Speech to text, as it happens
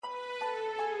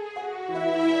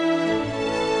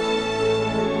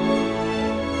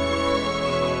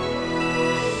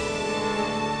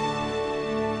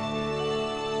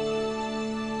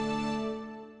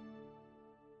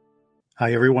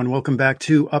Hi, everyone. Welcome back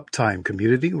to Uptime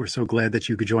Community. We're so glad that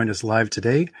you could join us live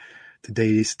today.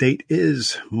 Today's date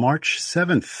is March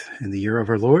 7th in the year of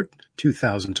our Lord,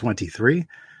 2023.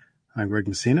 I'm Greg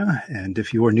Messina, and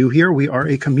if you are new here, we are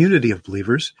a community of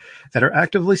believers that are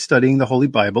actively studying the Holy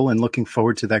Bible and looking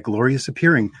forward to that glorious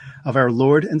appearing of our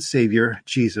Lord and Savior,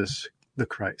 Jesus the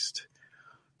Christ,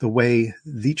 the way,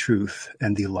 the truth,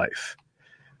 and the life.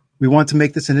 We want to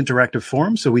make this an interactive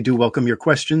forum, so we do welcome your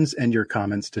questions and your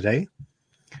comments today.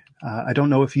 I don't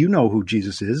know if you know who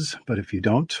Jesus is, but if you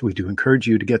don't, we do encourage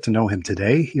you to get to know him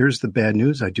today. Here's the bad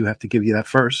news. I do have to give you that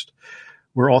first.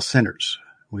 We're all sinners.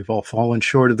 We've all fallen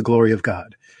short of the glory of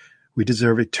God. We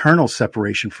deserve eternal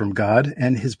separation from God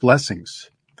and his blessings.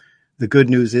 The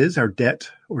good news is our debt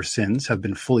or sins have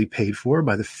been fully paid for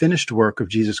by the finished work of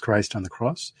Jesus Christ on the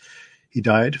cross. He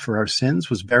died for our sins,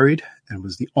 was buried, and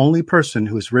was the only person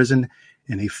who has risen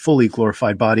in a fully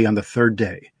glorified body on the third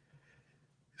day.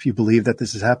 If you believe that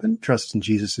this has happened, trust in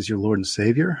Jesus as your Lord and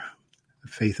Savior,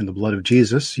 faith in the blood of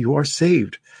Jesus, you are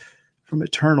saved from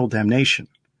eternal damnation.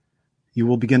 You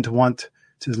will begin to want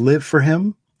to live for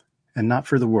him and not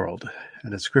for the world.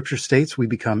 And as Scripture states, we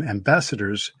become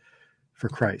ambassadors for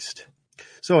Christ.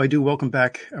 So I do welcome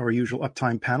back our usual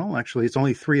Uptime panel. Actually, it's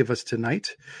only three of us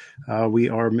tonight. We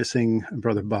are missing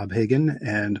Brother Bob Hagan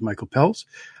and Michael Pels.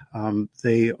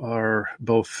 They are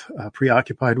both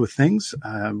preoccupied with things.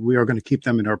 We are going to keep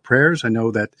them in our prayers. I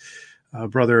know that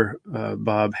Brother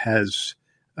Bob has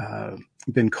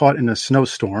been caught in a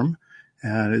snowstorm,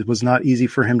 and it was not easy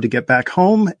for him to get back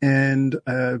home. And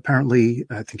apparently,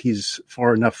 I think he's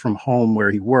far enough from home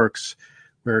where he works,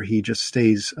 where he just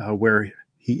stays where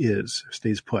he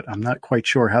stays put. I'm not quite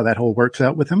sure how that whole works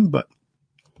out with him,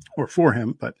 or for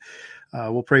him, but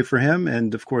we'll pray for him.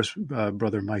 And of course,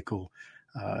 Brother Michael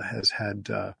has had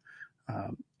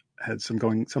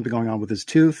something going on with his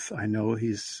tooth. I know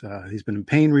he's been in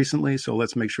pain recently, so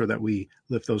let's make sure that we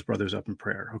lift those brothers up in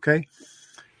prayer, okay?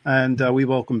 And we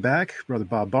welcome back Brother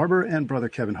Bob Barber and Brother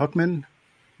Kevin Hookman.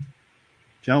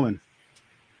 Gentlemen,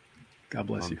 God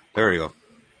bless you. There you go.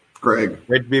 Greg.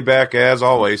 Great to be back as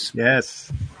always.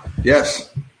 Yes.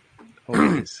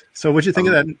 Always. So what'd you think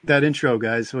of that intro,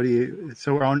 guys? So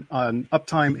we're on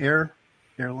Uptime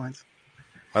Airlines?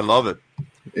 I love it.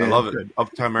 Yeah, I love it. Good.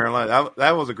 Uptime Airlines.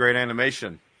 That was a great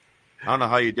animation. I don't know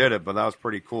how you did it, but that was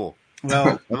pretty cool.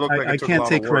 Well, Like I can't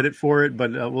take credit for it,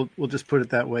 but we'll just put it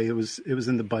that way. It was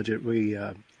in the budget. We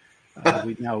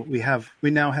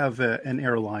now have an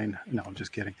airline. No, I'm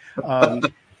just kidding.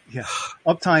 Yeah,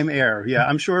 Uptime Air. Yeah,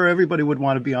 I'm sure everybody would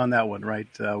want to be on that one, right?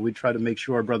 We try to make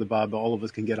sure, Brother Bob, all of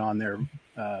us can get on there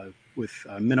with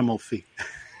minimal fee,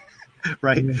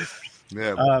 right?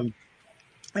 Yeah.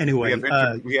 Anyway,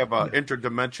 we have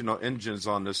interdimensional engines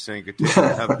on this thing. It takes you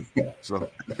to heaven. So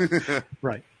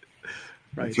right.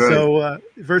 Right. So,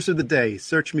 verse of the day: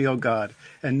 Search me, O God,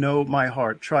 and know my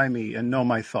heart. Try me and know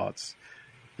my thoughts,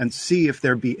 and see if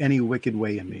there be any wicked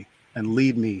way in me, and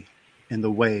lead me in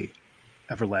the way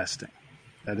everlasting.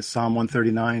 That is Psalm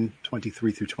 139,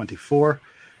 23 through 24.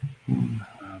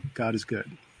 God is good.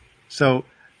 So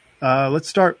let's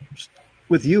start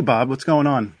with you, Bob. What's going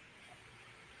on?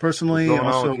 Personally,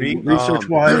 also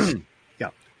research-wise. Yeah.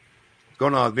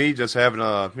 Going on with me, just having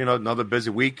another busy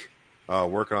week,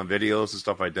 working on videos and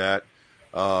stuff like that.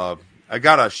 I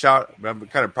got a shout. I'm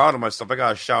kind of proud of myself. I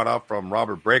got a shout out from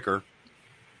Robert Breaker.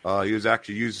 He was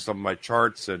actually using some of my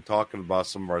charts and talking about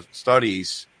some of our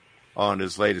studies on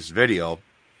his latest video.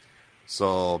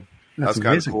 So that's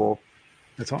kind of cool.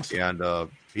 That's awesome. And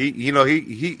he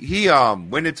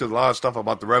went into a lot of stuff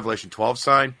about the Revelation 12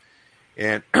 sign.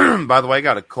 And by the way, I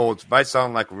got a cold. If I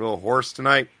sound like a real horse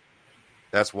tonight,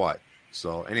 that's why.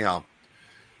 So anyhow,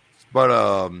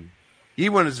 but he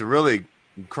went into really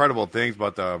incredible things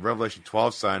about the Revelation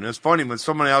 12 sign. And it's funny when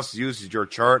someone else uses your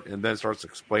chart and then starts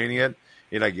explaining it.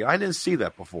 You're like, I didn't see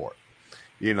that before,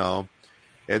 And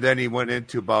then he went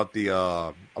into about the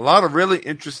a lot of really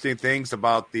interesting things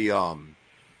about the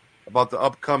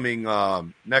upcoming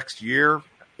next year,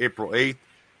 April 8th.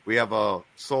 We have a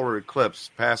solar eclipse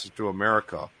passing through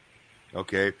America,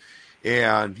 okay?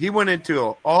 And he went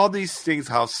into all these things,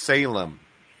 how Salem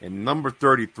and number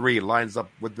 33 lines up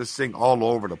with this thing all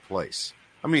over the place.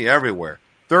 I mean, everywhere.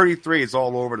 33 is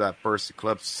all over that first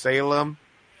eclipse. Salem,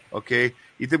 okay?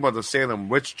 You think about the Salem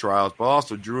witch trials, but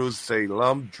also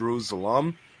Jerusalem,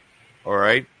 all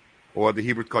right? Or the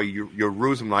Hebrew call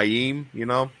Jerusalem,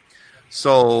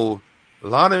 So a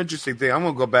lot of interesting things. I'm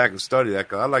going to go back and study that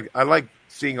because I like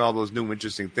seeing all those new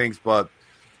interesting things. But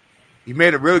he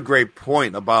made a really great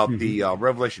point about the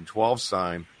Revelation 12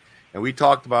 sign, and we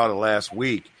talked about it last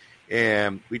week.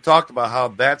 And we talked about how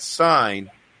that sign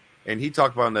And he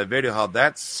talked about in that video how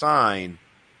that sign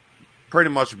pretty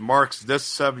much marks this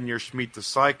 7-year Shemitah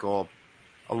cycle,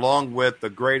 along with the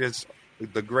greatest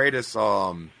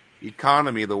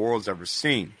economy the world's ever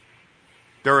seen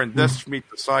during this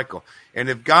Shemitah cycle. And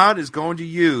if God is going to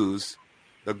use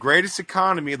the greatest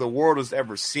economy the world has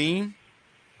ever seen,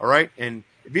 all right, and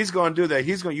if he's going to do that,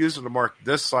 he's going to use it to mark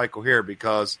this cycle here,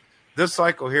 because this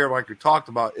cycle here, like we talked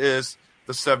about, is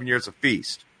the 7 years of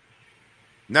feast.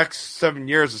 Next 7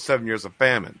 years is 7 years of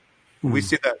famine. We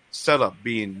see that setup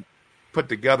being put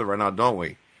together right now, don't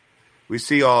we? We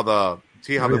see how they want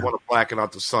to blacken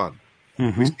out the sun.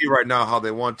 We see right now how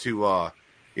they want to,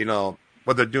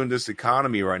 what they're doing this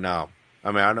economy right now.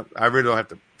 I mean, I really don't have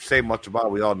to say much about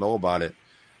it. We all know about it.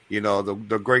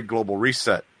 The great global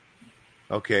reset.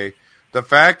 Okay. The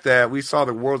fact that we saw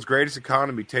the world's greatest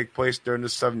economy take place during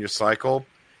this 7-year cycle,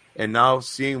 and now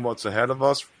seeing what's ahead of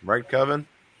us, right, Kevin?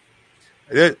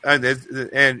 And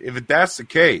if that's the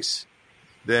case,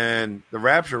 then the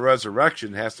rapture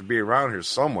resurrection has to be around here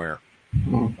somewhere.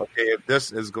 Okay, if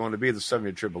this is going to be the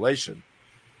 7-year tribulation.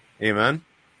 Amen.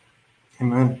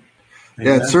 Amen.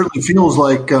 Yeah, it certainly feels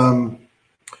like the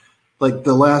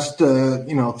last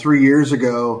 3 years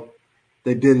ago,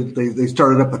 they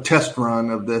started up a test run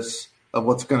of this, of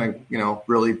what's going to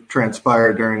really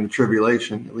transpire during the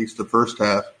tribulation, at least the first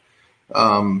half,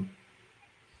 and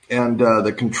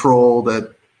the control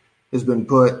that has been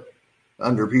put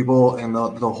under people, and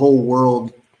the whole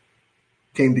world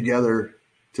came together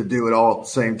to do it all at the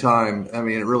same time. I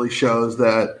mean, it really shows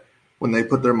that when they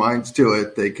put their minds to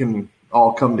it, they can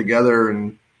all come together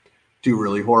and do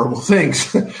really horrible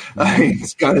things. I mean,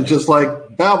 it's kind of just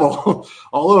like Babel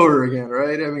all over again,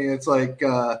 right? I mean, it's like,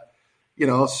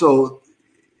 so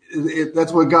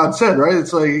that's what God said, right?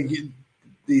 It's like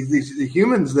the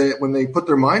humans, that when they put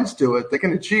their minds to it, they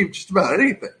can achieve just about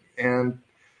anything. And,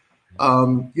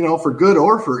 for good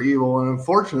or for evil. And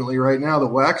unfortunately, right now,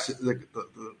 the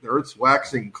earth's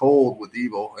waxing cold with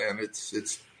evil, and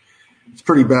it's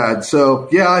pretty bad. So,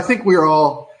 yeah, I think we're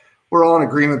all in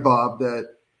agreement, Bob,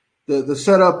 that the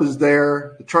setup is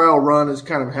there. The trial run has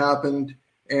kind of happened.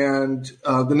 And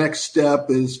the next step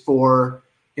is for,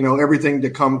 everything to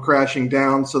come crashing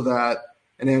down so that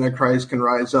an Antichrist can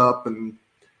rise up and,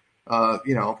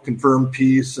 confirm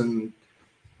peace and,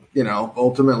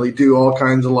 ultimately do all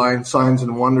kinds of lying signs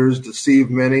and wonders, deceive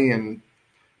many, and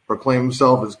proclaim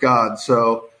himself as God.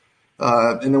 So,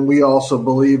 and then we also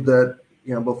believe that,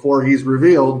 before he's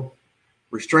revealed,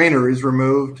 restrainer is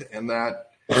removed, and that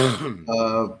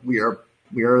we are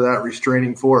that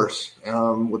restraining force.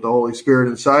 With the Holy Spirit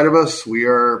inside of us, we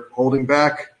are holding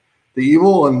back the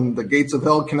evil, and the gates of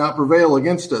hell cannot prevail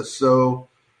against us. So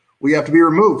we have to be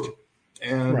removed.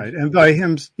 And right. And by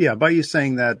you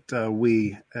saying that,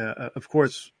 of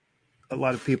course, a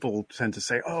lot of people tend to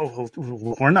say, oh,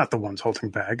 we're not the ones holding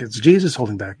back. It's Jesus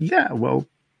holding back. Yeah, well,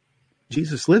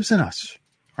 Jesus lives in us,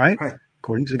 right?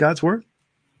 According to God's word.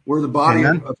 We're the body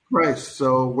of Christ,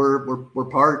 so we're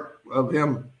part of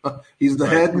him. He's the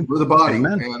head, we're the body.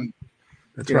 Amen. And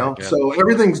that's right. So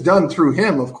everything's done through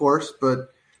him, of course,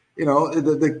 but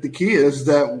the key is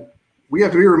that we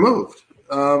have to be removed.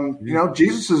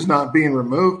 Jesus is not being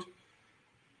removed.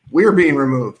 We're being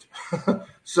removed.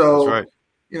 So, that's right.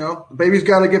 The baby's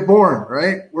got to get born,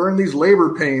 right? We're in these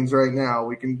labor pains right now.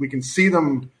 We can see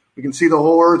them. We can see the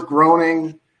whole earth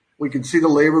groaning. We can see the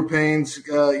labor pains,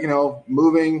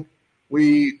 moving.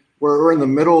 We're in the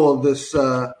middle of this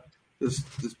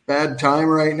bad time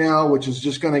right now, which is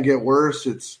just going to get worse.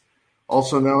 It's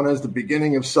also known as the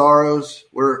beginning of sorrows.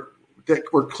 We're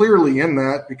clearly in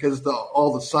that, because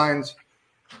all the signs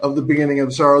of the beginning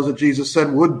of sorrows that Jesus said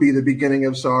would be the beginning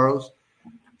of sorrows,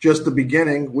 just the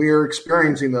beginning. We are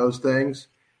experiencing those things.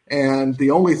 And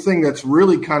the only thing that's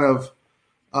really kind of,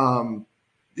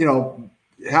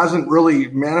 hasn't really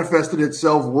manifested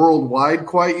itself worldwide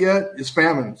quite yet is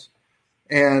famines.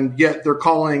 And yet they're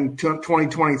calling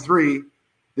 2023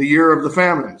 the year of the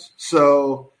famines.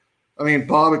 So, I mean,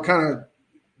 Bob, it kind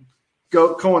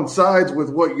of coincides with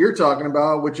what you're talking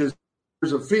about, which is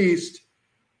years of feast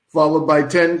followed by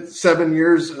 7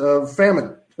 years of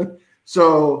famine.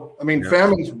 So, I mean,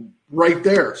 famine's right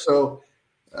there. So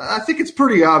I think it's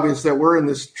pretty obvious that we're in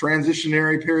this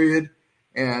transitionary period,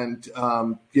 and,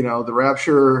 the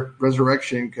rapture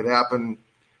resurrection could happen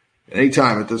at any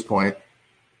time at this point.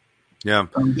 Yeah.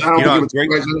 I don't think it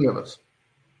would surprise any of us.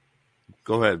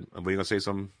 Go ahead. Were you going to say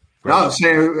something? No, I was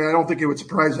saying I don't think it would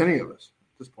surprise any of us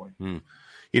at this point.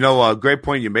 Great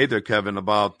point you made there, Kevin,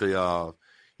 about the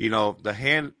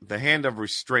hand of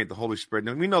restraint, the Holy Spirit.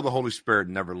 And we know the Holy Spirit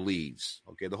never leaves.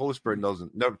 Okay, the Holy Spirit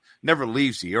never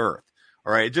leaves the earth.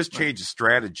 All right, it just changes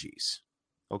strategies.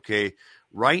 Okay.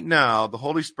 Right now, the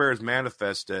Holy Spirit is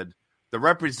manifested. The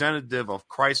representative of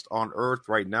Christ on earth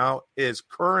right now is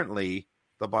currently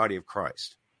the body of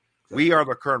Christ. We are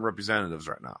the current representatives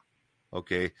right now.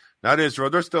 Okay. Not Israel.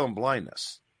 They're still in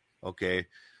blindness. Okay.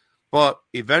 But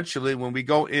eventually, when we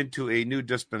go into a new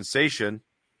dispensation,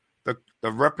 the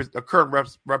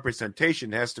current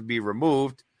representation has to be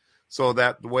removed so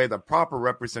that the proper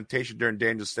representation during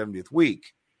Daniel's 70th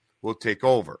week will take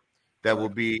over. That will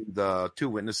be the two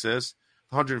witnesses,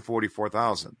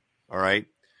 144,000. All right.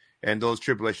 And those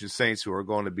tribulation saints who are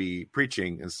going to be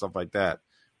preaching and stuff like that,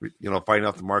 fighting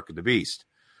off the mark of the beast.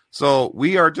 So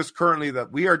we are just currently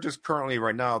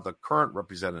right now the current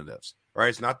representatives. Right.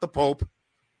 It's not the Pope.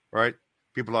 Right.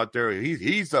 People out there,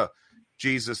 he's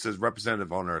Jesus'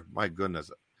 representative on earth. My goodness.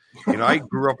 I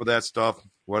grew up with that stuff,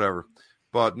 whatever.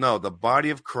 But no, the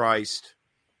body of Christ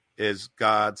is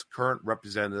God's current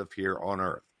representative here on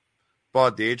earth.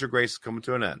 But the age of grace is coming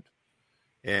to an end.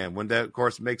 And when that, of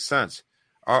course, makes sense.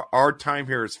 Our time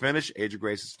here is finished. Age of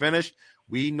grace is finished.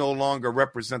 We no longer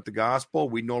represent the gospel.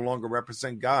 We no longer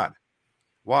represent God.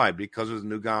 Why? Because of the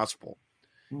new gospel.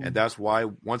 And that's why,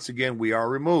 once again, we are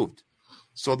removed.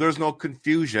 So there's no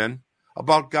confusion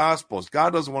about gospels.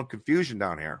 God doesn't want confusion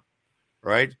down here,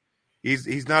 right?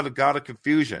 He's not a God of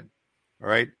confusion,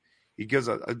 right? He gives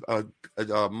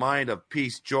a mind of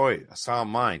peace, joy, a sound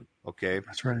mind, okay?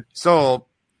 That's right. So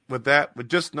with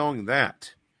just knowing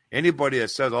that, anybody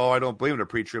that says, I don't believe in a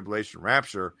pre-tribulation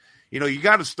rapture, you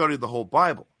got to study the whole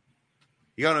Bible.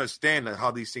 You got to understand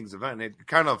how these things event. It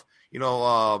kind of,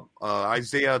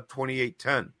 Isaiah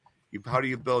 28:10. How do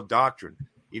you build doctrine?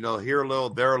 Here a little,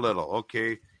 there a little.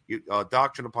 Okay,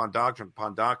 doctrine upon doctrine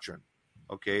upon doctrine.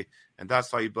 Okay, and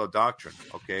that's how you build doctrine.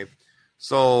 Okay,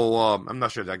 so I'm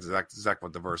not sure that's exactly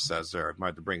what the verse says there. I might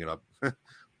have to bring it up,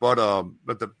 but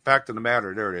the fact of the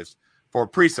matter, there it is. For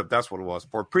precept, that's what it was.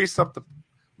 For precept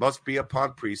must be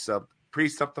upon precept,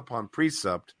 precept upon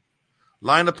precept,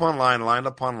 line upon line, line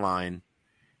upon line.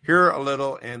 Here a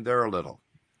little and there a little.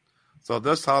 So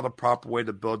this is how the proper way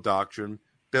to build doctrine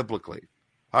biblically.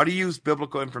 How do you use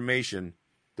biblical information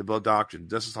to build doctrine?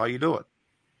 This is how you do it.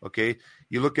 Okay?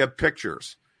 You look at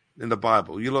pictures in the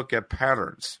Bible. You look at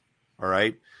patterns. All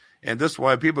right? And this is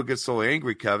why people get so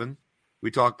angry, Kevin. We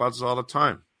talk about this all the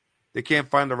time. They can't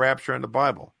find the rapture in the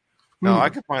Bible. Now, I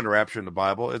can find the rapture in the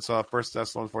Bible. It's 1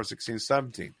 Thessalonians 4:16,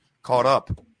 17. Caught up.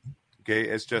 Okay?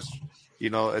 It's just,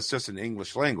 it's just in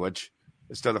English language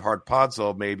instead of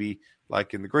harpazo, maybe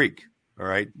like in the Greek. All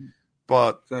right?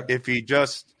 But if he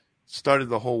just studied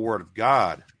the whole Word of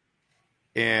God,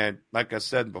 and like I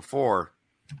said before,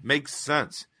 makes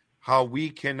sense how we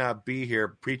cannot be here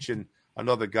preaching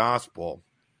another gospel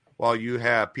while you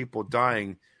have people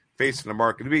dying facing the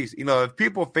mark of the beast. If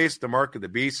people face the mark of the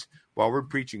beast while we're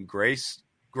preaching grace,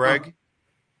 Greg,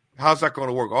 how's that going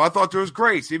to work? I thought there was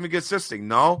grace. Even gets this thing.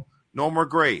 No more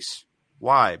grace.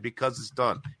 Why? Because it's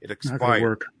done. It expired. Not gonna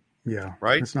work. Yeah.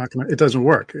 Right? It's not going to, it doesn't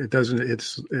work. It doesn't,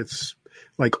 it's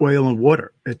like oil and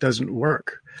water. It doesn't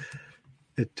work.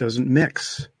 It doesn't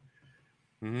mix.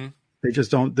 Mm-hmm. They just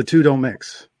don't, the two don't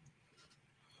mix.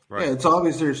 Right. Yeah, it's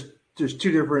obvious there's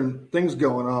two different things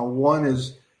going on. One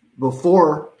is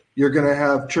before you're going to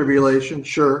have tribulation,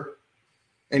 sure.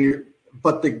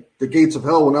 But the gates of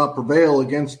hell will not prevail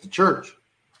against the church.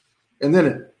 And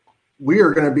then we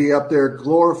are going to be up there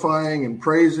glorifying and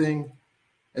praising.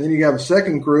 And then you have a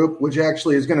second group, which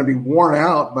actually is going to be worn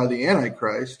out by the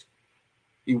Antichrist.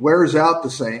 He wears out the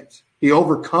saints. He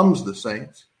overcomes the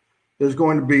saints. There's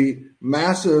going to be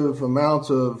massive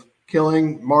amounts of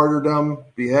killing, martyrdom,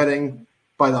 beheading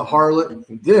by the harlot,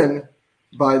 and then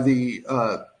by the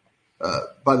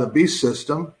beast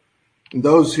system. And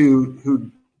those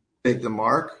who take the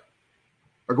mark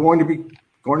are going to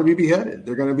be beheaded.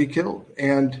 They're going to be killed,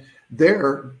 and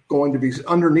they're going to be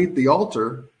underneath the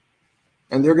altar,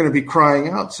 and they're going to be crying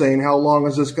out, saying, "How long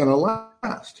is this going to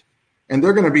last?" And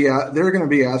they're going to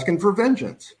be asking for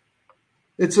vengeance.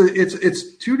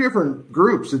 It's two different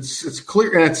groups. It's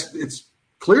clear, and it's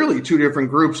clearly two different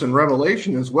groups in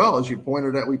Revelation as well, as you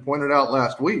pointed out. We pointed out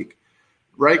last week,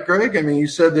 right, Greg? I mean, you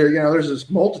said there's this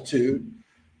multitude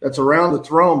that's around the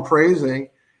throne praising,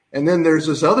 and then there's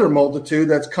this other multitude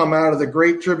that's come out of the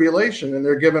great tribulation, and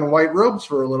they're given white robes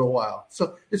for a little while.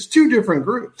 So it's two different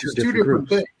groups. It's two different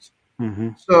things. Mm-hmm.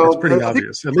 So it's pretty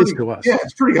obvious, at least to us. Yeah,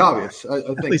 it's pretty obvious. I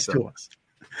think at least so. To us.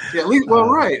 Yeah, at least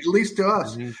right, at least to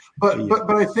us. Mm-hmm.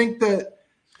 But I think that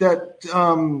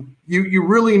you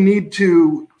really need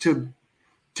to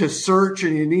search,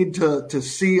 and you need to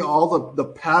see all the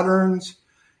patterns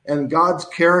and God's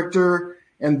character,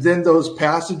 and then those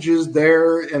passages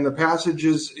there, and the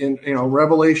passages in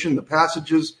Revelation, the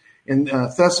passages in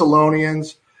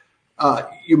Thessalonians.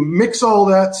 You mix all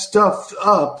that stuff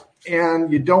up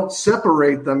and you don't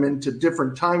separate them into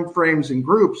different time frames and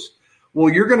groups.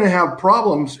 Well, you're going to have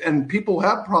problems, and people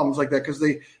have problems like that because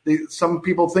some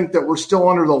people think that we're still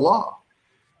under the law,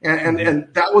 and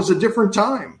that was a different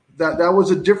time. That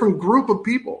was a different group of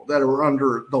people that were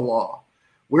under the law.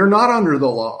 We're not under the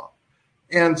law,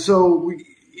 and so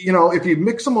if you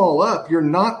mix them all up, you're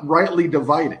not rightly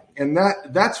dividing, and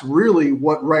that's really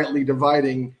what rightly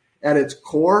dividing at its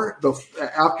core.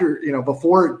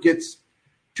 Before it gets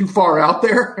too far out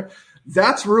there.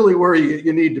 That's really where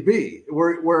you need to be,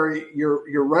 where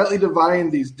you're rightly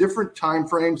dividing these different time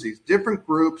frames, these different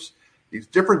groups, these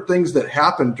different things that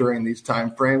happen during these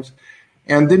time frames,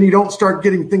 and then you don't start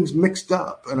getting things mixed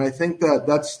up. And I think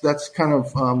that's kind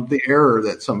of the error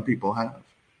that some people have.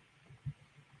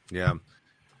 Yeah,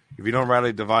 if you don't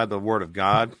rightly divide the word of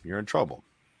God, you're in trouble.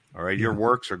 All right, your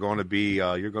works are going to be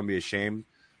you're going to be ashamed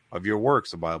of your works.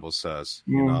 The Bible says,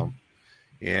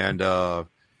 and.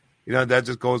 That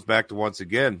just goes back to, once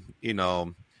again,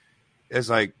 it's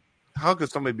like, how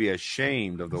could somebody be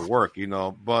ashamed of the work,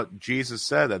 But Jesus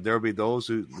said that there will be those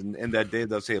who in that day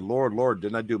they'll say, Lord, Lord,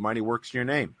 didn't I do mighty works in your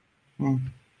name?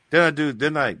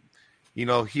 Didn't I,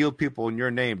 heal people in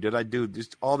your name? Did I do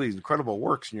just all these incredible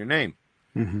works in your name?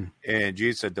 Mm-hmm. And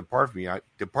Jesus said, depart from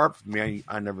me,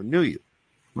 I never knew you.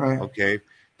 Right. Okay.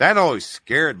 That always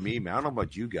scared me, man. I don't know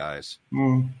about you guys.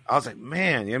 I was like,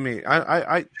 man, I mean,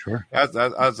 I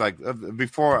was like,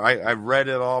 before I read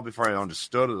it all, before I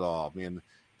understood it all, I mean,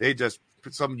 they just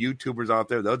put some YouTubers out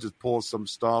there, they'll just pull some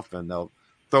stuff and they'll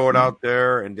throw it out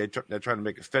there, and they're trying to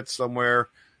make it fit somewhere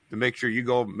to make sure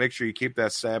you keep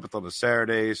that Sabbath on the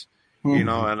Saturdays, and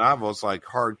I was like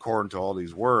hardcore into all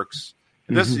these works.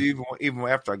 And this is even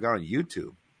after I got on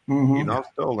YouTube, I'm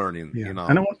still learning,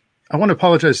 I want to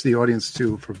apologize to the audience,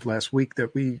 too, for last week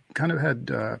that we kind of had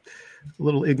a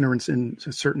little ignorance in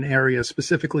certain areas,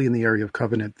 specifically in the area of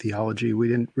covenant theology. We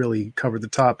didn't really cover the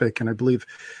topic, and I believe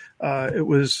it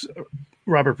was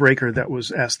Robert Breaker that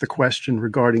was asked the question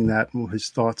regarding that and his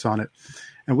thoughts on it.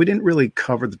 And we didn't really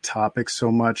cover the topic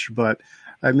so much, but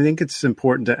I think it's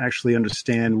important to actually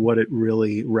understand what it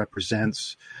really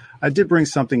represents. I did bring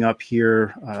something up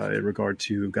here in regard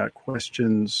to Got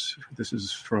Questions. This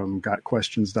is from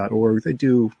gotquestions.org. They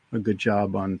do a good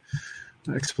job on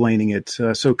explaining it.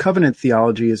 So covenant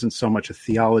theology isn't so much a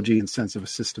theology in the sense of a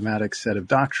systematic set of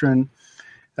doctrine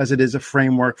as it is a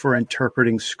framework for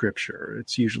interpreting Scripture.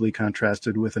 It's usually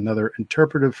contrasted with another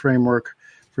interpretive framework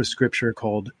for Scripture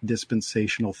called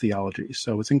dispensational theology.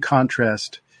 So it's in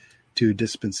contrast to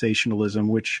dispensationalism,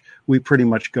 which we pretty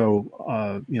much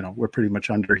go, we're pretty much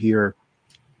under here,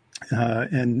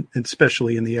 and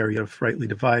especially in the area of rightly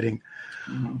dividing.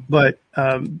 But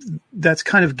that's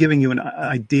kind of giving you an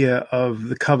idea of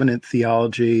the covenant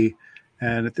theology,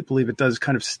 and I believe it does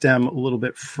kind of stem a little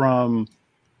bit from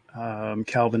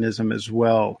Calvinism as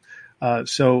well.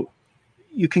 So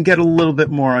you can get a little bit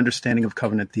more understanding of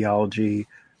covenant theology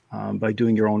by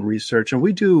doing your own research. And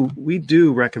we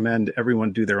do recommend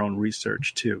everyone do their own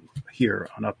research too here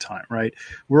on Uptime, right?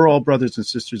 We're all brothers and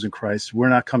sisters in Christ. We're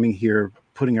not coming here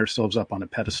putting ourselves up on a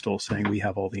pedestal saying we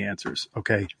have all the answers.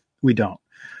 Okay. We don't.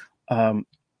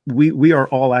 We are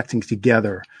all acting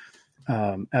together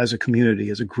as a community,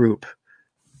 as a group,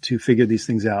 to figure these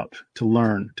things out, to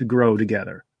learn, to grow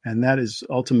together. And that is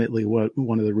ultimately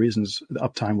one of the reasons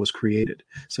Uptime was created,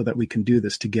 so that we can do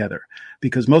this together.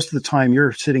 Because most of the time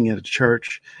you're sitting in a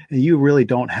church and you really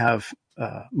don't have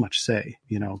much say.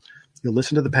 You'll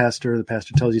listen to the pastor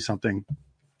tells you something,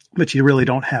 but you really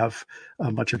don't have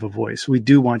much of a voice. We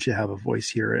do want you to have a voice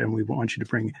here, and we want you to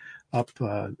bring up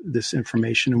this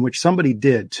information, in which somebody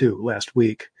did too last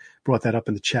week, brought that up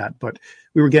in the chat. But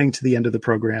we were getting to the end of the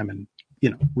program, and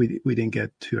we didn't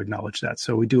get to acknowledge that.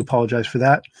 So we do apologize for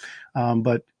that.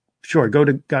 But sure, go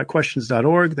to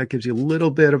gotquestions.org. That gives you a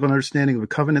little bit of an understanding of a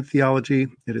covenant theology.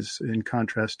 It is in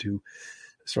contrast to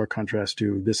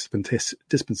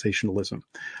dispensationalism.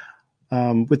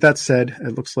 With that said,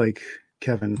 it looks like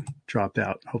Kevin dropped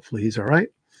out. Hopefully he's all right.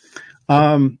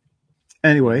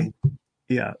 Anyway,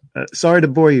 yeah. Sorry to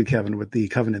bore you, Kevin, with the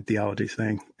covenant theology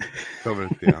thing.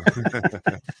 Covenant theology.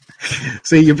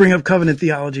 So you bring up covenant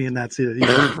theology and that's it.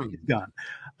 He's gone.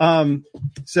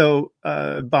 So,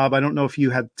 Bob, I don't know if you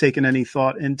had taken any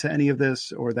thought into any of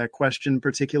this or that question in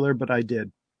particular, but I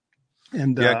did.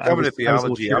 And covenant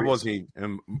theology, I wasn't,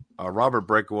 Robert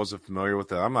Breaker wasn't familiar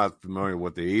with it. I'm not familiar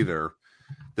with it either.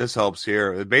 This helps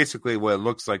here. Basically, what it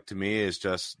looks like to me is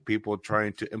just people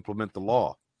trying to implement the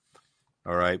law.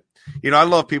 All right. I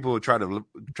love people who try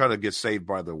to get saved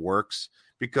by their works,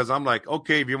 because I'm like,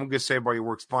 okay, if you won't get saved by your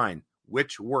works, fine.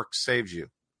 which work saves you.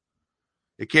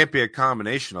 It can't be a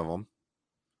combination of them.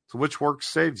 So which work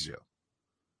saves you?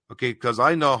 Okay, because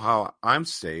I know how I'm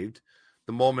saved.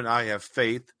 The moment I have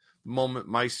faith, the moment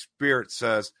my spirit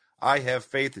says, I have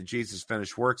faith that Jesus'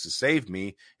 finished works to save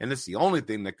me, and it's the only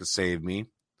thing that can save me,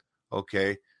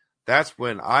 okay, that's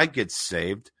when I get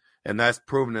saved, and that's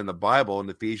proven in the Bible in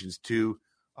Ephesians 2,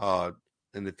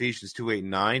 in Ephesians 2, 8, and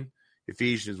 9,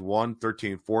 Ephesians 1,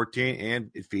 13, 14,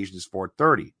 and Ephesians 4,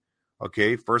 30.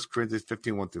 Okay, 1 Corinthians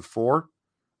 15, 1 through 4.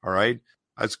 All right,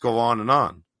 let's go on and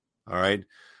on. All right,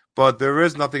 but there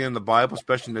is nothing in the Bible,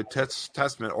 especially in the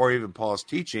Testament or even Paul's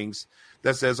teachings,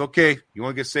 that says, okay, you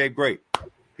want to get saved? Great.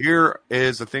 Here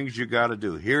is the things you got to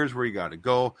do. Here's where you got to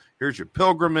go. Here's your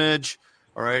pilgrimage.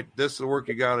 All right, this is the work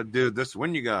you got to do. This is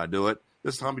when you got to do it.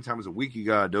 This is how many times a week you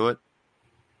got to do it.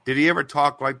 Did he ever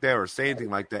talk like that or say anything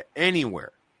like that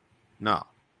anywhere? No.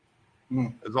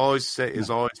 It's always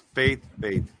faith,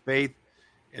 faith, faith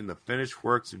in the finished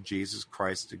works of Jesus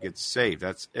Christ to get saved.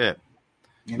 That's it.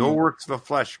 No works of the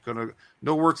flesh.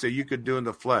 No works that you could do in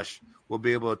the flesh will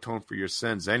be able to atone for your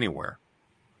sins anywhere.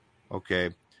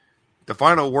 Okay. The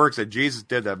final works that Jesus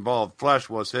did that involved flesh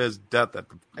was his death at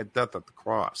the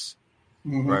cross.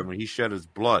 Right, when he shed his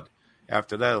blood.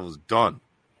 After that, it was done.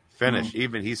 Finished.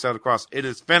 Even he said on the cross, it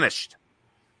is finished.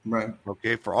 Right.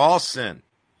 Okay, for all sin.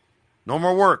 No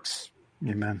more works.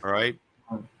 Amen. All right.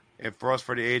 And for us,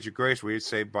 for the age of grace, we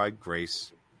say by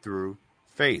grace through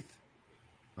faith.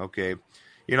 Okay.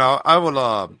 You know,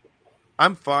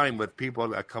 I'm fine with people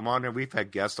that come on here. We've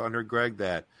had guests on here, Greg,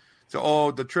 that say,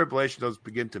 oh, the tribulation doesn't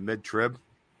begin to mid-trib,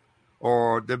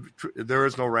 or there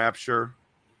is no rapture.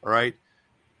 All right.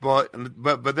 But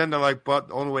then they're like, but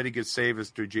the only way to get saved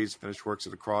is through Jesus' finished works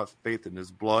of the cross, faith in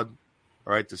his blood,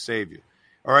 all right, to save you.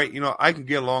 All right, you know, I can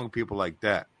get along with people like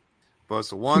that. But it's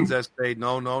the ones that say,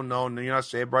 no, you're not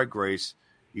saved by grace.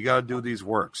 You got to do these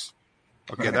works.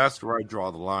 Okay, that's where I draw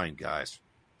the line, guys.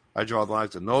 I draw the line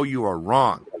to no, you are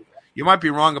wrong. You might be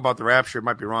wrong about the rapture. You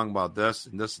might be wrong about this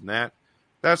and that.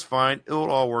 That's fine. It'll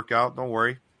all work out. Don't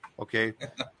worry. Okay,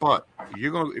 but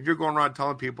if you're going around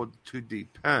telling people to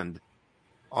depend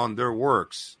on their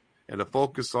works and to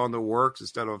focus on the works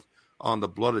instead of on the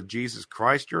blood of Jesus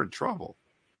Christ, you're in trouble.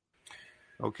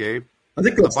 Okay. I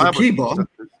think that's the key, Bob.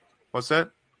 What's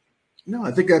that? No,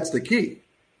 I think that's the key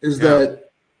is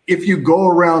that if you go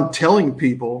around telling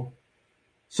people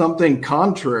something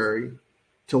contrary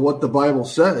to what the Bible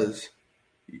says,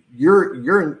 you're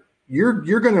going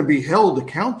to be held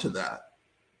account to that.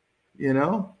 You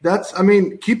know,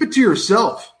 keep it to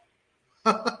yourself.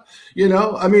 You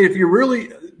know, I mean, if you really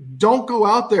don't go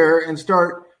out there and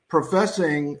start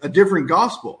professing a different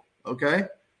gospel, okay?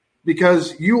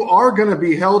 Because you are going to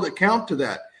be held account to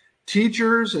that.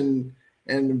 Teachers and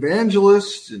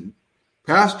evangelists and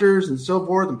pastors and so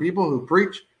forth and people who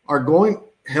preach are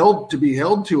to be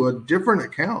held to a different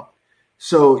account.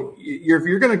 So if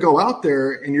you're going to go out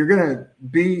there and you're going to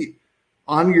be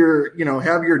on your,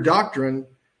 have your doctrine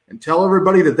and tell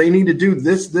everybody that they need to do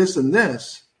this, this, and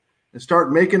this, and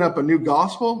start making up a new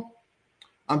gospel,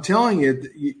 I'm telling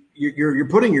you, you're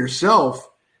putting yourself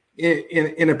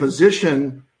in a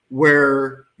position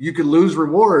where you could lose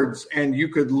rewards and you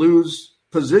could lose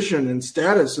position and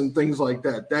status and things like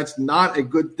that. That's not a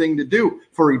good thing to do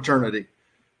for eternity.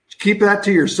 Keep that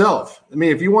to yourself. I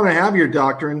mean, if you want to have your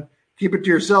doctrine, keep it to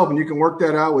yourself and you can work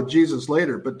that out with Jesus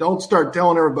later. But don't start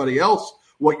telling everybody else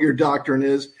what your doctrine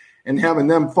is and having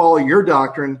them follow your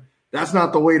doctrine. That's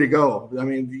not the way to go. I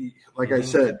mean, like I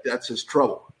said, that's just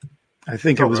trouble. I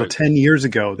think it was 10 years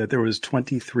ago that there was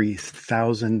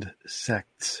 23,000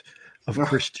 sects of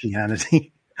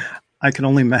Christianity. I can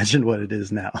only imagine what it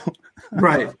is now.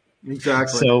 Right.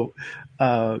 Exactly. So,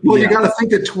 you got to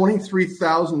think that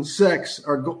 23,000 sects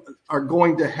are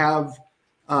going to have,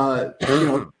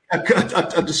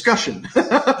 a discussion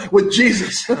with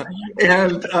Jesus,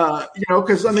 and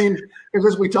because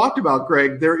as we talked about,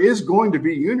 Greg, there is going to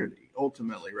be unity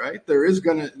ultimately, right? There is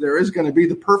going to be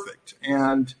the perfect,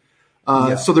 and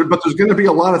but there's going to be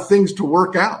a lot of things to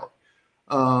work out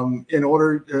in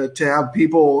order to have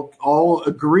people all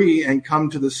agree and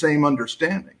come to the same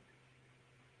understanding.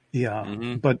 Yeah,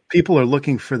 but people are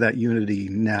looking for that unity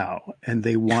now, and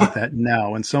they want that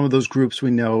now. And some of those groups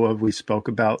we know of, we spoke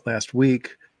about last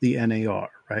week, the NAR,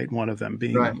 right? One of them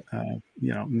being,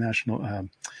 National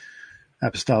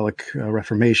Apostolic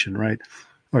Reformation, right?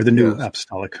 Or the New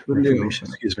Apostolic Reformation,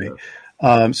 excuse me.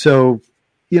 So,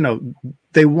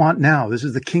 they want now. This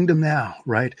is the kingdom now,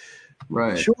 right?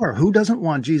 Right. Sure. Who doesn't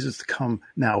want Jesus to come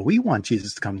now? We want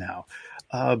Jesus to come now.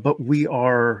 But we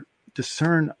are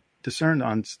discern discerned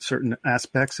on certain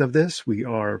aspects of this. We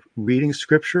are reading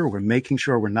scripture. We're making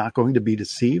sure we're not going to be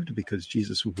deceived, because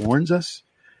Jesus warns us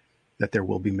that there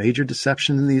will be major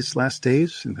deception in these last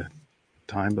days, in the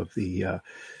time of the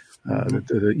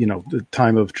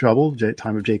time of trouble,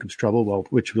 time of Jacob's trouble, well,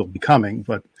 which will be coming,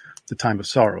 but the time of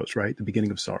sorrows, right? The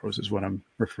beginning of sorrows is what I'm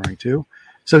referring to.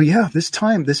 So yeah,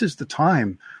 this is the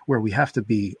time where we have to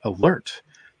be alert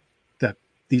that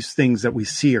these things that we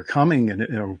see are coming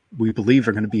and we believe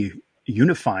are going to be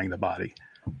unifying the body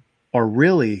are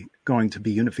really going to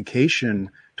be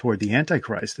unification toward the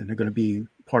Antichrist, and they're going to be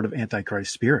part of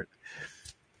Antichrist spirit.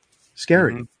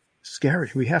 Scary. Mm-hmm. Scary.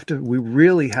 We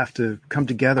really have to come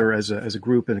together as a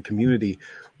group and a community.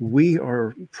 We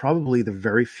are probably the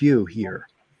very few here,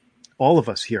 all of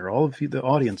us here, all of you, the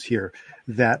audience here,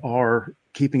 that are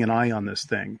keeping an eye on this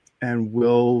thing, and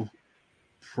will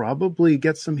probably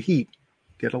get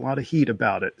a lot of heat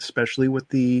about it, especially with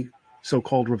the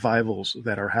so-called revivals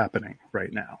that are happening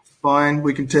right now. Fine,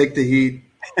 we can take the heat.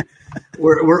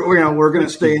 We're going to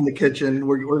stay in the kitchen.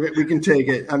 We can take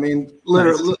it. I mean,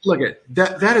 literally, look at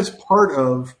that. That is part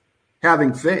of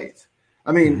having faith.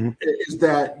 I mean, is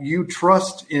that you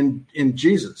trust in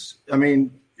Jesus. I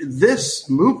mean, this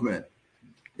movement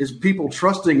is people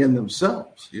trusting in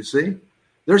themselves. You see,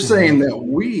 they're saying that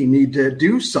we need to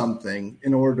do something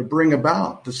in order to bring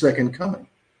about the second coming.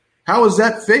 How is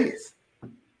that faith?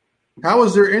 How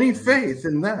is there any faith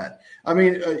in that? I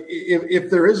mean, if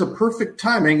there is a perfect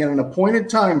timing and an appointed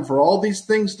time for all these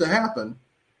things to happen,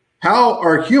 how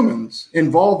are humans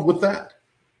involved with that?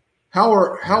 How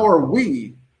are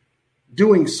we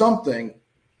doing something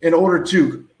in order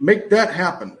to make that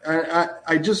happen?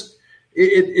 It's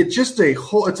just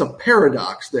it's a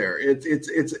paradox there. It's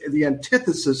the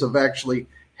antithesis of actually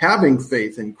having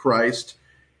faith in Christ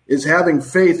is having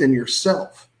faith in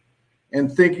yourself and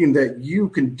thinking that you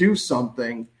can do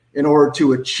something in order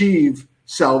to achieve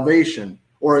salvation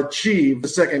or achieve the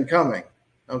second coming.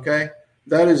 Okay?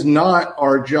 That is not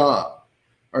our job.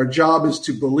 Our job is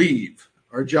to believe.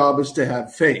 Our job is to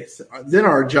have faith. Then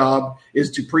our job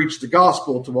is to preach the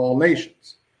gospel to all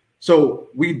nations. So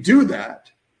we do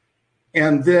that,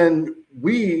 and then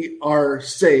we are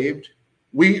saved.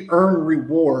 We earn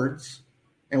rewards,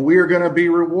 and we are going to be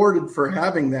rewarded for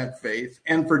having that faith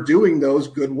and for doing those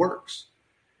good works.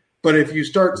 But if you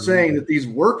start saying that these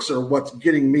works are what's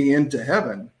getting me into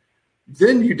heaven,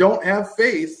 then you don't have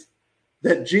faith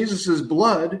that Jesus'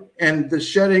 blood and the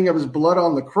shedding of his blood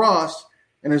on the cross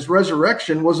and his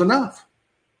resurrection was enough.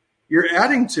 You're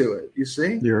adding to it, you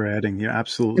see? You're adding, yeah,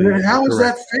 absolutely. And then how is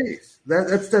that faith?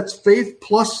 That's faith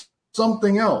plus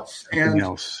something else.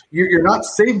 You're not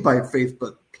saved by faith,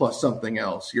 but plus something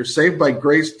else. You're saved by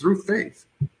grace through faith.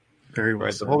 Very well.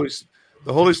 Right.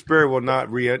 The Holy Spirit will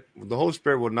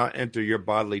not enter your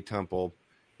bodily temple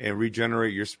and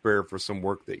regenerate your spirit for some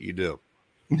work that you do.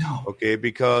 No. Okay,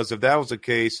 because if that was the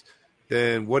case,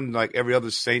 then wouldn't like every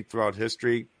other saint throughout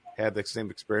history have the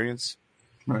same experience?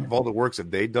 Right. Of all the works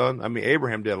that they've done? I mean,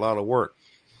 Abraham did a lot of work.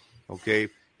 Okay,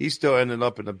 he still ended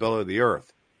up in the belly of the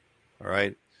earth. All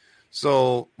right.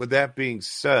 So with that being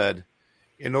said,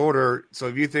 so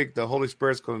if you think the Holy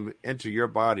Spirit's going to enter your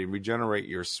body and regenerate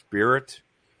your spirit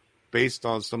based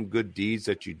on some good deeds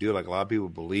that you do, like a lot of people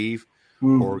believe,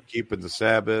 or keeping the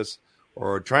Sabbath,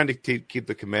 or trying to keep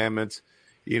the commandments.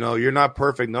 You know, you're not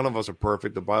perfect. None of us are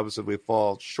perfect. The Bible says we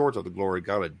fall short of the glory of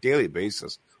God on a daily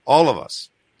basis. All of us.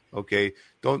 Okay?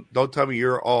 Don't tell me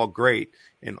you're all great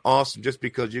and awesome just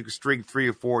because you can string 3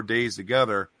 or 4 days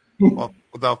together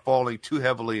without falling too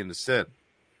heavily into sin.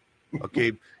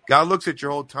 Okay? God looks at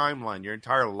your whole timeline, your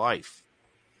entire life.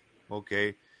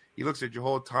 Okay? He looks at your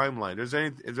whole timeline.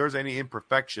 If there's any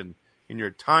imperfection in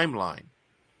your timeline,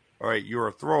 all right, you're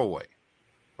a throwaway.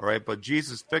 All right, but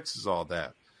Jesus fixes all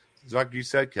that. Like you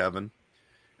said, Kevin,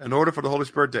 in order for the Holy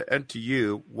Spirit to enter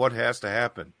you, what has to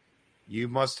happen? You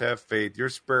must have faith. Your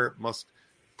spirit must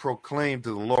proclaim to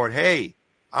the Lord, hey,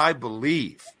 I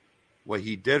believe what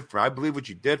he did I believe what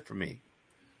you did for me.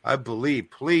 I believe,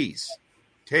 please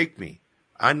take me.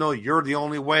 I know you're the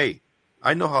only way.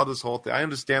 I know how this whole thing, I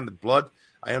understand the blood.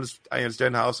 I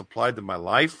understand how it's applied to my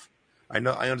life. I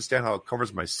understand how it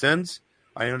covers my sins.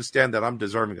 I understand that I'm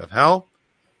deserving of hell.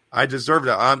 I deserve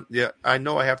that. I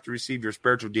know I have to receive your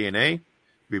spiritual DNA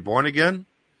to be born again.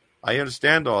 I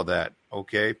understand all that,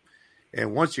 okay?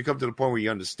 And once you come to the point where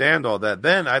you understand all that,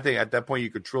 then I think at that point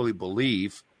you could truly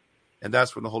believe, and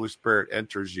that's when the Holy Spirit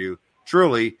enters you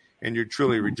truly, and you're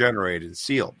truly regenerated and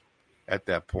sealed at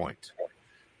that point.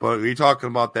 But you're talking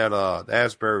about that the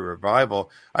Asbury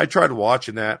revival. I tried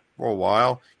watching that for a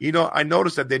while. You know, I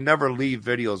noticed that they never leave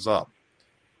videos up.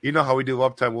 You know how we do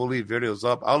uptime? We'll leave videos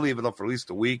up. I'll leave it up for at least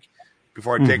a week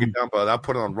before I take it down, but I'll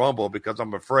put it on Rumble because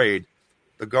I'm afraid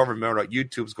the government or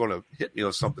YouTube's going to hit me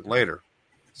or something later.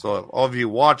 So all of you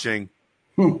watching,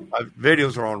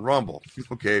 videos are on Rumble,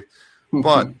 okay?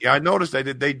 But yeah, I noticed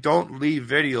that they don't leave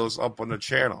videos up on the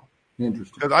channel.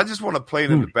 Interesting. Because I just want to play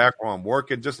it in the background,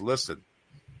 work and just listen.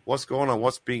 What's going on?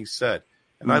 What's being said?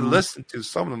 And I listened to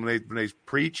some of them when they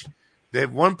preached. They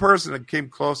had one person that came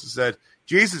close and said,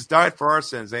 "Jesus died for our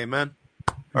sins." Amen.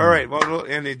 All right. Well,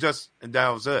 and that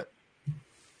was it.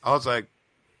 I was like,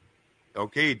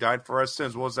 okay, he died for our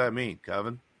sins. What does that mean,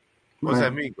 Kevin? What does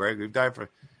that mean, Greg? He died for.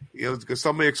 Because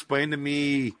somebody explained to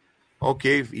me,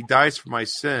 okay, if he dies for my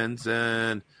sins,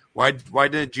 and why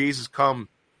didn't Jesus come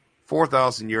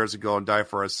 4,000 years ago and die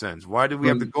for our sins? Why did we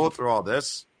have to go through all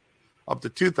this up to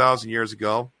 2,000 years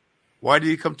ago? Why did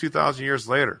he come 2,000 years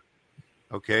later?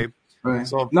 Okay. Right.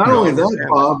 So not only that,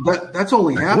 Bob, that's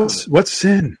only half. What's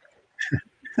sin?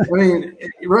 I mean,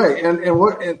 right. And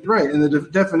the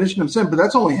definition of sin, but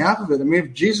that's only half of it. I mean,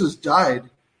 if Jesus died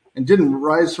and didn't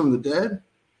rise from the dead,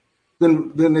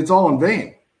 then it's all in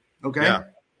vain. Okay. Yeah.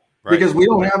 Right. Because we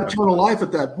don't have eternal life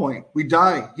at that point. We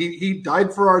die. He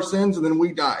died for our sins, and then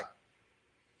we die.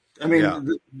 I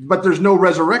mean, but there's no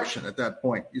resurrection at that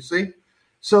point, you see?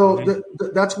 So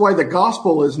that's why the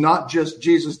gospel is not just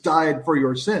Jesus died for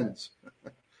your sins.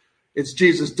 It's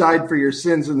Jesus died for your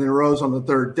sins and then rose on the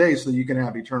third day so that you can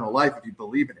have eternal life if you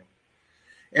believe in him.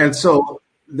 And so,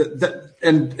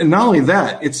 and not only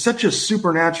that, it's such a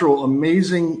supernatural,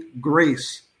 amazing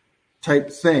grace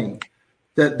type thing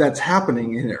that's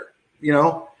happening in there, you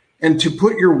know? And to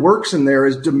put your works in there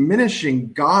is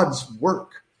diminishing God's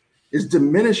work, is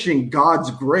diminishing God's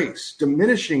grace,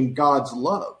 diminishing God's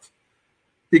love.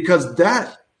 Because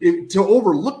to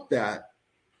overlook that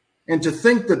and to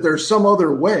think that there's some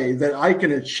other way that I can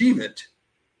achieve it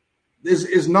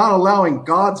is not allowing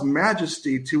God's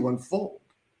majesty to unfold.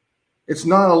 It's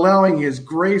not allowing his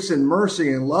grace and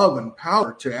mercy and love and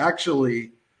power to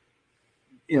actually,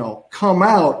 come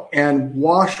out and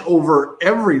wash over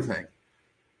everything.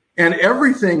 And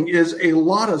everything is a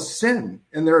lot of sin.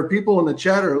 And there are people in the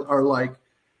chat are like,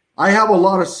 I have a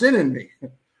lot of sin in me.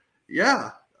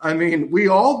 Yeah. I mean, we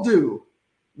all do,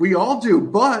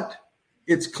 but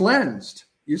it's cleansed.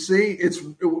 You see,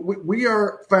 we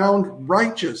are found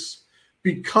righteous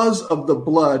because of the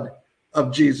blood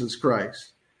of Jesus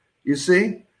Christ. You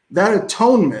see, that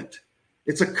atonement,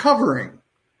 it's a covering.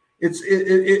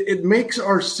 It makes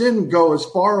our sin go as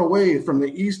far away from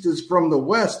the east as from the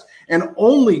west, and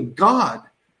only God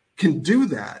can do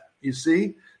that. You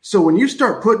see, so when you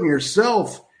start putting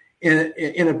yourself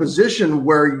in a position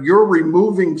where you're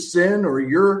removing sin or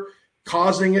you're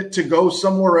causing it to go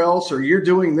somewhere else or you're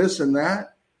doing this and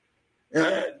that,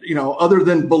 other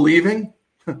than believing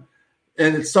and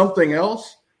it's something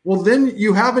else, well, then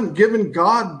you haven't given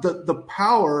God the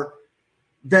power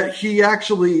that he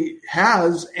actually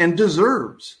has and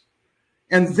deserves.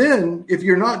 And then if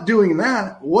you're not doing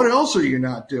that, what else are you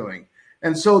not doing?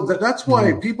 And so that's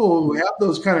why people who have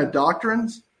those kind of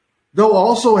doctrines, they'll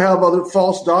also have other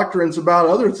false doctrines about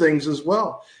other things as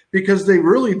well, because they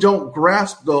really don't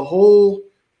grasp the whole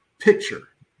picture.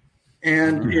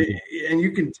 And and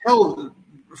you can tell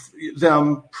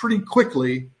them pretty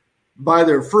quickly by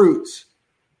their fruits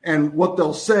and what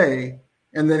they'll say,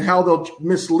 and then how they'll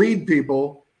mislead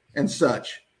people and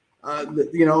such. I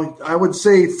would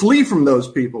say flee from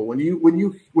those people. If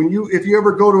you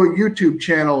ever go to a YouTube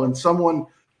channel and someone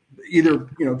either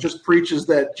just preaches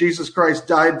that Jesus Christ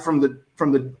died died on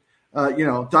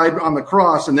the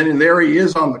cross, and then there he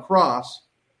is on the cross.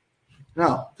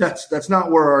 No, that's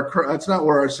not where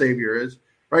our Savior is.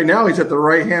 Right now, he's at the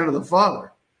right hand of the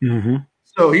Father. Mm-hmm.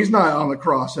 So he's not on the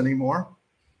cross anymore.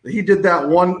 He did that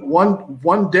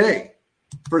one day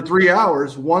for 3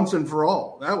 hours, once and for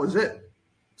all. That was it.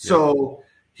 So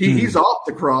he's off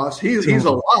the cross. He's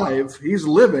alive. He's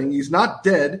living. He's not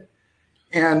dead.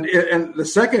 And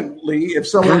secondly, if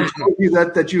someone tells you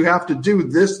that you have to do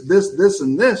this,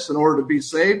 and this in order to be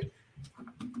saved,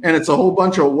 and it's a whole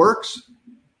bunch of works,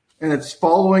 and it's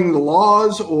following the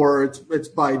laws, or it's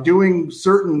by doing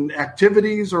certain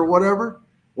activities or whatever,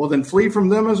 well, then flee from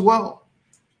them as well,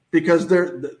 because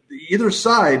either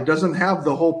side doesn't have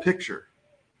the whole picture.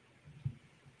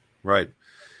 Right.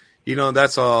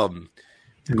 That's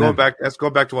going back. Let's go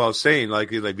back to what I was saying.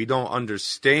 Like we don't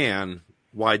understand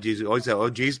why Jesus always said, "Oh,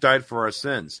 Jesus died for our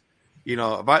sins."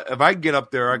 If I get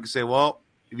up there, I can say, "Well,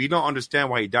 if you don't understand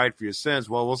why he died for your sins,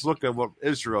 well, let's look at what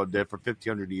Israel did for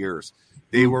 1,500 years.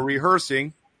 They were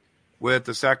rehearsing with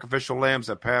the sacrificial lambs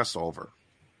at Passover.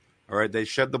 All right, they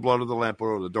shed the blood of the lamb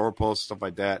or the doorpost, stuff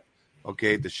like that.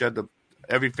 Okay, they shed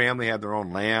every family had their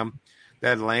own lamb.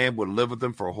 That lamb would live with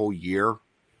them for a whole year.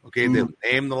 Okay, they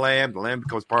name the lamb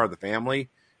becomes part of the family,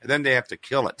 and then they have to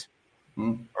kill it.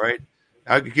 All right.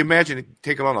 Now, can you imagine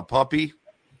taking on a puppy,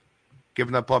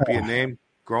 giving that puppy a name,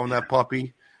 growing that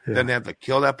puppy, then they have to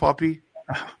kill that puppy?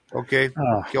 Okay,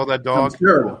 kill that dog. That's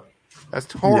terrible.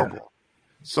 That's horrible. Yeah.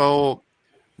 So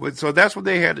that's what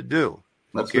they had to do.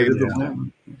 That's okay,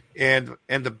 and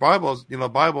the Bible's the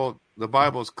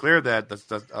Bible is clear that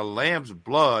a lamb's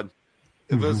blood,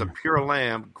 if it was a pure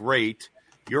lamb, great.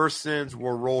 Your sins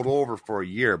were rolled over for a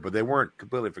year, but they weren't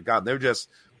completely forgotten. They were just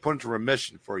put into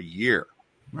remission for a year.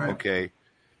 Right. Okay,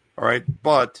 all right,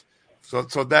 but so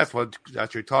that's what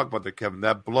you're talking about there, Kevin.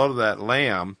 That blood of that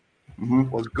lamb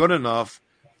was good enough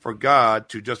for God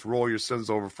to just roll your sins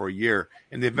over for a year.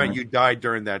 In the event you died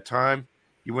during that time,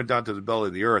 you went down to the belly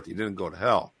of the earth. You didn't go to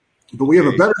hell. But we have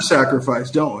a better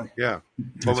sacrifice, don't we? Yeah.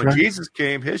 But when Jesus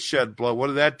came, his shed blood, what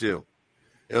did that do?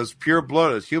 It was pure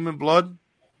blood. It was human blood.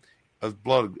 It was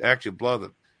blood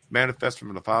that manifested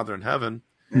from the Father in heaven.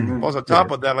 Plus, on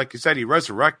top of that, like you said, he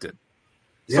resurrected.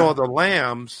 Yeah. So the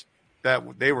lambs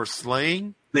that they were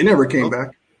slain, they never came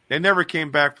back. They never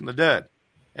came back from the dead.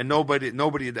 And nobody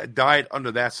that died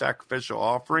under that sacrificial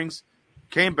offerings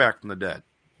came back from the dead.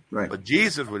 Right. But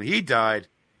Jesus, when he died,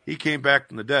 he came back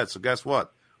from the dead. So guess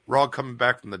what? We're all coming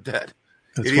back from the dead.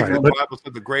 Even the Bible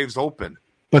said the grave's open.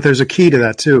 But there's a key to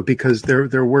that too, because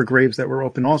there were graves that were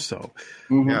open also.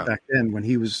 Back then, when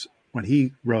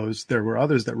he rose, there were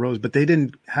others that rose, but they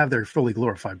didn't have their fully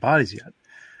glorified bodies yet.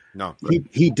 No,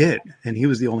 he did, and he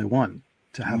was the only one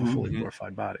to have a fully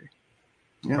glorified body.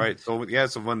 Yeah. Right. So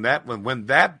so when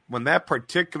that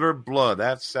particular blood,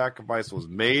 that sacrifice was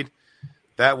made,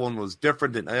 that one was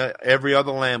different than every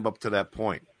other lamb up to that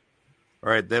point. All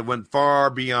right. That went far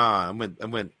beyond,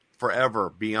 went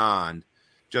forever beyond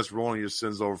just rolling your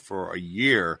sins over for a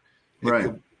year.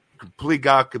 Right.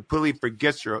 God completely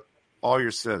forgets all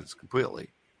your sins completely.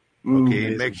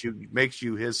 Okay. It makes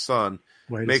you his son,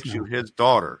 makes you his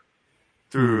daughter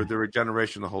through the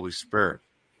regeneration of the Holy Spirit.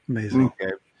 Amazing.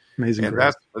 Okay. Amazing.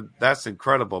 And that's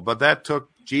incredible. But that took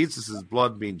Jesus'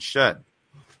 blood being shed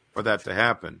for that to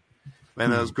happen.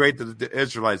 And it was great that the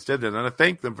Israelites did it. And I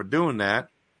thank them for doing that,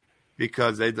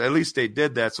 because at least they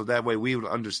did that so that way we would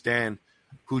understand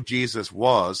who Jesus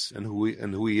was and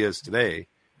who he is today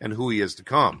and who he is to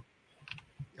come.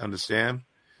 Understand?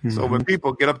 So when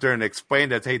people get up there and explain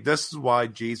that, hey, this is why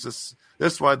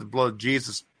the blood of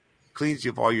Jesus cleans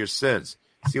you of all your sins.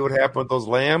 See what happened with those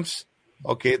lambs?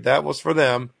 Okay, that was for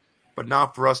them, but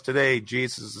not for us today.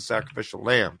 Jesus is the sacrificial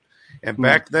lamb. And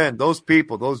back then, those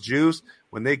people, those Jews,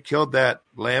 when they killed that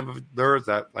lamb of theirs,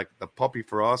 that like the puppy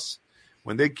for us,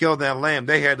 when they killed that lamb,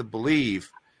 they had to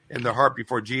believe in their heart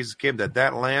before Jesus came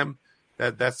that lamb,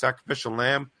 that sacrificial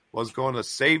lamb was going to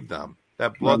save them.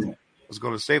 That blood was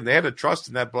going to save them. They had to trust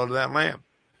in that blood of that lamb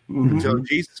until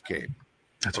Jesus came.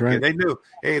 That's right. They knew,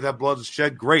 hey, that blood is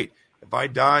shed. Great. If I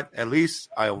die, at least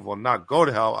I will not go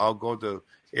to hell. I'll go to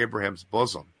Abraham's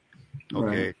bosom.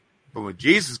 Okay. Right. But when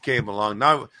Jesus came along,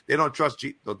 now they don't trust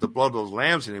the blood of those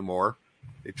lambs anymore.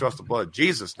 They trust the blood of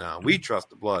Jesus now. We trust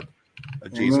the blood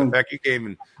of Jesus. In fact, you can't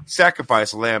even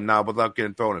sacrifice a lamb now without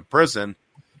getting thrown in prison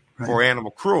for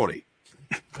animal cruelty.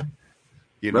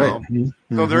 You know?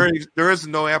 So there is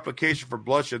no application for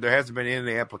bloodshed. There hasn't been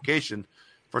any application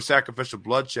for sacrificial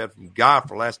bloodshed from God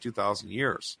for the last 2,000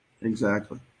 years.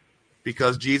 Exactly.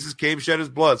 Because Jesus came, shed his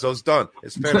blood, so it's done.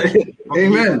 It's finished.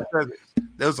 Amen.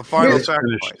 That was the final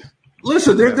sacrifice.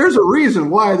 Listen, there's a reason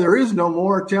why there is no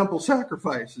more temple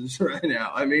sacrifices right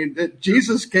now. I mean, that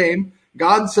Jesus came.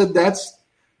 God said, this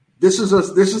is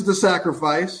the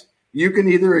sacrifice. You can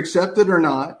either accept it or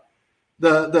not.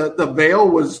 The veil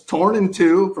was torn in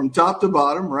two from top to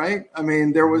bottom, right? I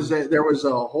mean, there was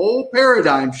a whole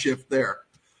paradigm shift there.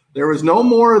 There was no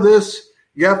more of this.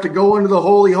 You have to go into the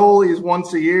Holy Holies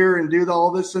once a year and do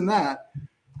all this and that.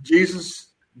 Jesus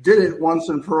did it once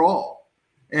and for all.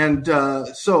 And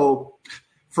so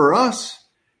for us,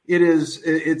 it is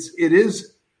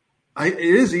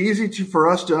easy for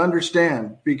us to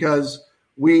understand, because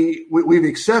we've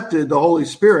accepted the Holy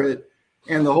Spirit,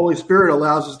 and the Holy Spirit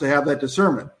allows us to have that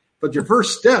discernment. But your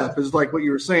first step is like what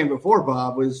you were saying before,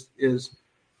 Bob, is,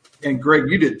 and Greg,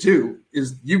 you did too,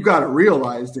 is you've got to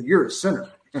realize that you're a sinner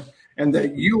and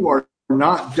that you are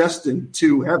not destined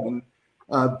to heaven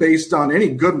based on any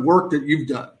good work that you've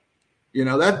done. You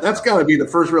know, that's got to be the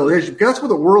first realization, because that's what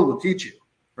the world will teach you,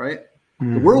 right?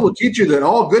 The world will teach you that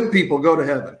all good people go to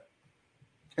heaven.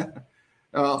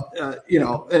 You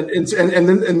know,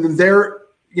 and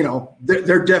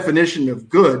their definition of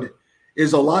good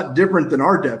is a lot different than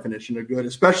our definition of good,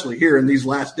 especially here in these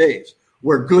last days.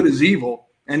 where good is evil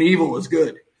and evil is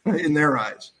good in their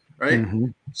eyes, right? Mm-hmm.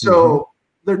 So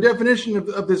their definition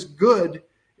of this good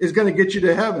is going to get you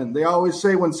to heaven. They always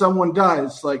say when someone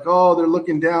dies, like, oh, they're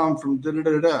looking down from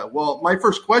da-da-da-da. Well, my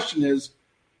first question is,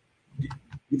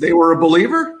 they were a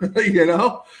believer?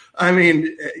 I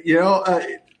mean,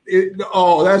 that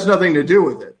has nothing to do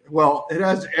with it. Well, it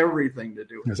has everything to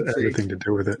do with it. It has everything to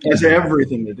do with it. It has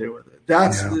everything to do with it.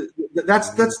 That's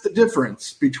the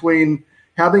difference between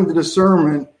having the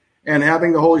discernment and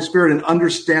having the Holy Spirit and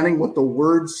understanding what the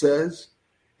Word says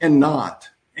and not.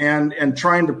 And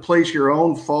trying to place your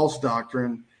own false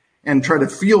doctrine and try to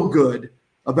feel good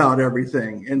about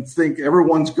everything and think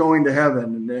everyone's going to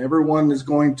heaven and everyone is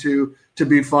going to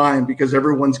be fine because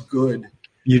everyone's good.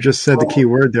 You just said the key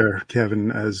word there,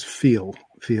 Kevin, as feel.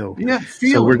 Yeah,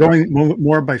 feel. So we're going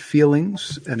more by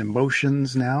feelings and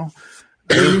emotions now.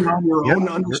 Leaning on your own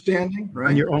understanding,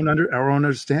 right? On our own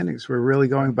understandings. We're really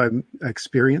going by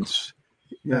experience.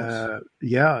 Yes.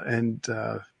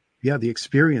 The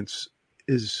experience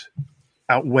is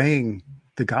outweighing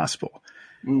the gospel.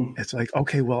 It's like,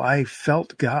 okay, well, I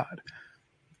felt God.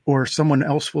 Or someone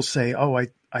else will say, oh, I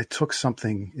took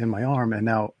something in my arm and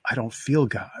now I don't feel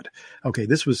God. Okay,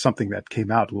 this was something that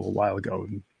came out a little while ago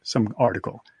in some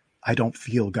article. I don't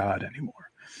feel God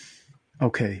anymore.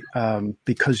 Okay,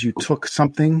 because you took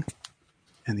something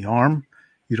in the arm,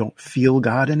 you don't feel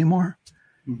God anymore?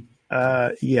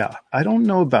 I don't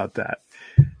know about that.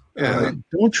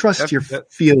 Don't trust your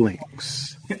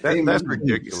feelings. That's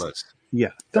ridiculous.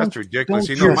 Yeah, that's ridiculous.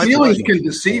 Your feelings can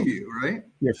deceive you, right?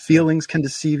 Your feelings can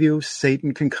deceive you.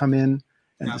 Satan can come in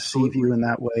and deceive you in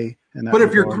that way. But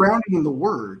if you're grounded in the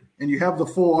Word and you have the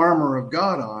full armor of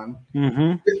God on,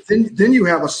 then you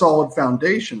have a solid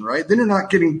foundation, right? Then you're not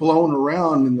getting blown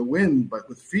around in the wind, but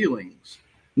with feelings.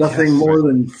 Nothing more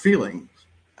than feelings.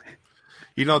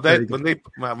 That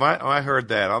when I heard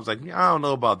that, I was like, I don't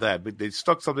know about that. But they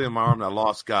stuck something in my arm and I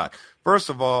lost God. First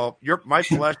of all, my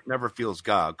flesh never feels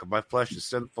God because my flesh is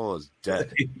sinful as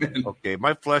dead. Amen. Okay,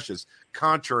 my flesh is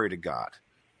contrary to God.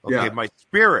 Okay, my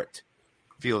spirit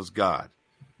feels God.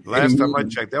 Last time I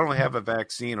checked, they don't have a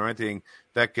vaccine or anything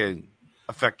that can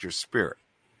affect your spirit.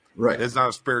 Right. There's not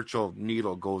a spiritual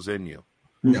needle goes in you.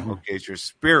 No. Okay, it's your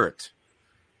spirit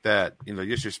that,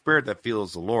 it's your spirit that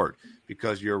feels the Lord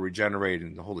because you're regenerated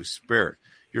in the Holy Spirit.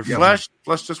 Your flesh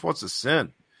just wants to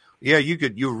sin. Yeah,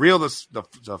 you reel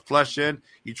the flesh in,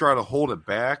 you try to hold it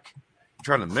back, you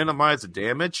try to minimize the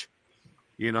damage,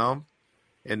 and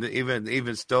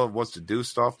even still wants to do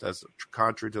stuff that's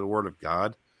contrary to the Word of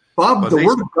God. Bob, the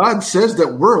Word of God says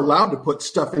that we're allowed to put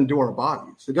stuff into our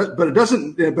bodies. But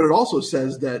it also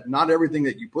says that not everything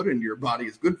that you put into your body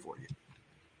is good for you.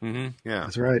 Mm-hmm. Yeah,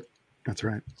 that's right.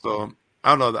 So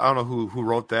I don't know who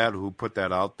wrote that, who put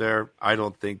that out there. I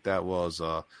don't think that was.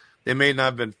 They may not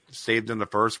have been saved in the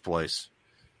first place.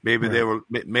 Maybe they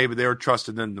were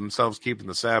trusted in themselves keeping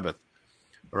the Sabbath,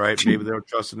 right? Maybe they were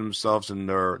trusting themselves in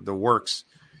their works,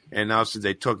 and now since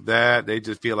they took that, they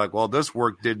just feel like, well, this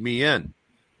work did me in.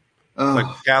 Like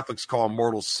Catholics call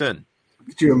mortal sin.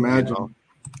 Could you imagine?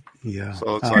 Yeah.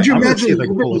 So it's could you imagine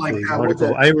living like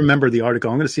that? I remember the article.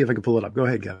 I'm going to see if I can pull it up. Go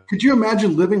ahead, Gavin. Could you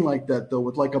imagine living like that, though,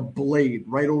 with like a blade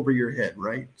right over your head,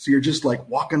 right? So you're just like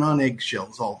walking on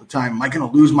eggshells all the time. Am I going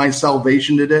to lose my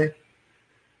salvation today?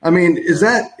 I mean, is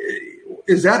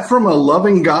that from a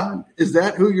loving God? Is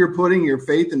that who you're putting your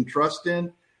faith and trust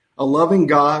in? A loving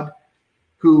God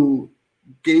who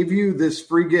gave you this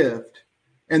free gift,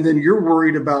 and then you're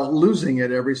worried about losing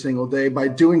it every single day by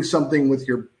doing something with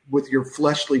your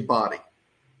fleshly body.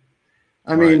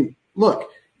 I mean, look,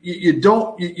 you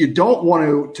don't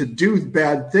want to do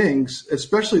bad things,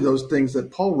 especially those things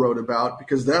that Paul wrote about,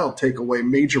 because that'll take away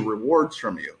major rewards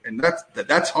from you, and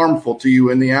that's harmful to you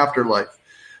in the afterlife.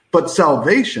 But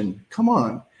salvation, come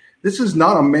on, this is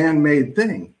not a man-made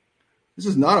thing. This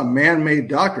is not a man-made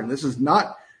doctrine. This is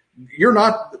not.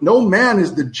 No man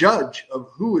is the judge of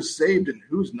who is saved and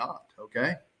who's not.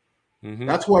 Okay,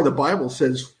 That's why the Bible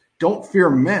says, "Don't fear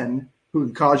men who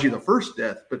can cause you the first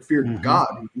death, but fear God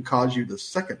who can cause you the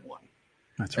second one."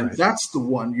 That's and right. That's the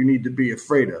one you need to be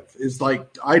afraid of. Is like,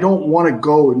 I don't want to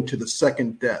go into the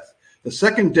second death. The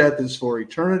second death is for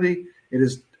eternity. It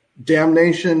is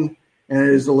damnation, and it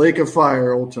is the lake of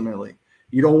fire. Ultimately,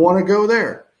 you don't want to go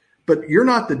there. But you're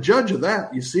not the judge of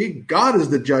that. You see, God is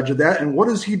the judge of that. And what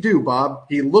does he do, Bob?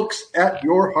 He looks at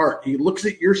your heart. He looks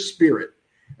at your spirit.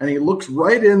 And he looks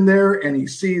right in there and he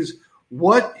sees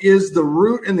what is the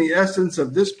root and the essence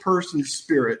of this person's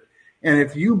spirit. And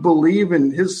if you believe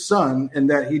in his son and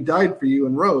that he died for you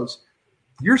and rose,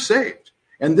 you're saved.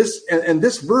 And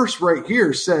this verse right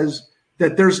here says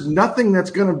that there's nothing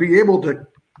that's going to be able to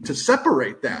to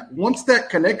separate that. Once that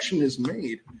connection is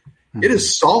made, it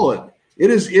is solid. It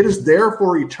is there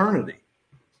for eternity.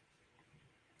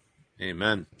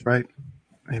 Amen. Right.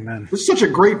 Amen. This is such a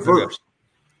great verse.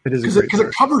 It is because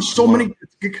it covers so many.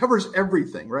 It covers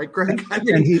everything, right, Greg?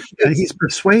 And he's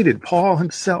persuaded. Paul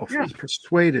himself is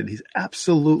persuaded. He's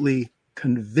absolutely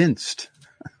convinced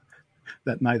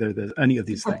that neither any of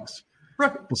these things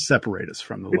will separate us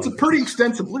from the love. It's a pretty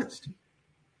extensive list.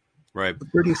 Right.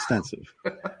 Pretty extensive.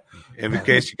 And in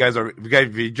case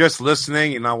if you're just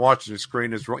listening and not watching the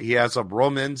screen, he has up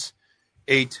Romans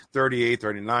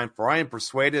 8:38-39. For I am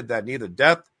persuaded that neither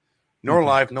death, nor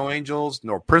life, no angels,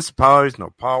 nor principalities,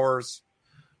 nor powers,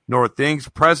 nor things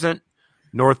present,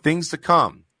 nor things to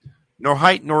come, nor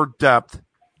height, nor depth,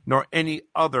 nor any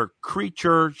other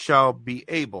creature shall be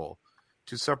able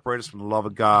to separate us from the love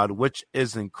of God, which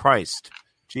is in Christ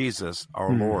Jesus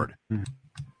our Lord.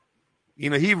 You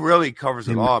know, he really covers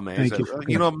it all, man.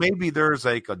 Maybe there's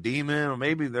like a demon, or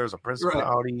maybe there's a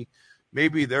principality,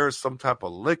 maybe there's some type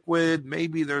of liquid,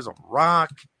 maybe there's a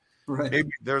rock, maybe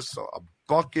there's a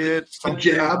bucket,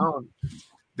 something.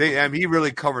 He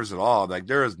really covers it all. Like,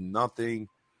 there is nothing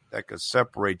that could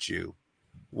separate you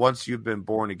once you've been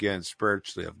born again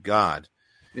spiritually of God.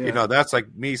 Yeah. You know, that's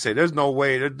like me saying, there's no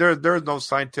way, there's no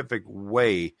scientific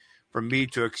way for me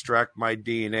to extract my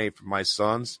DNA from my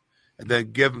sons and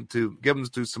then give them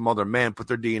to some other man, put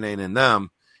their DNA in them,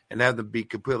 and have them be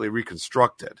completely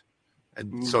reconstructed.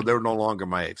 And so they're no longer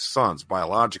my sons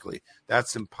biologically.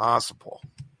 That's impossible.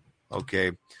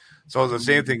 Okay. So the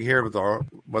same thing here with our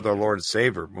Lord and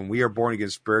Savior. When we are born again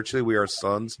spiritually, we are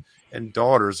sons and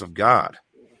daughters of God.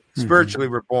 Spiritually,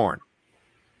 we're born.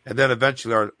 And then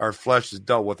eventually our flesh is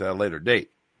dealt with at a later date.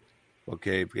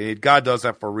 Okay. And God does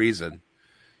that for a reason.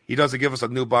 He doesn't give us a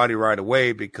new body right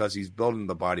away because he's building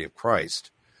the body of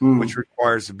Christ, which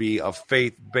requires to be a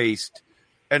faith-based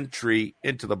entry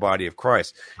into the body of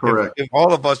Christ. Correct. If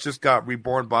all of us just got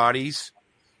reborn bodies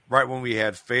right when we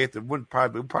had faith, it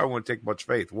probably wouldn't take much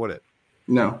faith, would it?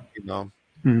 No. You know?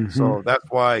 So that's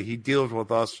why he deals with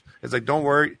us. It's like, don't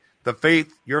worry.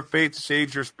 Your faith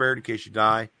saves your spirit in case you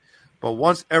die. But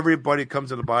once everybody comes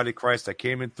to the body of Christ that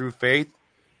came in through faith,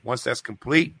 once that's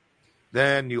complete,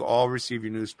 then you all receive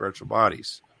your new spiritual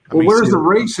bodies. Where's the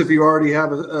race if you already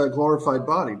have a glorified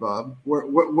body, Bob?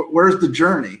 Where's the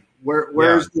journey?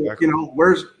 Where's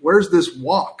this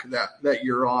walk that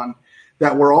you're on,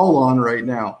 that we're all on right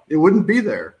now? It wouldn't be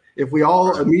there if we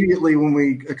all immediately, when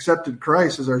we accepted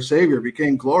Christ as our Savior,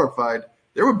 became glorified.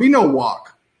 There would be no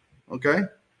walk. Okay,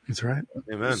 that's right.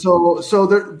 Amen. So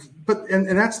there, but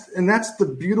that's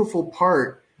the beautiful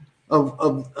part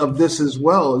of this as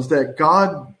well, is that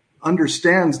God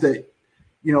understands that,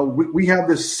 you know, we have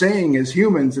this saying as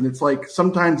humans, and it's like,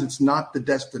 sometimes it's not the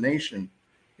destination,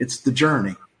 it's the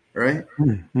journey, right?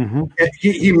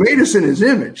 He made us in his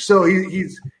image, so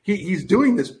he's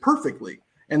doing this perfectly,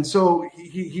 and so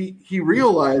he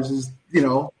realizes, you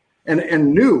know,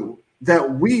 and knew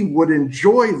that we would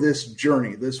enjoy this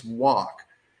journey, this walk,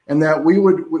 and that we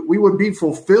would be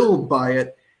fulfilled by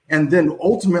it, and then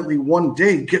ultimately one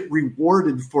day get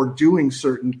rewarded for doing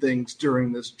certain things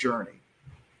during this journey.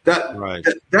 It's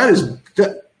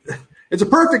a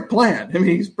perfect plan. I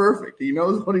mean, he's perfect. He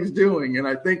knows what he's doing. And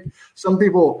I think some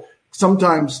people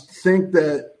sometimes think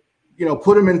that, you know,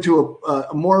 put him into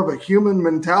a more of a human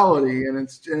mentality. And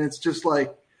it's just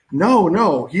like,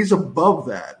 no, he's above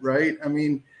that. Right. I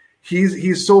mean,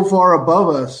 he's so far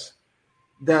above us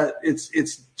that it's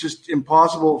just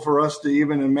impossible for us to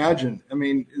even imagine. I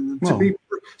mean,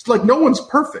 it's like no one's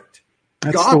perfect.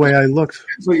 That's God, the way I looked.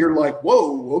 So you're like,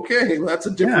 whoa, okay, that's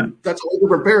a whole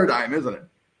different paradigm, isn't it?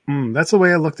 That's the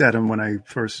way I looked at him when I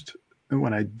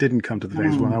didn't come to the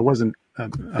faith, when I wasn't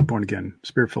a born again,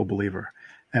 spirit-filled believer,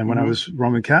 and when I was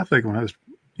Roman Catholic, when I was,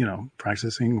 you know,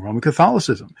 practicing Roman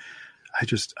Catholicism, I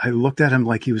looked at him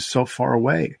like he was so far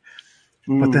away.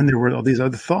 But then there were all these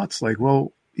other thoughts, like,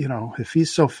 well, you know, if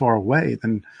he's so far away,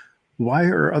 then why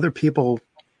are other people,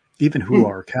 even who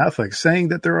are Catholics, saying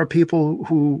that there are people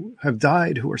who have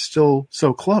died who are still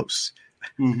so close?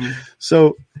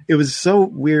 So it was so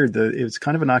weird that it was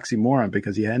kind of an oxymoron,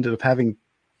 because he ended up having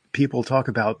people talk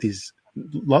about these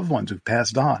loved ones who've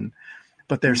passed on,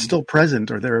 but they're still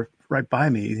present, or they're right by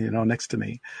me, you know, next to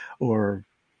me, or,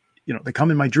 you know, they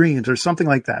come in my dreams or something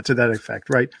like that, to that effect.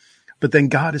 Right. But then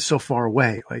God is so far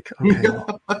away, like, okay,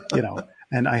 well, you know,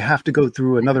 and I have to go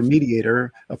through another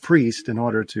mediator, a priest, in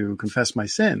order to confess my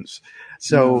sins.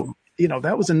 So, you know,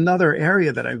 that was another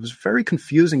area that was very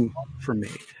confusing for me.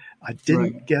 I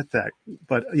didn't get that,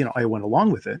 but, you know, I went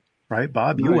along with it, right?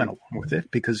 Bob, you went along with it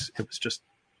because it was just,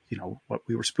 you know, what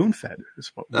we were spoon fed.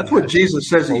 That's what Jesus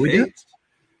says he hates.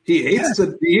 He hates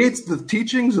the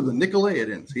teachings of the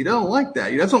Nicolaitans. He doesn't like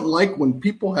that. He doesn't like when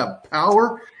people have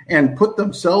power and put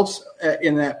themselves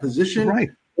in that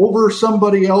position over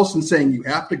somebody else and saying, you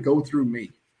have to go through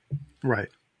me. Right.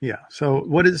 Yeah. So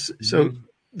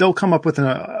they'll come up with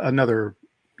another,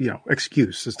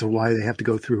 excuse as to why they have to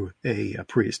go through a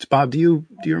priest. Bob, do you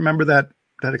remember that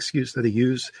excuse that he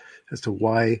used as to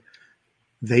why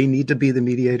they need to be the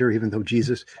mediator, even though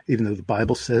the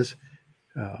Bible says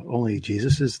only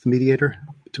Jesus is the mediator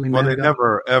between man and God?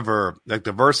 Never ever, like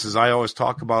the verses I always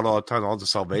talk about all the time, all the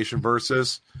salvation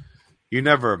verses. I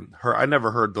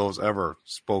never heard those ever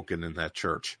spoken in that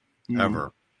church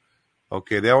ever.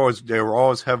 Okay, they were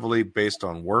always heavily based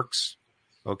on works.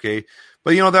 Okay,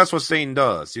 but that's what Satan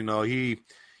does.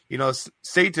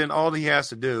 Satan, all he has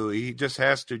to do, he just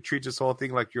has to treat this whole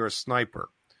thing like you're a sniper.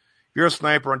 If you're a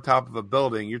sniper on top of a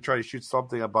building, you try to shoot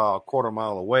something about a quarter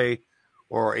mile away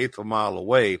or eighth of a mile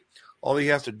away. All he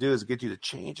has to do is get you to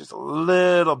change just a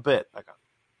little bit, like a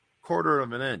quarter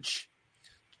of an inch.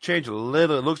 Change a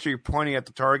little. It looks like you're pointing at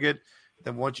the target.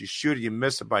 Then once you shoot it, you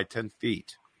miss it by 10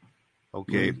 feet.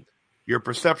 Okay. Your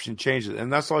perception changes.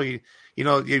 And that's all if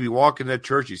you walk in that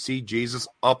church, you see Jesus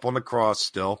up on the cross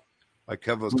still. Like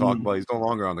Kevin was talking about, he's no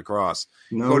longer on the cross.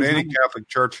 Go to any Catholic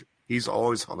church, he's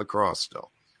always on the cross still.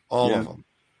 All of them.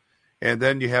 And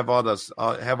then you have all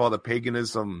the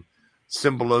paganism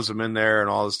symbolism in there and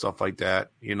all this stuff like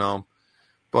that,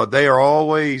 But they are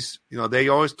always, they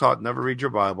always taught never read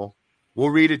your Bible. We'll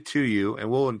read it to you and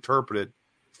we'll interpret it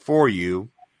for you,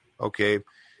 okay?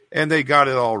 And they got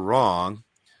it all wrong,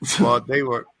 but they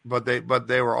always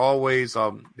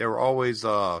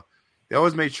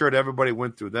made sure that everybody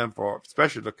went through them for,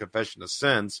 especially the confession of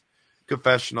sins,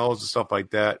 confessionals and stuff like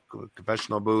that,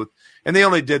 confessional booth, and they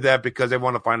only did that because they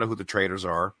want to find out who the traitors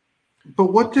are.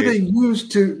 But what do they use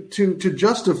to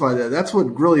justify that? That's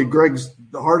what really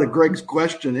the heart of Greg's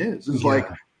question is like,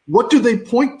 what do they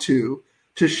point to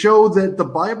show that the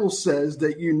Bible says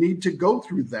that you need to go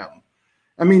through them?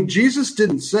 I mean, Jesus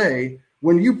didn't say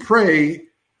when you pray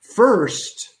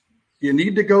first, you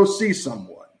need to go see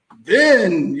someone.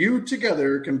 Then you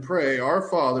together can pray, Our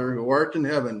Father who art in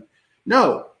heaven.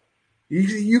 No.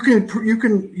 You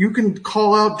can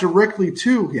call out directly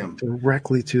to him.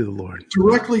 Directly to the Lord.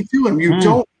 Directly to him. You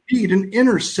don't need an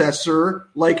intercessor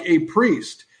like a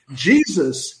priest.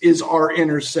 Jesus is our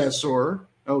intercessor,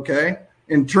 okay,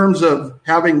 in terms of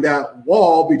having that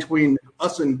wall between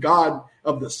us and God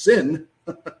of the sin.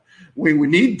 We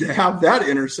need to have that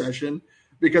intercession,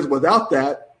 because without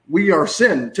that, we are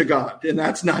sin to God, and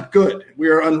that's not good. We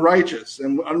are unrighteous,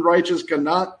 and unrighteous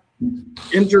cannot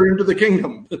enter into the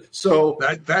kingdom. So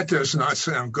that does not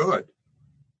sound good.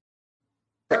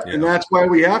 And that's why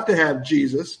we have to have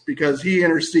Jesus, because he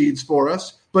intercedes for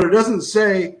us. But it doesn't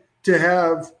say to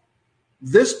have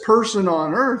this person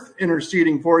on earth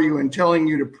interceding for you and telling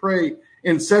you to pray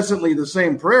incessantly the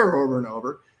same prayer over and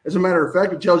over. As a matter of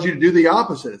fact, it tells you to do the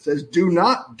opposite. It says, do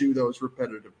not do those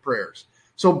repetitive prayers.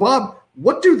 So, Bob,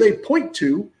 what do they point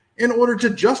to in order to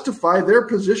justify their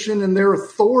position and their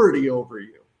authority over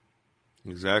you?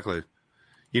 Exactly.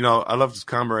 I love this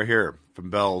comment right here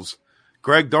from Bells.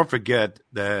 Greg, don't forget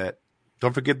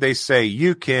they say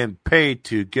you can pay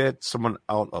to get someone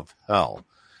out of hell.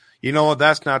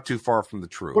 That's not too far from the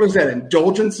truth. What is that?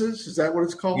 Indulgences? Is that what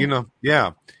it's called?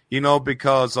 Yeah.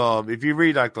 Because if you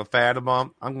read like the Fatima,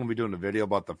 I'm going to be doing a video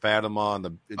about the Fatima and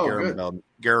the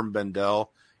Garen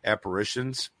Bendel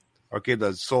apparitions. Okay,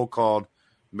 the so-called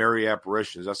Mary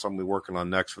apparitions. That's something we're working on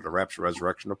next for the Rapture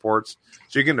Resurrection reports.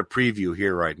 So you're getting a preview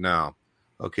here right now.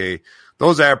 Okay,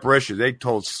 those apparitions, they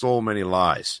told so many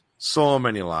lies. Oh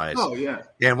yeah.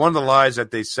 And one of the lies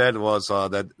that they said was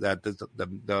that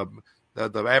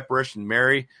the apparition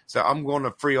Mary said, "I'm going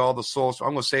to free all the souls.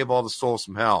 I'm going to save all the souls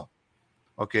from hell."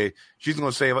 Okay, she's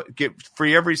going to get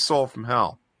free every soul from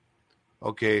hell.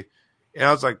 Okay, and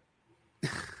I was like,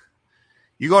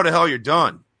 "You go to hell, you're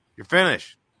done. You're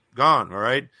finished, gone." All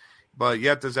right, but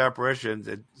yet this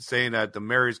apparition saying that the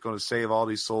Mary's going to save all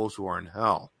these souls who are in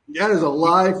hell. That is a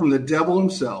lie from the devil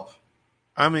himself.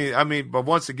 I mean, but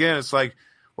once again, it's like,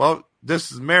 well,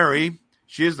 this is Mary.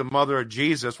 She is the mother of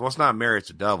Jesus. Well, it's not Mary; it's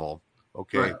the devil.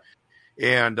 Okay, right.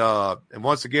 And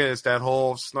once again, it's that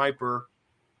whole sniper,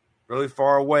 really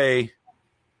far away.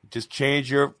 Just change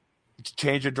your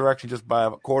direction just by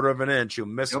a quarter of an inch. You'll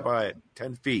miss it by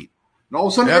 10 feet. And all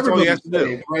of a sudden, everybody's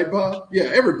good, right, Bob? Yeah,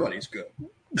 everybody's good.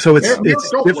 So it's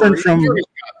different from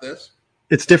this.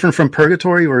 It's different from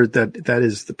purgatory, or that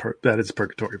is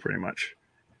purgatory pretty much.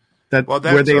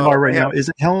 Where they are right now, is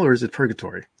it hell or is it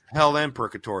purgatory? Hell and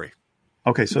purgatory.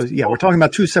 Okay, so yeah, we're talking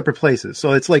about two separate places.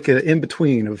 So it's like an in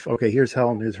between of here's hell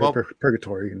and here's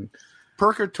purgatory. And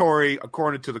purgatory,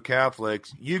 according to the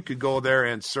Catholics, you could go there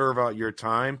and serve out your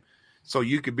time, so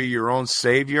you could be your own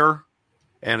savior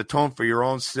and atone for your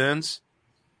own sins,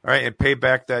 right, and pay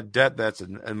back that debt that's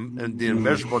and the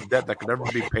immeasurable debt that could never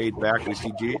be paid back. We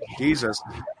see Jesus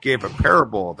gave a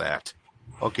parable of that.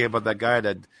 Okay, but that guy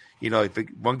that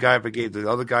one guy forgave the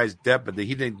other guy's debt, but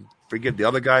he didn't forgive the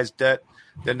other guy's debt.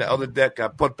 Then the other debt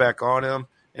got put back on him,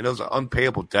 and it was an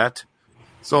unpayable debt.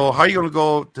 So how are you going to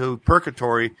go to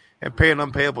purgatory and pay an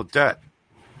unpayable debt?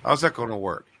 How's that going to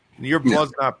work? And your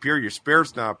blood's not pure, your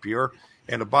spirit's not pure,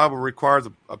 and the Bible requires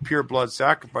a pure blood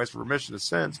sacrifice for remission of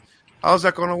sins. How's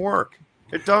that going to work?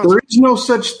 It doesn't. There is no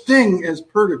such thing as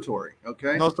purgatory,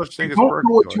 okay? No such thing as purgatory.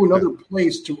 Don't go to another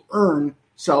place to earn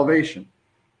salvation.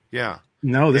 Yeah.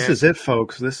 No, this is it,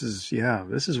 folks. This is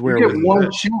where you get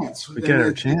one chance. We get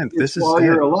our chance. This is while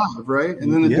you're alive, right?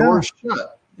 And then the door's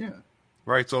shut. Yeah.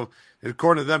 Right. So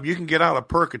according to them, you can get out of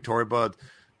purgatory, but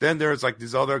then there's like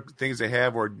these other things they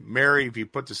have where Mary, if you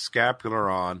put the scapular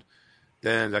on,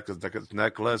 then like a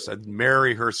necklace, and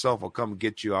Mary herself will come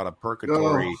get you out of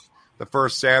purgatory the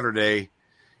first Saturday,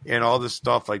 and all this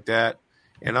stuff like that.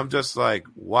 And I'm just like,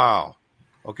 wow.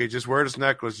 Okay, just wear this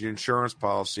necklace, your insurance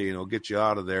policy, and it'll get you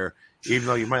out of there. Even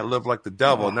though you might live like the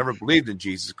devil, never believed in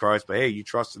Jesus Christ, but hey, you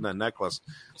trust in that necklace.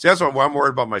 See, that's why I'm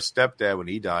worried about my stepdad when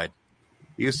he died.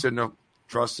 He used to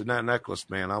trust in that necklace,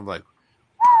 man. I'm like,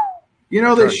 they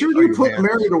sure do put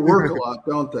Mary to work a lot,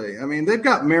 don't they? I mean, they've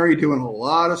got Mary doing a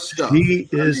lot of stuff. She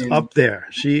is up there.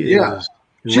 She is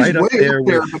she's right way up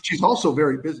there, but she's also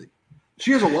very busy.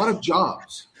 She has a lot of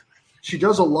jobs. She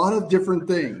does a lot of different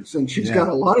things, and she's got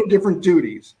a lot of different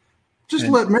duties. Just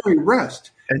let Mary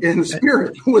rest in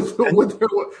spirit with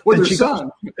her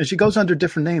son. And she goes under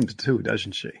different names too,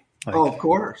 doesn't she? Like of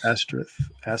course. Ashtar.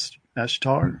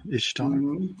 Ishtar.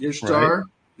 Right?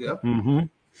 Yep. Mm-hmm.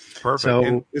 Perfect.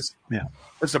 So,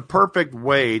 it's a perfect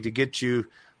way to get you.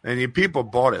 And people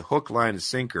bought it hook, line, and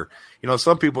sinker.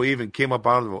 Some people even came up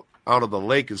out of the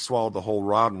lake and swallowed the whole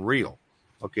rod and reel.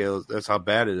 Okay, that's how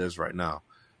bad it is right now.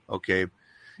 Okay.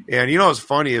 And it's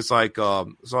funny. It's like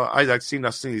so I've seen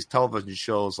these television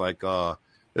shows. Like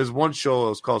there's one show that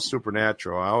was called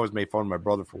Supernatural. I always made fun of my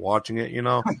brother for watching it.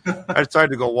 I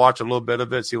decided to go watch a little bit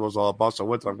of it, see what it was all about. So I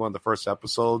went to one of the first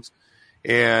episodes,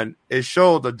 and it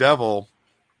showed the devil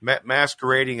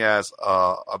masquerading as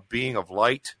a being of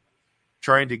light,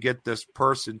 trying to get this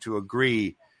person to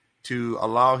agree to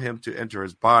allow him to enter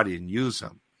his body and use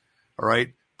him. All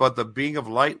right. But the being of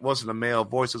light wasn't a male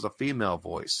voice, it was a female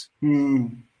voice.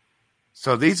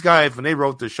 So these guys, when they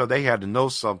wrote this show, they had to know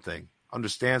something,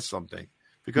 understand something,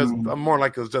 because I'm more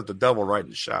like it was just the devil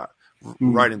writing the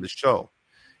show.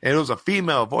 And it was a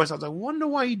female voice. I was like, I wonder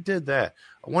why he did that.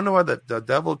 I wonder why the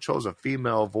devil chose a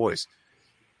female voice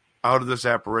out of this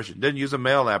apparition. Didn't use a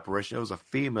male apparition. It was a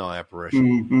female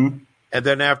apparition. Mm-hmm. And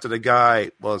then after the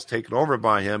guy was taken over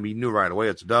by him, he knew right away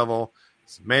it's a devil.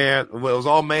 It's a man. It was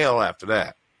all male after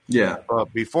that. Yeah.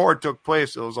 But before it took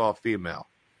place, it was all female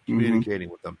communicating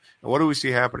with them. And what do we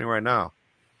see happening right now?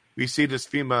 We see this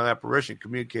female apparition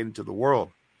communicating to the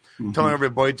world, telling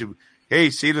everybody to, hey,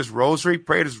 see this rosary?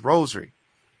 Pray this rosary.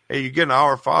 Hey, you get an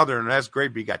Our Father, and that's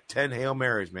great, but you got 10 Hail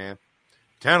Marys, man.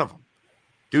 10 of them.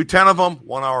 Do 10 of them,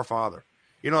 1 Our Father.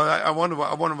 I wonder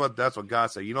what that's what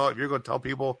God said. If you're going to tell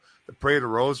people to pray the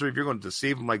rosary, if you're going to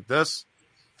deceive them like this,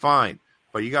 fine.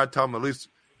 But you got to tell them at least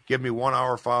give me 1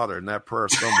 Our Father in that prayer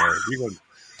somewhere. If you're going to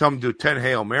tell them to do 10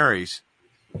 Hail Marys,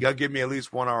 you got to give me at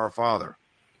least 1 Our Father.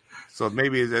 So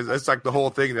maybe it's like the whole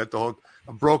thing that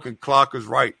a broken clock is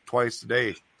right twice a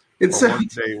day. One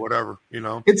day, whatever,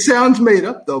 It sounds made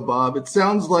up, though, Bob. It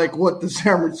sounds like what the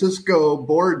San Francisco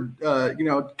board,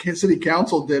 city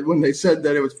council did when they said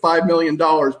that it was $5 million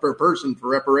per person for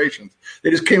reparations.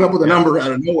 They just came up with a number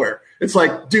out of nowhere. It's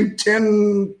like, do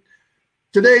 10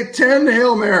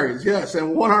 Hail Marys, yes,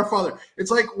 and 1 Our Father. It's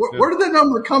like, where did that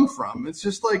number come from? It's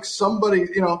just like somebody,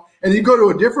 and you go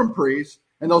to a different priest,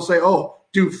 and they'll say, oh,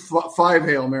 do 5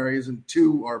 Hail Marys and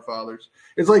 2 Our Fathers.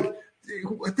 It's like,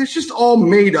 it's just all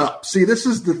made up. See, this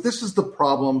is the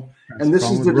problem, and this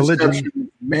is the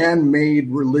deception,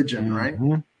 man-made religion, right?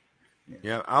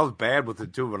 Yeah, I was bad with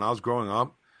it too when I was growing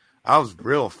up. I was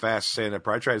real fast saying that.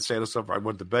 I tried to say this stuff. I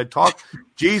went to bed.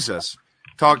 Jesus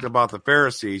talked about the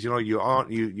Pharisees.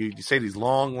 You say these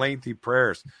long, lengthy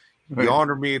prayers. You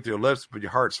honor me with your lips, but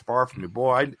your heart's far from me.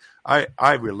 Boy,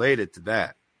 I related to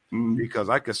that. Because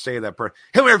I could say that prayer,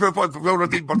 and I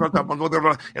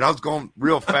was going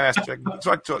real fast,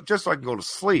 just so I can go to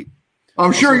sleep.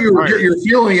 I'm sure you're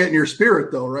feeling it in your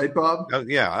spirit, though, right, Bob?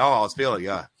 Yeah, I was feeling,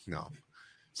 yeah, no.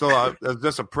 it was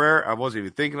just a prayer. I wasn't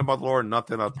even thinking about the Lord,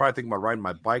 nothing. I was probably thinking about riding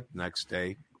my bike the next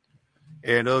day.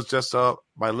 And it was just,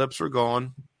 my lips were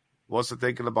going. Wasn't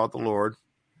thinking about the Lord.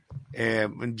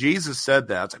 And when Jesus said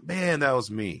that, I was like, man, that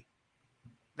was me.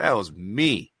 That was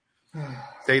me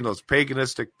saying those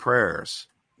paganistic prayers.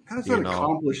 How does that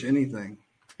accomplish anything?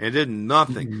 It did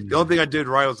nothing. Mm-hmm. The only thing I did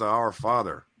right was the Our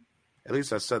Father. At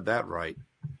least I said that right.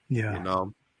 Yeah. You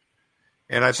know?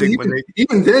 And I think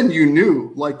even then you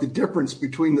knew like the difference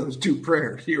between those two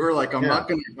prayers. You were like, I'm not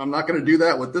gonna do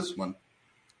that with this one.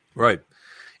 Right.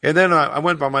 And then I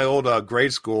went by my old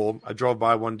grade school. I drove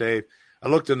by one day. I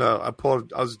looked I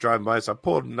was driving by, so I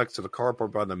pulled next to the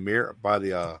carport by the mirror, by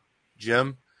the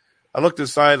gym. I looked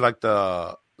inside like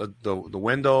the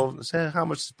window and said, how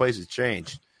much this place has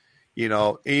changed. You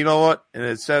know, and you know what? And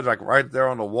it said like right there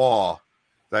on the wall,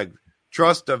 like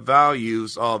trust the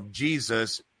values of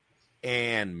Jesus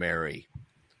and Mary.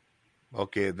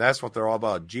 Okay, that's what they're all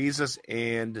about. Jesus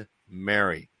and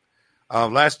Mary.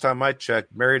 Last time I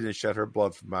checked, Mary didn't shed her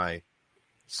blood for my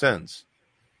sins.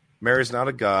 Mary's not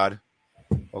a god.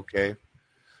 Okay,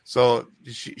 so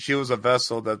she was a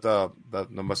vessel that the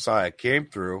Messiah came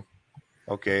through.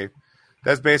 Okay,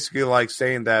 that's basically like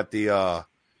saying that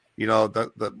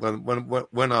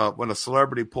when a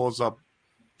celebrity pulls up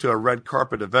to a red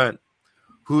carpet event,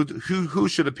 who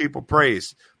should the people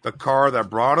praise? The car that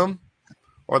brought him,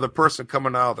 or the person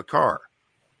coming out of the car?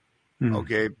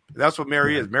 Okay, that's what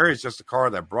Mary is. Mary is just the car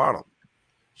that brought him.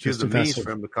 She's the means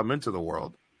for him to come into the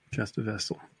world. Just a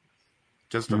vessel.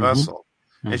 Just a vessel.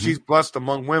 And she's blessed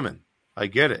among women. I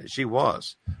get it. She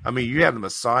was. I mean, you had the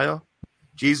Messiah,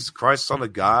 Jesus Christ, Son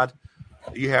of God.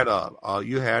 You had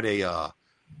a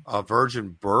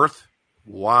virgin birth.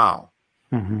 Wow.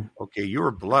 Mm-hmm. Okay, you were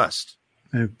blessed.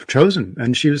 Chosen,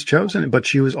 and she was chosen, but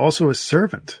she was also a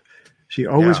servant. She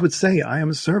always would say, I am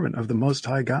a servant of the Most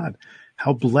High God.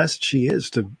 How blessed she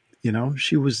is to,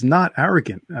 she was not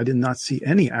arrogant. I did not see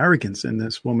any arrogance in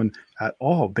this woman at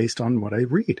all based on what I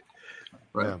read.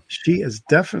 Right. She was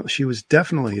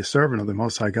definitely a servant of the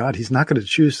Most High God. He's not going to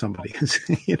choose somebody,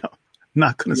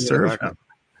 not going to serve him.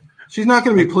 She's not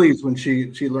going to be pleased when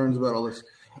she learns about all this.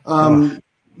 I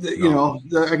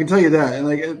can tell you that.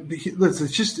 And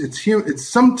it's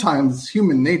sometimes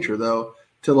human nature though,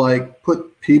 to like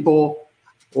put people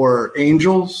or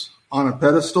angels on a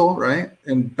pedestal, right?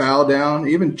 And bow down.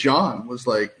 Even John was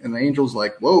like, and the angel's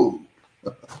like, whoa,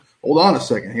 hold on a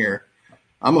second here.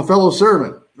 I'm a fellow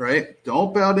servant, right?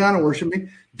 Don't bow down and worship me.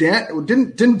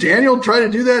 Didn't Daniel try to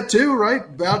do that too, right?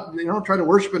 Try to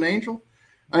worship an angel.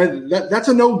 That's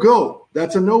a no-go.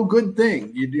 That's a no good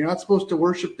thing. You're not supposed to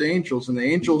worship the angels, and the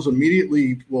angels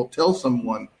immediately will tell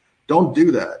someone, don't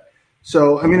do that.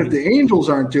 So, I mean, if the angels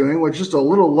aren't doing what's just a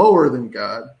little lower than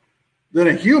God, then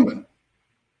a human,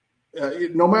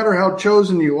 no matter how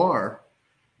chosen you are,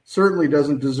 certainly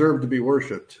doesn't deserve to be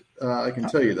worshipped. I can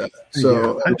tell you that.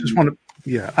 So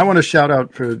I want to shout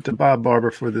out to Bob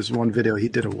Barber for this one video he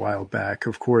did a while back.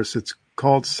 Of course, it's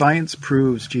called Science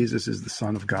Proves Jesus is the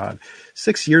Son of God.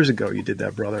 6 years ago, you did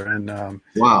that, brother. And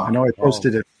wow. I know I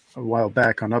posted it a while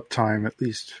back on Uptime, at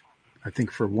least I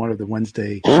think for one of the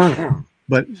Wednesday.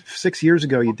 But 6 years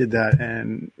ago, you did that,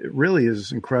 and it really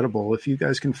is incredible. If you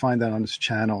guys can find that on this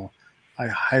channel, I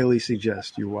highly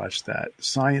suggest you watch that.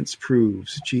 Science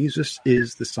Proves Jesus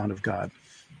is the Son of God.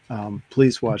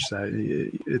 Please watch that.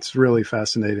 It's really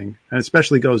fascinating, and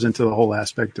especially goes into the whole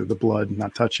aspect of the blood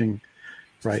not touching,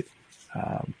 right?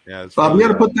 Bob, you got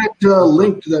to put that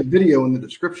link to that video in the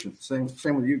description. Same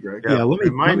with you, Greg. Yeah,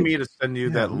 remind me to send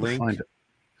you that link. Find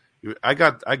it. I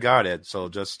got it. So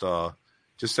just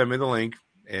send me the link.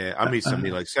 Send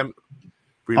me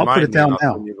I'll put it down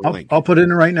now. I'll put it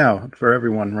in right now for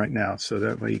everyone right now, so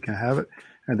that way you can have it,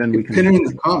 and then we can pin it in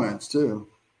the comments too.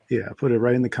 Yeah, put it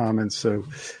right in the comments. So,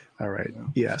 all right,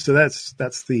 yeah. So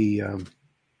that's the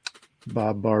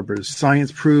Bob Barber's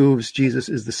Science Proves Jesus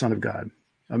is the Son of God.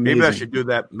 Amazing.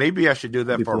 Maybe I should do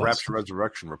that for a Rapture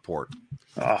Resurrection report.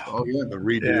 Oh yeah, the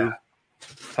redo.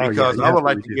 Yeah. Because I would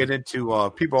like to get into.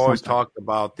 People always talk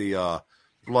about the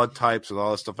blood types and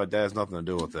all that stuff like that. It has nothing to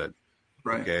do with it.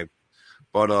 Right. Okay.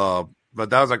 But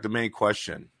that was like the main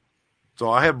question. So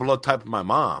I have blood type of my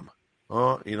mom,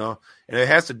 and that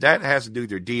has to do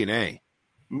with your DNA.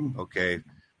 Okay.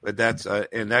 But that's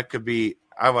and that could be.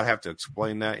 I would have to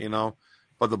explain that,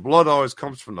 but the blood always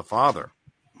comes from the father.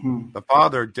 The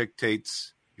father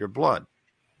dictates your blood.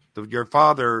 Your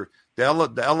father, the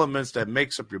elements that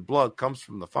makes up your blood comes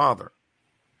from the father.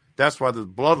 That's why the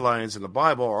bloodlines in the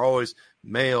Bible are always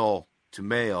male to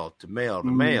male to male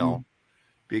to male,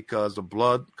 because the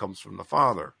blood comes from the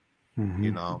father.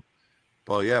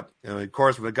 But yeah, and of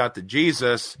course when it got to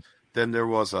Jesus, then there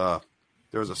was a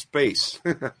space.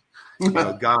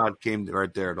 God came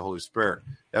right there, the Holy Spirit.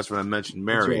 That's when I mentioned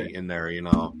Mary in there,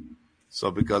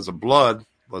 So because the blood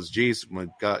was Jesus,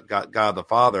 when God the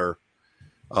Father,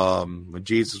 when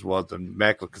Jesus was the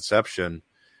Immaculate Conception,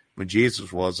 when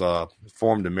Jesus was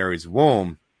formed in Mary's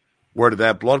womb, where did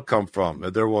that blood come from?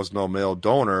 There was no male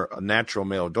donor, a natural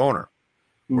male donor.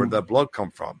 Where did that blood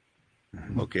come from?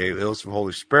 Okay, it was from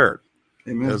Holy Spirit.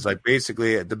 Amen. It was like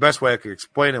basically the best way I could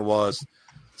explain it was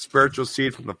spiritual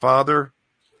seed from the Father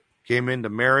came into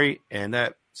Mary, and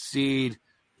that seed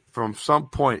from some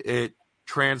point it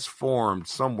transformed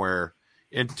somewhere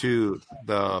into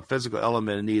the physical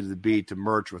element it needed to be to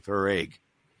merge with her egg.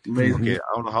 Amazing. Okay,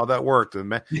 I don't know how that worked.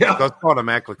 Yeah. That's called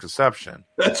Immaculate Conception.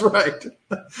 That's right.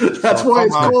 That's why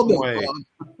it's called that.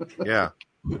 Yeah.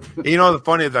 The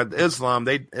funny is that Islam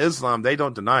they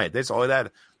don't deny it. They say,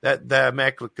 that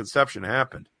Immaculate Conception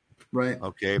happened. Right.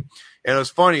 Okay. And it was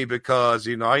funny because,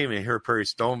 I even hear Perry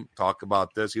Stone talk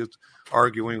about this. He was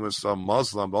arguing with some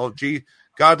Muslim. Oh, gee,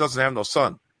 God doesn't have no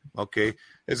son. Okay.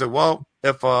 He said, well,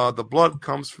 if the blood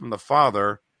comes from the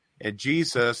Father and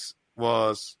Jesus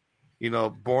was,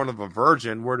 born of a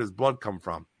virgin, where does blood come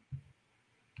from?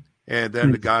 And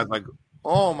then the guy's like,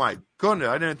 oh, my goodness,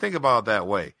 I didn't think about it that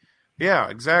way. Yeah,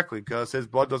 exactly, because his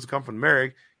blood doesn't come from Mary,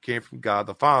 it came from God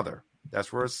the Father.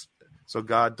 That's where so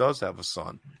God does have a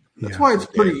son. That's why it's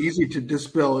pretty easy to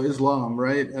dispel Islam,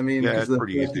 right? I mean, it's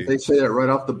pretty easy. They say that right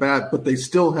off the bat, but they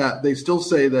still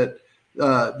say that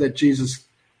that Jesus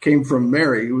came from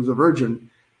Mary, who was a virgin.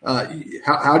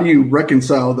 How do you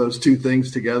reconcile those two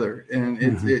things together? And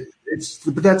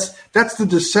but that's the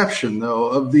deception, though,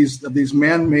 of these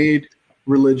man-made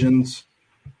religions.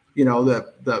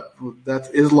 That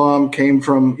Islam came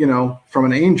from from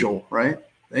an angel, right?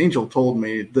 The angel told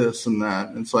me this and that.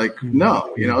 And it's like,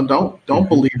 no, don't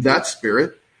believe that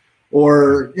spirit.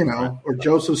 Or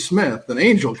Joseph Smith, an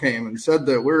angel came and said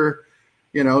that we're,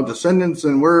 descendants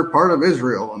and we're part of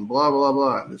Israel and blah, blah,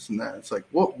 blah, and this and that. It's like,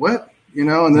 what?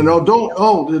 And then, but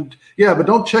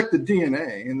don't check the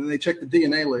DNA. And then they check the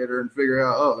DNA later and figure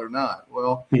out, they're not.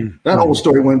 Well, that whole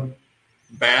story went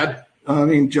bad. I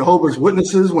mean, Jehovah's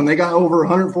Witnesses, when they got over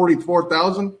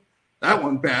 144,000, that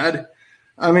went bad.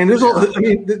 I mean, there's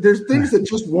things that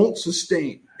just won't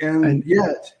sustain, and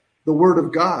yet the Word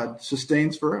of God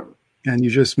sustains forever. And you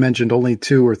just mentioned only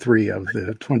 2 or 3 of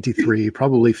the 23,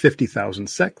 probably 50,000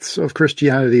 sects of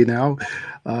Christianity now,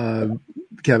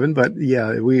 Kevin. But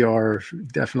yeah, we are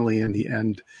definitely at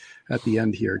the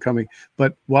end here coming.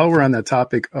 But while we're on that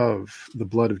topic of the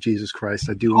blood of Jesus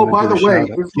Christ, I do want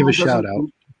to give a shout out.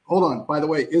 Hold on. By the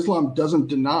way, Islam doesn't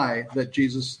deny that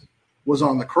Jesus was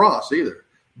on the cross either.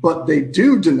 But they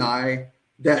do deny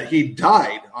that he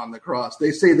died on the cross.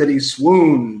 They say that he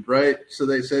swooned, right? So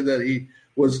they say that he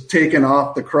was taken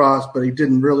off the cross, but he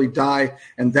didn't really die.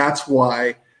 And that's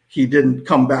why he didn't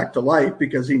come back to life,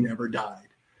 because he never died.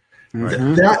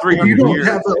 Mm-hmm.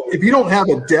 If you don't have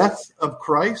a death of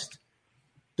Christ,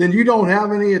 then you don't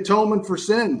have any atonement for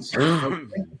sins. Okay?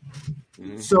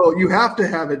 So you have to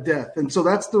have a death. And so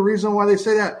that's the reason why they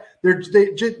say that.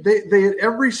 They at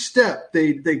every step,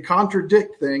 they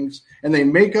contradict things, and they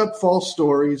make up false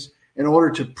stories in order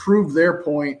to prove their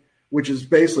point, which is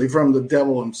basically from the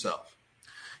devil himself.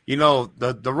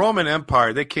 The Roman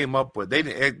Empire, they came up with, they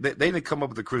didn't come up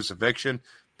with the crucifixion,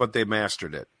 but they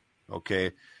mastered it.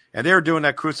 Okay. And they were doing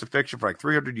that crucifixion for like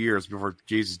 300 years before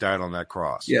Jesus died on that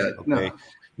cross. Yeah. Okay. No.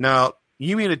 Now,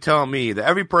 you mean to tell me that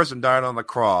every person died on the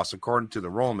cross, according to the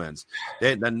Romans,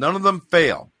 that none of them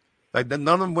failed? Like, none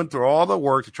of them went through all the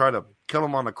work to try to kill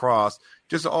him on the cross.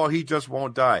 He just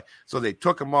won't die. So they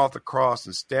took him off the cross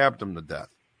and stabbed him to death.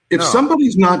 If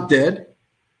somebody's not dead,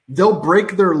 they'll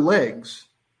break their legs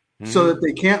so that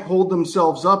they can't hold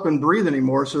themselves up and breathe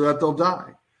anymore, so that they'll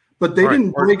die. But they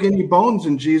didn't break any bones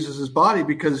in Jesus' body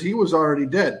because he was already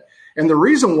dead. And the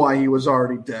reason why he was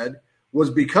already dead was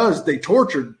because they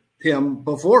tortured him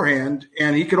beforehand,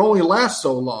 and he could only last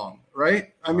so long,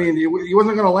 right? I mean, he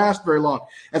wasn't going to last very long.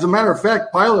 As a matter of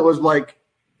fact, Pilate was like,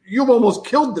 "You've almost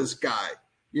killed this guy."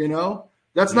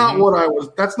 That's not what I was.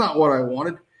 That's not what I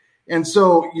wanted. And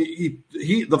so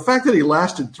the fact that he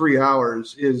lasted 3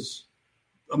 hours is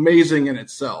amazing in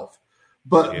itself.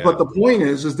 But the point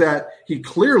is that he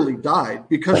clearly died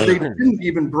because they didn't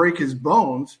even break his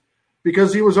bones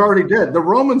because he was already dead. The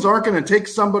Romans aren't going to take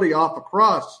somebody off a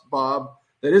cross, Bob,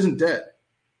 that isn't dead.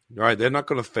 Right, they're not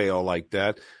going to fail like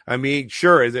that. I mean,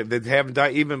 sure, they haven't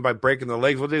died even by breaking the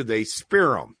legs. What do they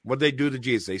spear him? What did they do to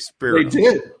Jesus? They spear him. They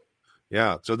did.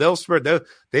 Yeah, so they'll spread.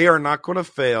 They are not going to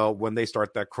fail when they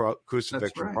start that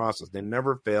crucifixion process. They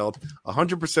never failed.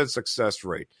 100% success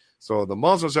rate. So the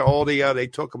Muslims are, oh, yeah, they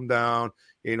took him down,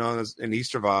 and he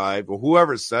survived. Well,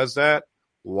 whoever says that,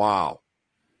 wow,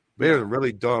 they're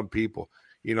really dumb people.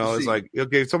 It's like,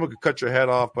 okay, someone could cut your head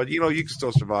off, but you can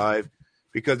still survive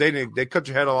because they cut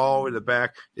your head all the way to the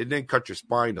back. They didn't cut your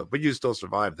spine up, but you still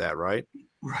survive that, right?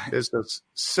 Right. It's just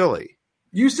silly.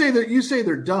 You say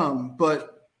they're dumb,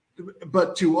 but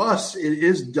to us it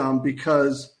is dumb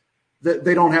because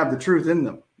they don't have the truth in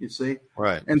them. You see,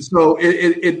 right? And so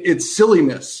it's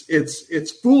silliness,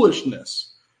 it's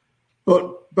foolishness.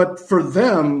 But for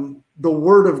them, the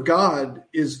word of God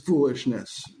is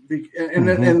foolishness, and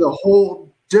the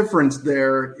whole difference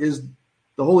there is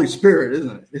the Holy Spirit,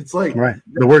 isn't it? It's like right.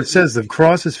 The word says the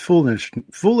cross is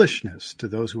foolishness to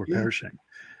those who are perishing.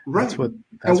 Right.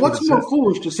 That's what's more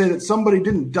foolish to say that somebody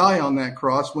didn't die on that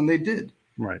cross when they did?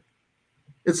 Right.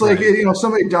 It's like,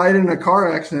 somebody died in a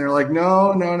car accident. They're like,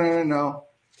 no.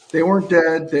 They weren't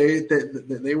dead.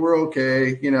 They were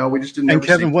okay. We just didn't. And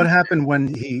Kevin, what happened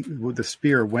when the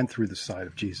spear went through the side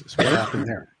of Jesus? What happened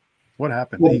there? What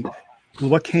happened?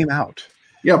 What came out?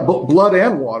 Yeah, blood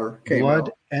and water came out.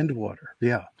 Blood and water.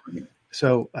 Yeah.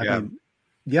 So, I mean,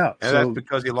 yeah. And that's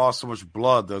because he lost so much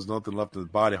blood. There's nothing left in his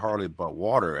body, hardly but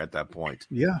water at that point.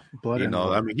 Yeah. Blood and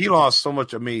water. I mean, he lost so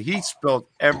much. I mean, he spilled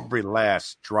every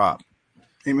last drop.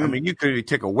 Amen. I mean, you could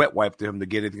take a wet wipe to him to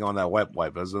get anything on that wet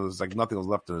wipe. It was like nothing was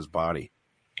left in his body.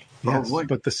 Yes,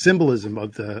 but the symbolism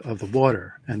of the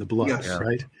water and the blood,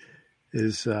 right,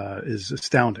 is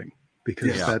astounding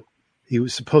because that he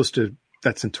was supposed to.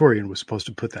 That centurion was supposed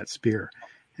to put that spear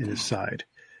in his side,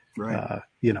 right?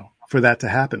 For that to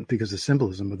happen because the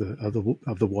symbolism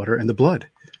of the water and the blood.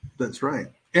 That's right,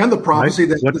 and the prophecy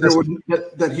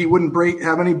that he wouldn't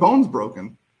have any bones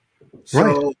broken. So,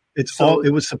 right.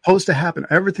 It was supposed to happen.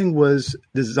 Everything was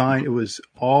designed. It was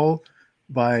all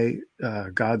by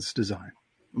God's design.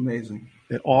 Amazing.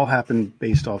 It all happened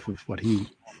based off of what he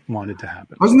wanted to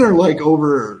happen. Wasn't there like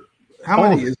over how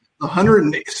many is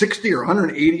 160 or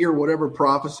 180 or whatever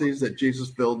prophecies that Jesus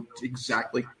filled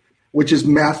exactly, which is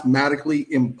mathematically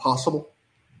impossible.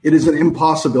 It is an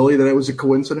impossibility that it was a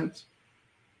coincidence.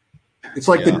 It's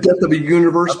like the death of a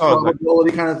universe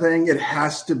probability kind of thing. It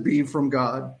has to be from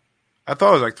God. I thought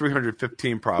it was like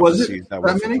 315 prophecies that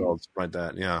was fulfilled like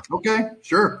that. Yeah. Okay,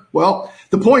 sure. Well,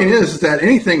 the point is that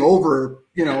anything over,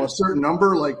 a certain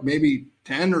number, like maybe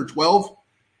 10 or 12,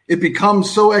 it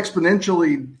becomes so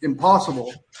exponentially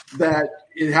impossible that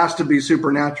it has to be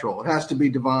supernatural. It has to be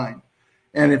divine.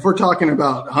 And if we're talking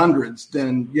about hundreds,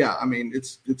 then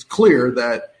it's clear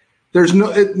that there's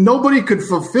nobody could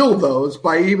fulfill those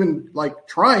by even like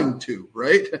trying to,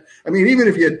 right? I mean, even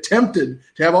if you attempted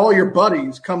to have all your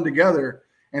buddies come together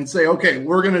and say, okay,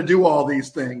 we're going to do all these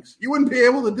things, you wouldn't be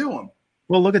able to do them.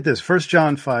 Well, look at this. 1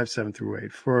 John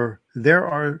 5:7-8. For there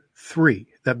are three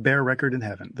that bear record in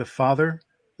heaven, the Father,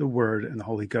 the Word, and the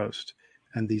Holy Ghost.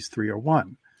 And these three are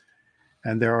one.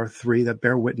 And there are three that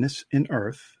bear witness in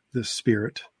earth, the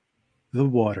Spirit, the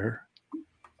water,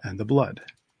 and the blood.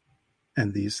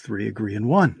 And these three agree in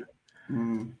one.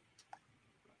 Mm.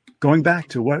 Going back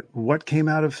to what came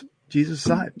out of Jesus'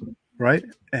 side, right?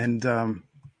 And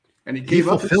he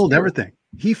fulfilled everything.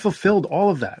 He fulfilled all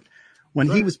of that. When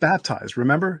he was baptized,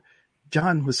 remember,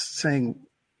 John was saying,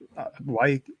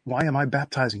 why am I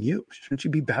baptizing you? Shouldn't you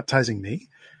be baptizing me?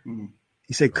 Mm.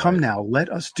 He said, come now, let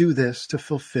us do this to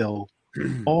fulfill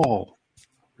all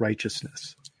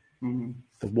righteousness,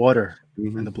 the water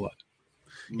and the blood.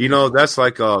 That's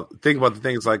like think about the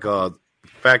things like the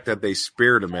fact that they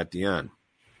speared him at the end,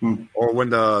 or when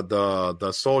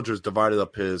the soldiers divided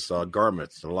up his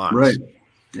garments, the lots. Right.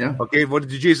 Yeah. Okay. What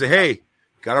did Jesus say? Hey,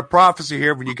 got a prophecy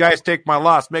here. When you guys take my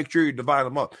lots, make sure you divide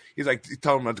them up. He's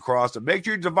telling them at the cross to make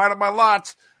sure you divide up my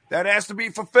lots. That has to be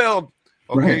fulfilled.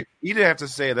 Okay. Right. He didn't have to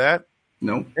say that.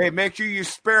 No. Hey, make sure you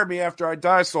spare me after I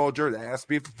die, soldier. That has to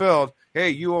be fulfilled.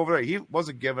 Hey, you over there. He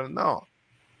wasn't given it. No.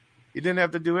 He didn't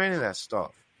have to do any of that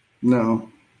stuff. No.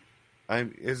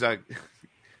 It's like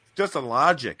just a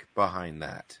logic behind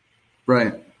that.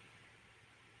 Right.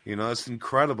 It's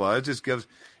incredible. It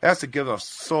has to give us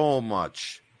so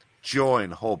much joy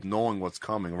and hope knowing what's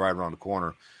coming right around the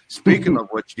corner. Speaking of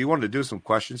which, do you want to do some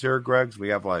questions here, Greg? We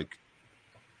have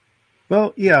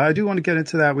Well, yeah, I do want to get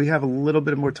into that. We have a little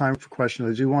bit more time for questions.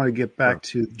 I do want to get back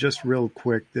to just real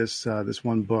quick this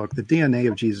one book, The DNA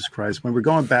of Jesus Christ. When we're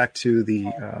going back to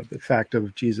the fact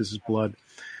of Jesus' blood,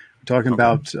 we're talking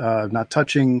about not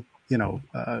touching,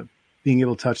 being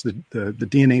able to touch the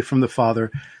DNA from the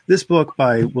Father. This book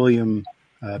by William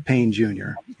Payne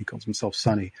Jr., he calls himself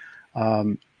Sonny,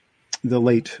 the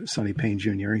late Sonny Payne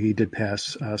Jr. He did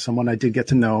pass. Someone I did get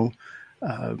to know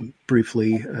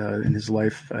briefly in his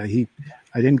life. I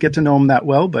didn't get to know him that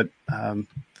well, but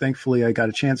thankfully I got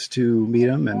a chance to meet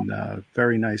him, and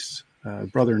very nice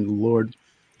brother in the Lord.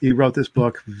 He wrote this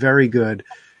book, very good.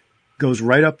 Goes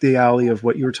right up the alley of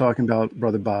what you were talking about,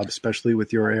 Brother Bob, especially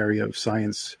with your area of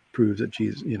science proves that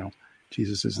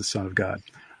Jesus is the Son of God.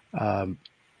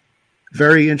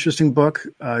 Very interesting book.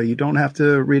 You don't have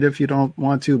to read it if you don't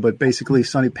want to, but basically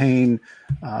Sonny Payne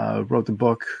wrote the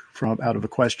book out of a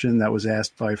question that was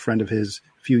asked by a friend of his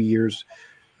a few years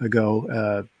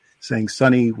ago, saying,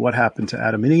 Sonny, what happened to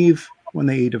Adam and Eve when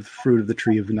they ate of the fruit of the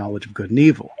tree of the knowledge of good and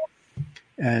evil?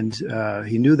 And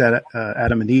he knew that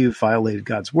Adam and Eve violated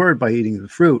God's word by eating the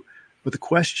fruit, but the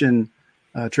question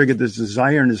triggered this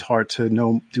desire in his heart to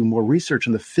do more research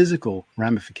on the physical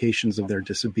ramifications of their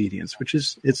disobedience,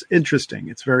 it's interesting.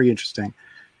 It's very interesting.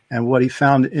 And what he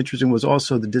found interesting was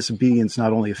also the disobedience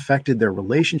not only affected their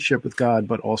relationship with God,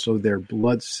 but also their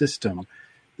blood system,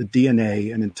 the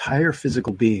DNA, an entire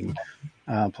physical being,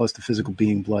 plus the physical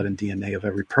being, blood, and DNA of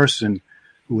every person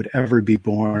who would ever be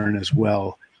born as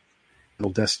well.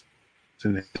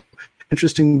 Destiny.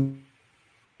 Interesting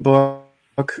book.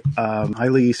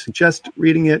 Highly suggest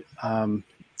reading it.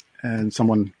 And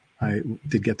someone I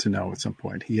did get to know at some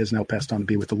point. He has now passed on to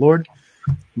be with the Lord,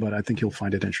 but I think you'll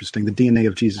find it interesting. The DNA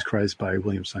of Jesus Christ by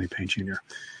William Sonny Payne Jr.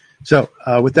 So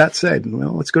with that said,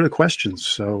 let's go to questions.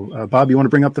 So Bob, you want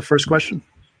to bring up the first question?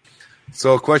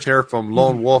 So a question here from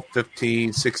Lone Wolf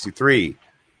 1563.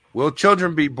 Will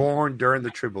children be born during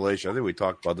the tribulation? I think we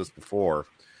talked about this before.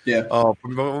 Yeah.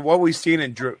 From what we've seen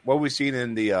in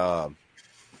the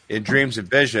in dreams and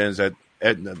visions, that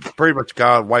pretty much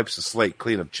God wipes the slate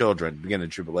clean of children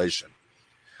beginning tribulation,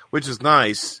 which is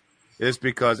nice. It's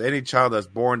because any child that's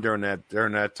born during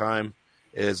that time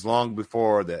is long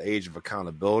before the age of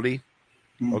accountability.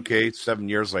 Okay, 7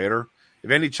 years later, if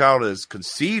any child is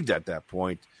conceived at that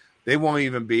point, they won't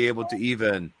even be able to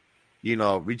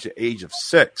reach the age of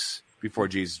 6 before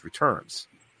Jesus returns.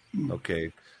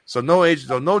 Okay. So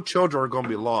no children are going to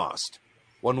be lost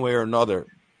one way or another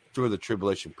through the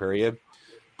tribulation period.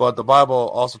 But the Bible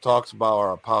also talks about,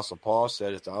 our Apostle Paul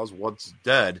said, I was once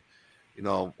dead,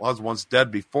 I was once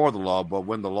dead before the law, but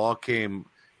when the law came,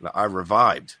 I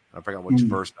revived. I forgot which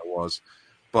verse that was.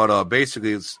 But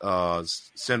basically,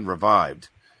 sin revived.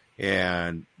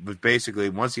 And basically,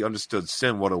 once he understood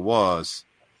sin, what it was,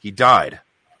 he died,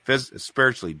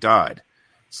 spiritually died.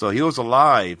 So he was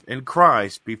alive in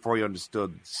Christ before he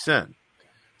understood sin.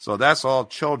 So that's all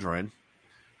children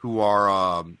who are,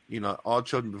 all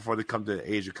children before they come to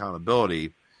the age of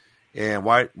accountability. And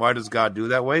why does God do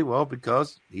that way? Well,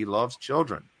 because he loves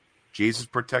children. Jesus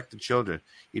protected children.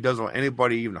 He doesn't want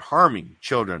anybody even harming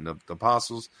children. The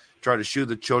apostles try to shoo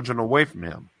the children away from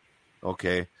him.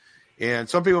 Okay. And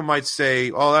some people might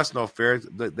say, oh, that's no fair.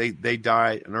 They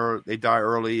die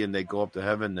early and they go up to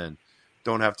heaven and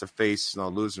don't have to face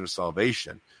losing their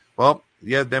salvation. Well,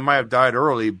 yeah, they might have died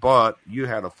early, but you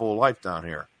had a full life down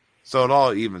here. So it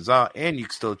all evens out, and you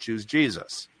can still choose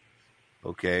Jesus.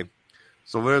 Okay?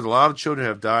 So there's a lot of children who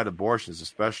have died, abortions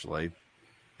especially.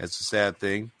 It's a sad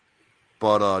thing.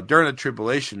 But during the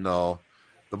tribulation, though,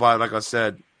 the Bible, like I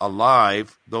said,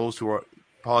 alive, those who are,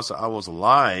 Paul said, I was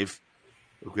alive,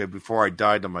 okay, before I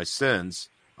died of my sins.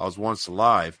 I was once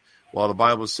alive. Well, the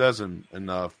Bible says in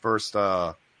first,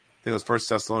 I think it was 1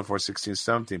 Thessalonians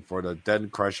 4:16-17, for the dead in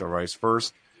Christ shall rise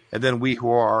first, and then we who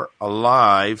are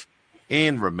alive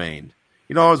and remain.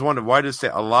 I always wondered, why does it say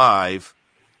alive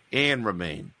and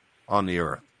remain on the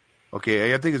earth?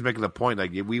 Okay, I think it's making the point,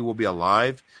 like, we will be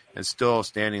alive and still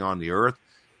standing on the earth,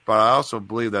 but I also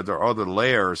believe that there are other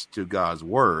layers to God's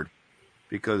word,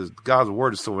 because God's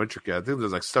word is so intricate. I think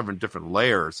there's like 7 different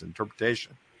layers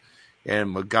interpretation.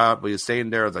 And what is saying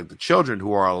there is like the children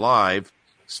who are alive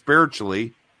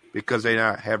spiritually, because they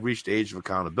have reached the age of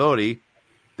accountability,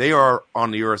 they are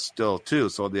on the earth still too.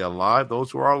 So they're alive,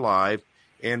 those who are alive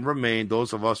and remain,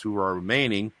 those of us who are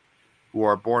remaining, who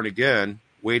are born again,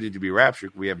 waiting to be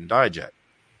raptured, we haven't died yet.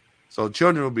 So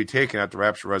children will be taken at the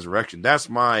rapture resurrection. That's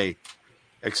my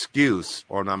excuse,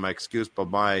 or not my excuse, but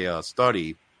my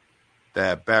study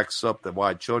that backs up that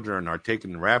why children are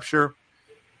taken in rapture.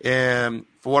 And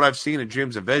for what I've seen in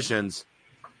dreams and visions,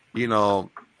 we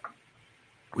don't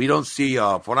see,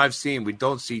 from what I've seen, we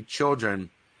don't see children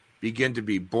begin to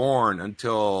be born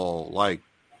until like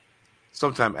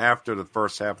sometime after the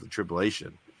first half of the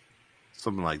tribulation,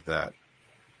 something like that.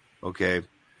 Okay.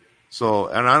 So,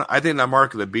 and I think that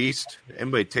mark of the beast,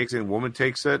 anybody takes it, woman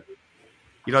takes it.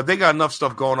 They got enough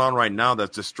stuff going on right now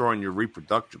that's destroying your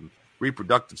reproductive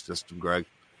system, Greg.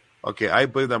 Okay, I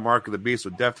believe that mark of the beast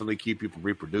would definitely keep you from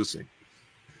reproducing.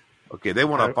 Okay, they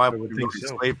want a I would think $500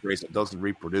 so. slave race that doesn't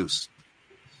reproduce.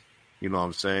 You know what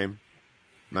I'm saying?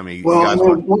 I mean, Well,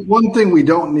 you guys one thing we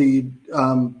don't need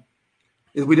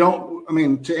is we don't. I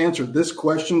mean, to answer this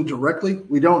question directly,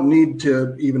 we don't need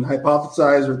to even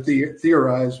hypothesize or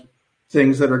theorize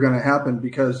things that are going to happen,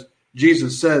 because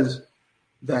Jesus says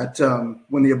that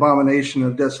when the abomination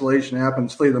of desolation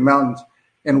happens, flee the mountains,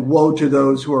 and woe to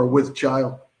those who are with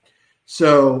child,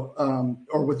 so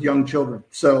or with young children.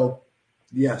 So,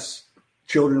 yes,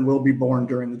 children will be born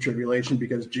during the tribulation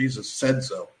because Jesus said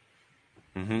so.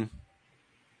 Mm-hmm.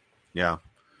 Yeah.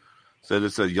 So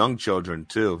it's young children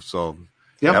too. So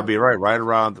Yep. that'd be right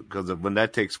around, because when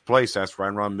that takes place, that's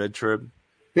right around mid-trib.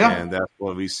 Yeah. And that's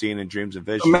what we've seen in dreams and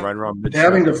visions, right around mid-trib.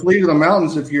 Having to flee to the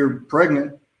mountains if you're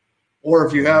pregnant or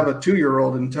if you have a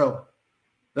 2-year-old in tow.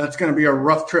 That's going to be a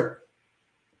rough trip.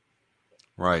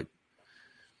 Right.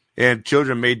 And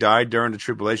children may die during the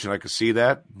tribulation. I could see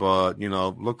that. But,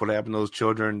 look what happened to those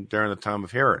children during the time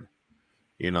of Herod.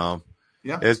 Yeah.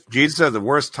 Jesus said the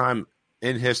worst time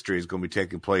in history is going to be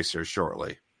taking place here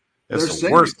shortly. It's the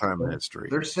saved. Worst time in history.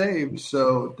 They're saved.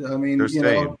 So, I mean, They're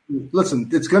saved. Listen,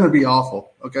 it's going to be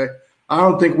awful. Okay. I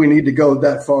don't think we need to go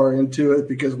that far into it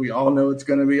because we all know it's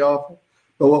going to be awful.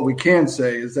 But what we can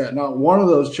say is that not one of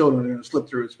those children are going to slip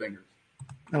through his fingers.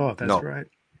 Oh, that's right.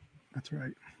 That's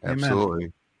right.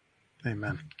 Absolutely.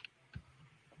 Amen.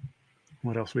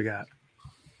 What else we got?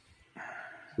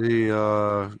 How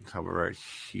we're right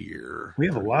here. We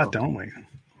have a lot, don't we?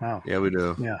 Wow. Yeah, we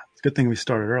do. Yeah. It's a good thing we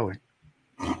started early.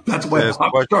 That's why There's a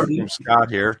question from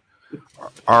Scott here.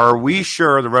 Are we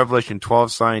sure the Revelation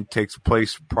 12 sign takes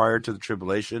place prior to the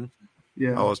tribulation?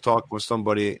 Yeah. I was talking with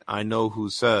somebody I know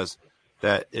who says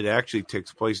that it actually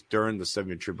takes place during the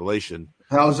 7-year tribulation.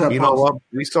 How is that You possible? know what?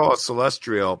 We saw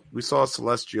a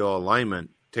celestial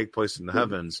alignment take place in the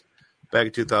heavens back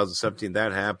in 2017.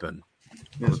 That happened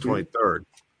on the 23rd.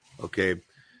 Okay.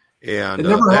 And it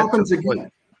never happens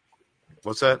again.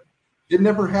 What's that? It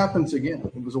never happens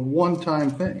again. It was a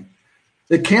one-time thing.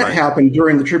 It can't happen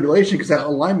during the tribulation because that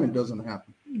alignment doesn't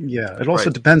happen. Yeah. It also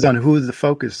depends on who the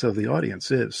focus of the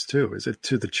audience is, too. Is it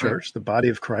to the church, the body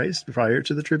of Christ prior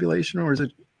to the tribulation, or is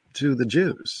it to the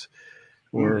Jews?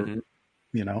 Or,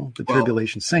 the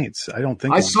tribulation saints? I don't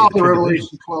think I saw the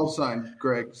Revelation 12 sign,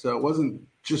 Greg, so it wasn't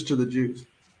just to the Jews.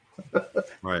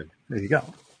 Right. There you go.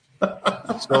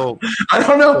 So I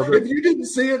don't know if you didn't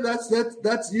see it.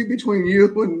 That's you between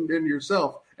you and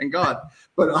yourself and God.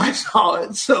 But I saw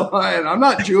it, so I'm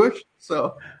not Jewish.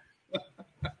 So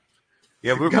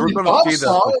yeah, we're going to see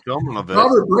the fulfillment of it.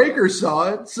 Robert Breaker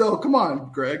saw it. So come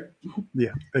on, Greg.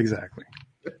 Yeah, exactly.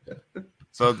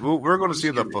 So we're going to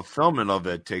see the fulfillment of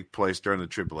it take place during the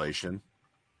tribulation.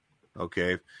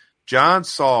 Okay, John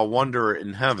saw a wonder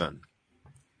in heaven.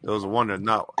 There was a wonder.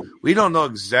 Now, we don't know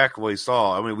exactly what he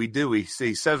saw. I mean, we do. He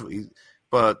says,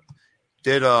 but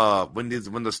did when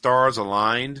the stars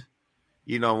aligned?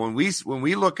 When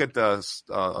we look at the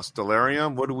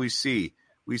stellarium, what do we see?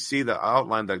 We see the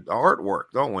outline, the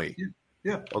artwork, don't we?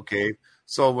 Yeah. Okay.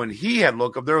 So when he had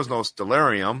looked up, there was no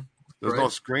stellarium. There was no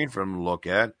screen for him to look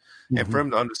at, and for him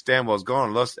to understand what was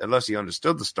going on, unless he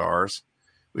understood the stars.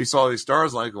 We saw these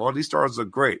stars like, well, these stars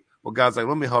look great. Well, God's like,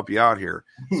 let me help you out here.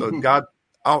 So God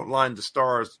outlined the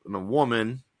stars in a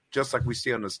woman, just like we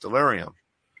see on the stellarium.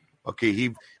 Okay,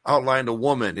 he outlined a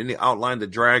woman, and he outlined the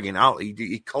dragon.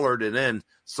 He colored it in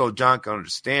so John can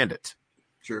understand it.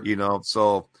 Sure.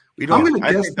 So we don't.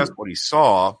 I think that's what he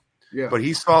saw. Yeah. But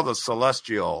he saw the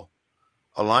celestial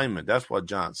alignment. That's what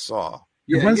John saw.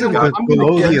 Yeah, wasn't it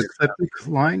below the ecliptic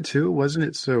line too? Wasn't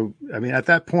it? So I mean, at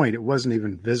that point, it wasn't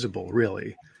even visible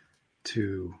really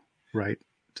to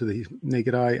the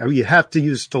naked eye. I mean, you have to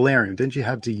use stellarium. Didn't you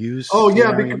have to use? Oh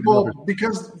yeah,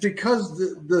 because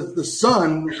the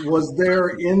sun was there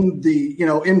in the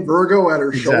in Virgo at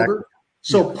her shoulder.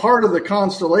 So part of the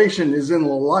constellation is in the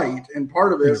light, and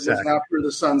part of it was after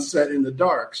the sun set in the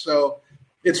dark. So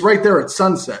it's right there at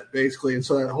sunset, basically, and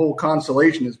so that whole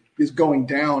constellation is going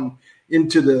down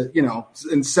into the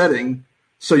and setting.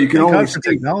 So you can only see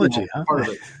technology, part of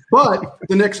it. But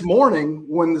the next morning,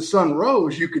 when the sun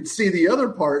rose, you could see the other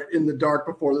part in the dark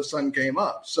before the sun came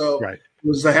up. So it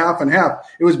was a half and half.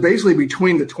 It was basically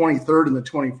between the 23rd and the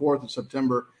 24th of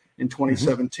September in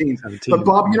 2017. But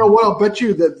Bob, you know what? I'll bet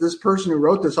you that this person who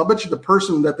wrote this, I'll bet you the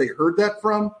person that they heard that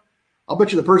from, I'll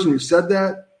bet you the person who said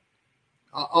that,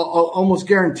 I'll almost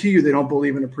guarantee you they don't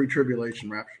believe in a pre-tribulation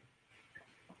rapture.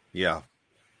 Yeah,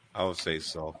 I would say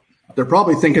so. They're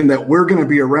probably thinking that we're going to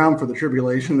be around for the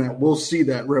tribulation, that we'll see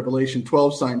that Revelation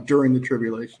 12 sign during the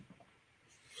tribulation.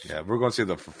 Yeah, we're going to see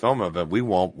the fulfillment of it. We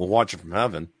won't. We'll watch it from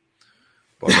heaven.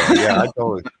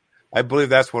 But I believe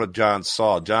that's what John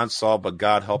saw. John saw, but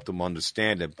God helped him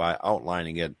understand it by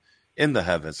outlining it in the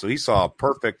heavens. So he saw a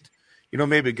perfect.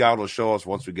 Maybe God will show us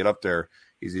once we get up there.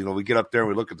 We get up there and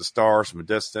we look at the stars from a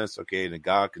distance. Okay, and then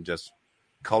God can just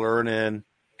color it in,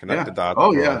 connect the dots.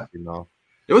 Oh yeah.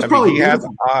 It was probably he has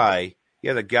an eye. He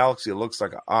has a galaxy that looks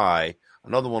like an eye.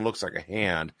 Another one looks like a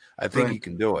hand. I think he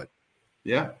can do it.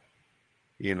 Yeah.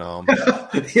 Yeah.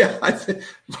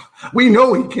 We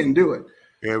know he can do it.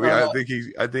 Yeah, I think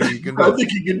he can do it. I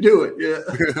think he can do it.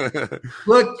 Yeah.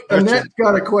 Look, Annette's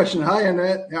got a question. Hi,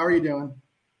 Annette. How are you doing?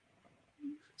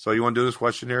 So you want to do this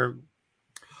question here?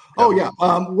 Oh, yeah.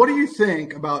 What do you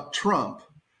think about Trump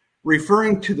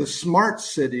referring to the smart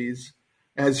cities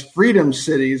as freedom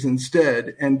cities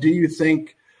instead? And do you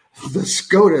think the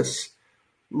SCOTUS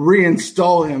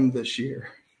reinstall him this year?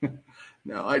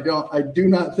 No, I don't. I do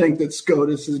not think that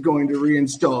SCOTUS is going to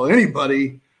reinstall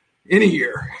anybody any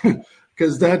year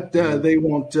because that they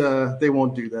won't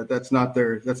do that. That's not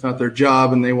their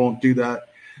job, and they won't do that.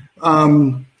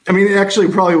 It actually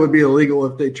probably would be illegal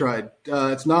if they tried.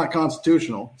 It's not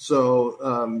constitutional,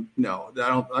 so no,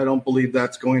 I don't believe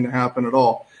that's going to happen at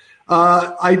all.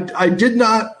 I did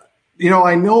not.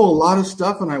 I know a lot of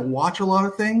stuff and I watch a lot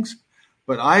of things,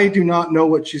 but I do not know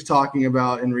what she's talking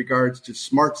about in regards to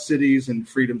smart cities and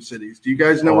freedom cities. Do you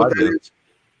guys know what that is?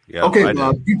 Yeah. Okay,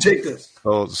 Bob, you take this.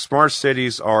 So smart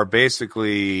cities are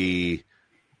basically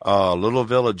little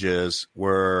villages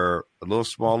where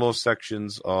little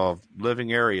sections of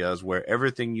living areas where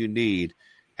everything you need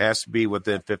has to be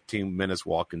within 15 minutes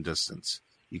walking distance.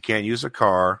 You can't use a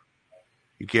car.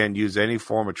 You can't use any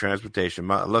form of transportation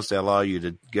unless they allow you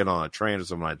to get on a train or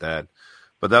something like that.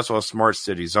 But that's what smart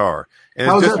cities are. And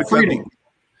how's that freedom?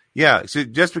 Yeah. So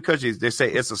just because they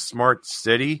say it's a smart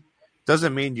city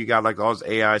doesn't mean you got like all this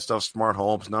AI stuff, smart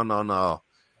homes. No.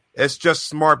 It's just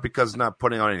smart because it's not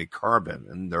putting on any carbon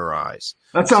in their eyes.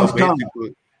 That sounds dumb.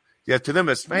 Yeah, to them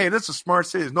it's, hey, this is a smart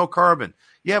city. There's no carbon.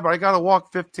 Yeah, but I got to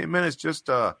walk 15 minutes just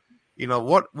what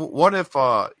if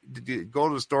you go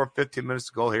to the store 15 minutes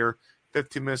to go here,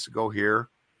 15 minutes to go here,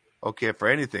 okay, for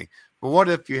anything. But what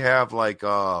if you have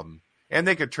and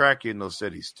they can track you in those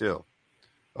cities too,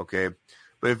 okay?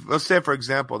 But let's say, for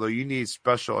example, though, you need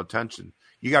special attention.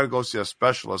 You got to go see a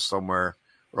specialist somewhere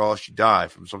or else you die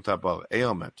from some type of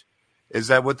ailment. Is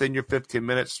that within your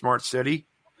 15-minute smart city?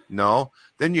 No.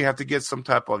 Then you have to get some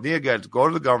type of, you got to go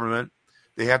to the government.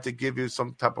 They have to give you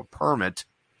some type of permit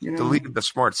to leave the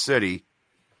smart city.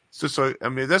 So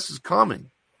this is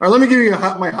coming. All right, let me give you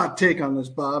my hot take on this,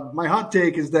 Bob. My hot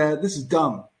take is that this is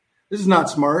dumb. This is not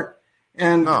smart.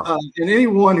 And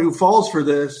anyone who falls for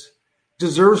this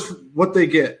deserves what they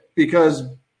get, because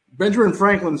Benjamin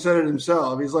Franklin said it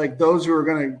himself. He's like, those who are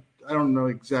going to, I don't know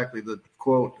exactly the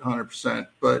quote 100%,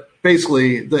 but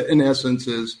basically in essence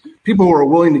is people who are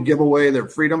willing to give away their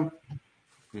freedom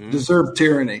deserve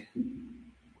tyranny.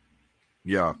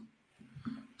 Yeah.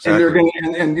 Exactly. And they're going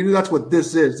and that's what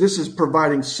this is. This is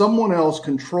providing someone else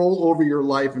control over your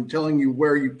life and telling you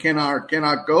where you cannot or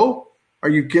cannot go. Are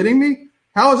you kidding me?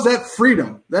 How is that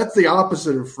freedom? That's the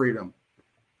opposite of freedom.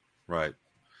 Right.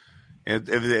 And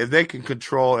if they can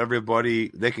control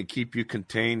everybody, they can keep you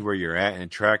contained where you're at and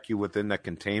track you within that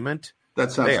containment.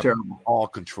 That sounds terrible. All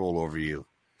control over you.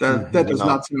 That does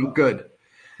not sound good.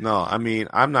 No,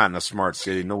 I'm not in a smart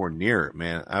city, nowhere near it,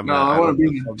 man. I want to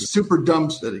be in a super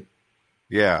dumb city.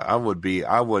 Yeah, I would be.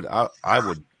 I would.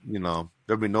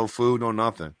 There'd be no food, no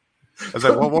nothing. I was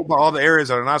like, well, what about all the areas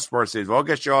that are not smart cities? Well, I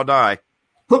guess you all die.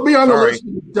 Put me on the list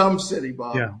of the dumb city,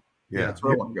 Bob. Yeah. That's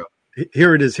where I want to go.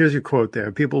 Here it is. Here's your quote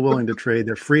there. People willing to trade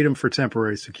their freedom for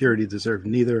temporary security deserve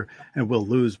neither and will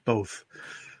lose both.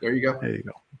 There you go. There you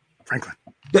go. Franklin.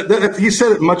 He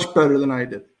said it much better than I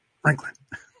did.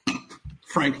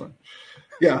 Franklin.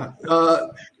 Yeah.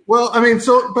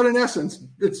 But in essence,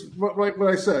 it's what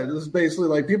I said. This is basically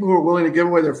like people who are willing to give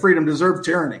away their freedom deserve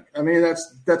tyranny. I mean,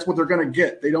 that's what they're going to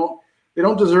get. They don't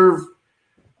deserve.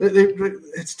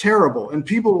 It's terrible, and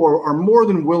people are more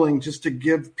than willing just to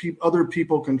give other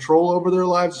people control over their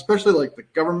lives, especially like the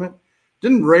government.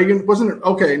 Didn't Reagan? Wasn't it?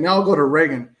 Okay, now I'll go to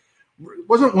Reagan.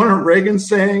 Wasn't one of Reagan's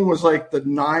saying was like the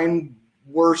 9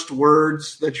 worst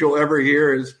words that you'll ever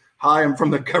hear is, "Hi, I'm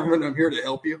from the government. I'm here to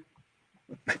help you."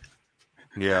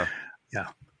 Yeah.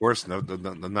 Worst,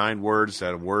 the 9 words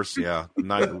that are worse. Yeah,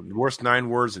 worst 9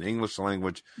 words in English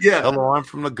language. Yeah. Hello, I'm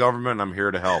from the government. I'm here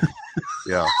to help.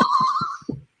 Yeah.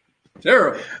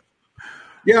 Terrible.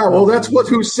 Yeah, well, that's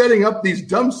who's setting up these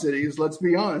dumb cities. Let's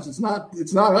be honest. It's not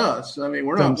us. I mean,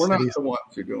 we're not the ones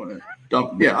who are doing it.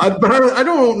 Dumb. Yeah, but I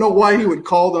don't know why he would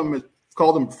call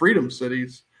them freedom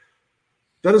cities.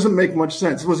 That doesn't make much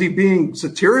sense. Was he being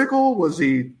satirical? Was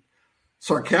he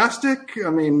sarcastic? I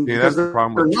mean, Yeah, that's the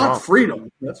problem with they're not Trump.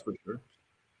 freedom, that's for sure.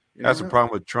 That's the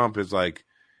problem with Trump is like,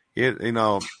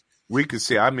 we could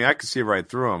see. I mean, I could see right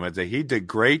through him. He did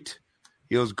great.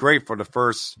 He was great for the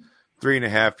first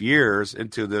 3.5 years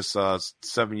into this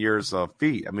 7 years of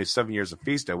feast. 7 years of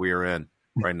feast that we are in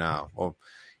right now. Well,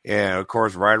 and of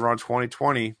course, right around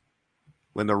 2020,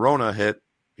 when the Rona hit,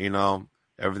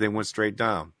 everything went straight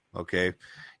down. Okay,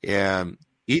 and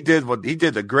he did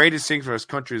the greatest thing for his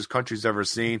country's ever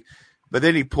seen. But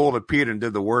then he pulled a Peter and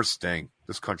did the worst thing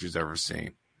this country's ever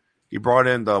seen. He brought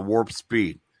in the warp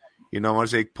speed. When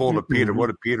they pulled a Peter, what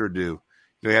did Peter do?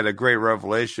 They had a great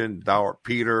revelation. Thou art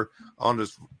Peter, on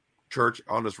this church,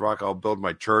 on this rock I'll build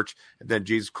my church. And then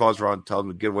Jesus calls around and tells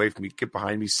him to get away from me, get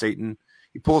behind me, Satan.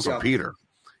 He pulls a Peter.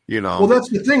 Well, that's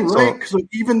the thing, right? So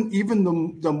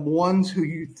even the ones who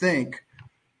you think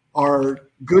are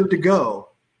good to go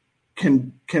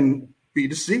can be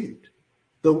deceived.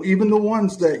 Though even the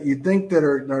ones that you think that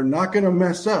are not going to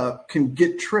mess up can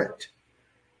get tricked.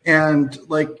 And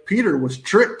like Peter was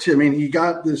tricked. I mean, he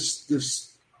got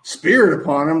this spirit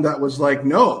upon him that was like,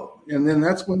 no. And then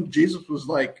that's when Jesus was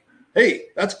like, hey,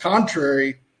 that's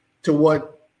contrary to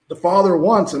what the Father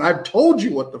wants. And I've told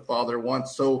you what the Father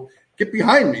wants. So get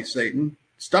behind me, Satan.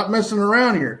 Stop messing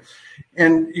around here.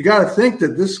 And you got to think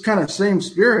that this kind of same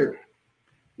spirit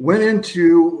went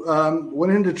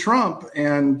into Trump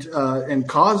and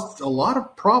caused a lot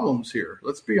of problems here.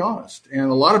 Let's be honest.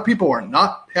 And a lot of people are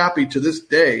not happy to this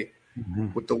day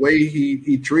with the way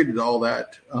he treated all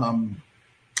that. I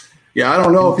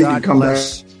don't know if he can come back.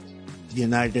 The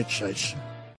United States.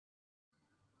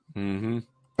 Mm-hmm.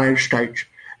 United States.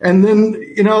 And then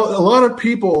a lot of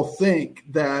people think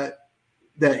that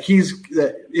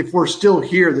if we're still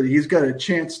here, that he's got a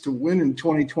chance to win in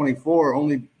 2024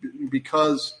 only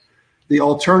because the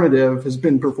alternative has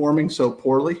been performing so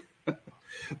poorly.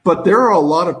 But there are a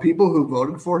lot of people who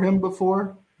voted for him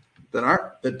before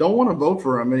that don't want to vote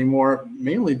for him anymore,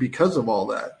 mainly because of all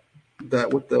that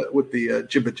with the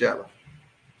jibba jabba.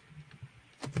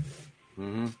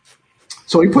 Mm-hmm.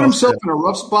 So he put himself in a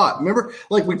rough spot. Remember,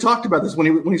 like we talked about this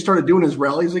when he started doing his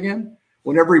rallies again.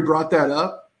 Whenever he brought that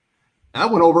up, that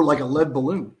went over like a lead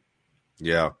balloon.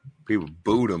 Yeah, people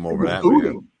booed him over that.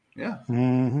 Yeah.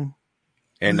 Mm-hmm.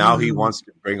 And now he wants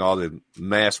to bring all the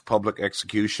mass public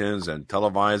executions and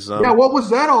televise them. Yeah, what was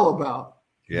that all about?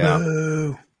 Yeah.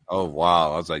 Boo. Oh,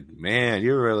 wow. I was like, man,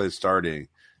 you're really starting.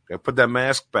 Put that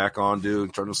mask back on,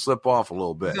 dude. Trying to slip off a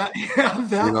little bit. That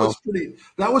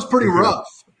was pretty rough.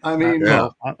 I mean,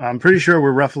 I'm pretty sure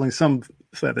we're ruffling some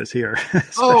feathers here. I'm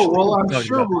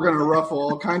sure we're going to ruffle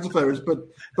all kinds of feathers. But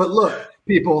look,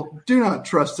 people, do not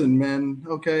trust in men.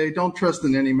 Okay, don't trust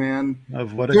in any man.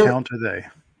 Of what account are they?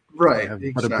 Right. They have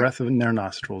exactly. but a breath in their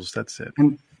nostrils. That's it.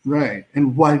 And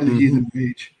why did the heathen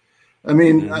rage? I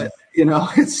mean,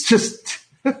 it's just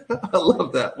I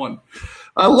love that one.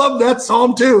 I love that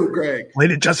psalm too, Greg.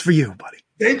 Played it just for you, buddy.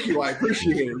 Thank you. I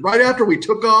appreciate it. Right after we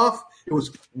took off, it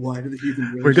was, why did the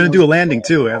heathen rage? We're going to do a landing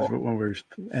too when we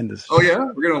end this. Oh, yeah?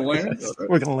 We're going to land? Yes,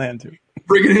 we're going to land too.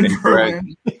 Bring it in for a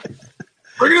land.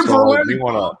 Bring it in for a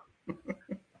land.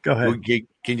 Go ahead.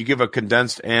 Can you give a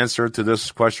condensed answer to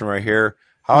this question right here?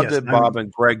 How did Bob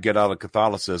and Greg get out of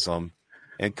Catholicism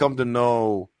and come to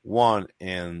know one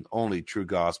and only true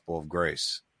gospel of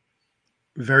grace?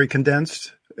 Very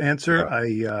condensed answer.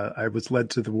 Yeah. I was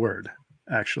led to the Word,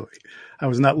 actually. I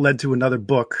was not led to another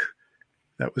book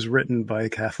that was written by a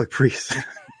Catholic priest.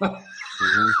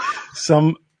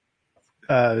 Some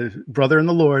brother in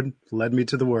the Lord led me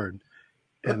to the Word,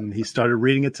 and he started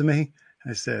reading it to me.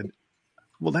 I said,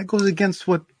 well, that goes against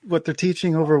what they're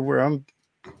teaching over where I'm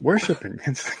worshiping.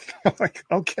 I'm like,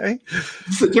 okay.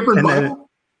 It's a different Bible.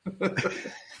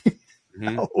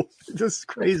 No, this is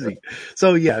crazy.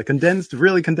 So yeah,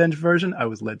 really condensed version. I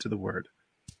was led to the Word.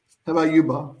 How about you,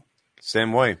 Bob?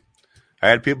 Same way. I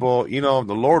had people, the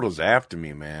Lord was after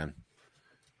me, man.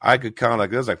 I could count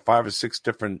there's like 5 or 6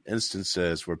 different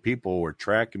instances where people were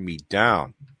tracking me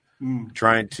down,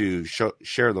 trying to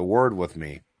share the Word with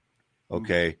me.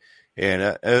 Okay. And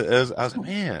I was like,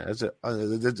 man,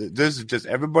 this is just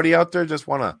everybody out there just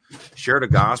want to share the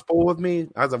gospel with me.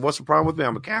 I was like, what's the problem with me?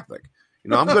 I'm a Catholic.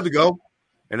 I'm good to go.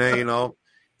 And then,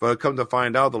 but come to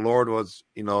find out the Lord was,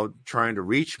 trying to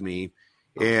reach me.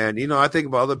 And, I think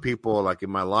about other people like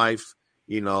in my life,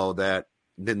 that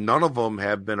none of them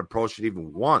have been approached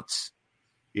even once,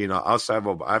 outside of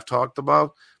what I've talked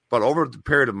about. But over the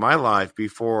period of my life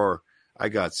before I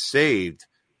got saved,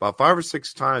 about 5 or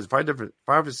 6 times, 5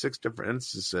 or 6 different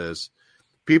instances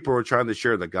people were trying to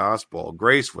share the gospel,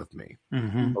 grace with me.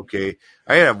 Mm-hmm. Okay.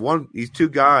 I have these two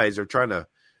guys are trying to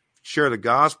share the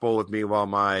gospel with me while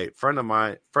my friend of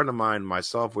mine and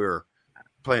myself, we were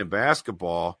playing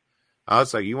basketball. I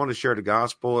was like, you want to share the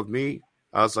gospel with me?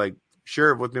 I was like,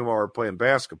 share it with me while we're playing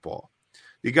basketball.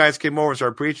 You guys came over and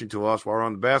started preaching to us while we're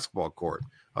on the basketball court.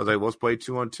 I was like, let's play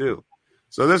 2-on-2.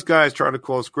 So this guy's trying to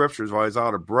quote scriptures while he's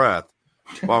out of breath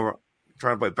while we're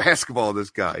trying to play basketball with this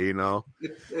guy, you know?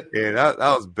 And that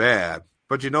was bad.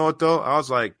 But you know what, though? I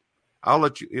was like, I'll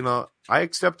let you, you know, I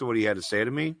accepted what he had to say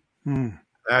to me.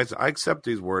 I accept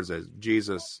these words as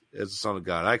Jesus is the Son of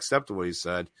God. I accepted what he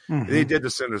said. And he did the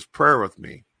sinner's prayer with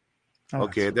me.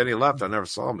 Okay. Then he left. I never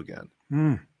saw him again.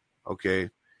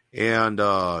 Okay. And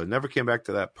never came back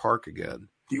to that park again.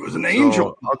 He was an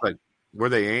angel. I was like, were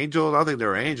they angels? I don't think they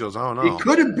were angels. I don't know. He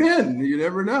could have been. You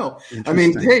never know. I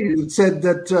mean, hey, it said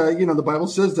that, the Bible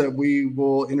says that we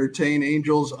will entertain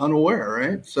angels unaware,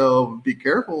 right? So be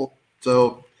careful.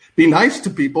 So be nice to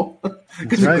people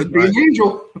because it could be an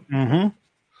angel. Mm-hmm.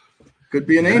 Could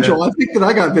be an angel. I think that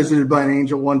I got visited by an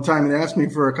angel one time and asked me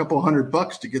for a couple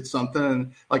 $100 to get something,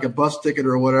 and like a bus ticket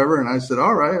or whatever. And I said,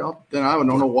 all right. Then I don't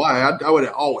know why. I would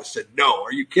have always said, no.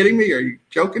 Are you kidding me? Are you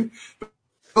joking?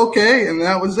 Okay. And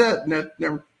that was it. And that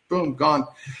never, boom, gone.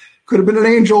 Could have been an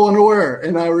angel unaware.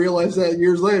 And I realized that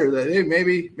years later that, hey,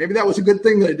 maybe that was a good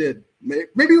thing that I did.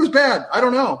 Maybe it was bad. I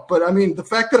don't know. But I mean, the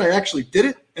fact that I actually did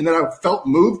it and that I felt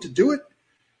moved to do it,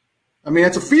 I mean,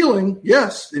 it's a feeling,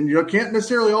 yes, and you can't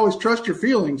necessarily always trust your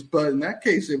feelings, but in that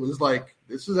case, it was like,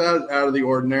 this is out of the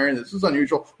ordinary, this is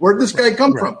unusual. Where did this guy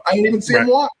come from? I didn't even see him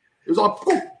walk. It was all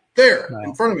poof, there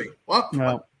in front of me. What?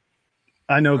 Well,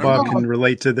 I know Bob can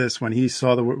relate to this. When he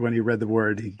saw when he read the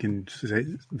word, he can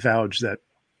vouch that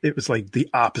it was like the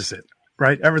opposite,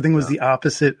 right? Everything was the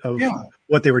opposite of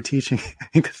what they were teaching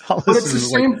in Catholicism. But it's the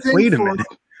same thing. Wait a minute.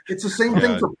 It's the same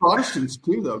thing for Protestants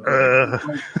too, though.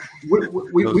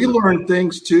 We learn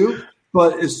things too,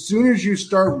 but as soon as you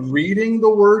start reading the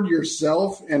word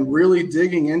yourself and really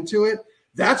digging into it,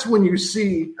 that's when you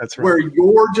see where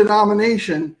your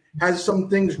denomination has some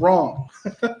things wrong.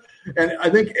 And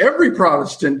I think every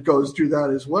Protestant goes through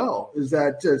that as well. Is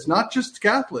that it's not just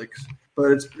Catholics,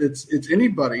 but it's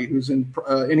anybody who's in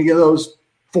any of those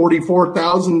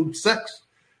 44,000 sects.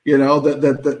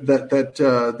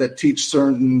 That teach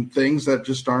certain things that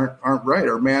just aren't right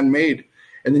or man-made.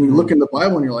 And then you look in the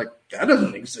Bible and you're like, that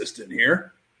doesn't exist in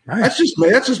here. Right. That's just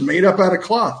made up out of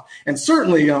cloth. And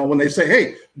certainly, when they say,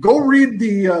 hey, go read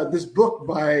this book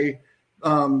by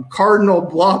Cardinal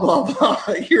blah, blah, blah,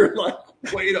 you're like,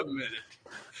 wait a minute,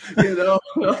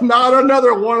 not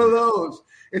another one of those.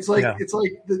 It's like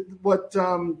what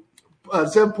Zev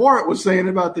Porat was saying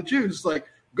about the Jews, like,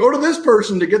 go to this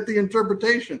person to get the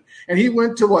interpretation. And he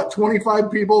went to 25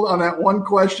 people on that one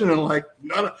question, and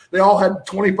they all had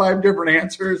 25 different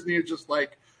answers. And he was just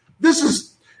like,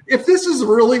 if this is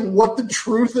really what the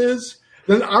truth is,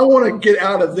 then I want to get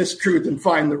out of this truth and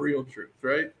find the real truth,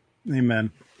 right?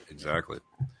 Amen. Exactly.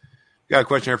 Got a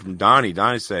question here from Donnie.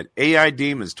 Donnie said, AI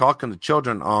demons talking to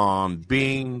children on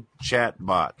Bing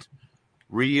chatbot,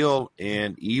 real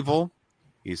and evil?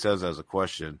 He says as a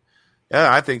question.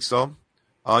 Yeah, I think so.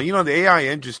 The AI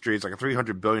industry is like a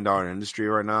 $300 billion industry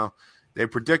right now. They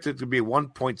predict it to be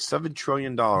 $1.7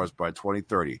 trillion by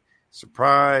 2030.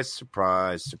 Surprise,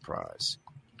 surprise, surprise.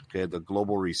 Okay, the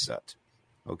global reset.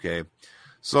 Okay,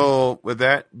 so with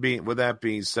that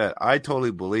being said, I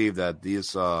totally believe that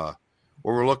these what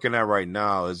we're looking at right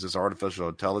now is this artificial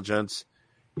intelligence.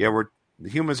 Yeah, the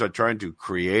humans are trying to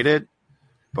create it,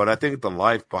 but I think the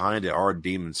life behind it are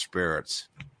demon spirits.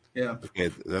 Yeah,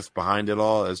 okay, that's behind it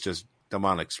all. It's just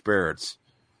demonic spirits,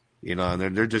 and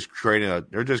they're just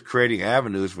creating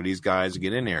avenues for these guys to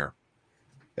get in here.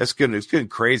 It's getting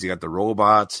crazy. Got the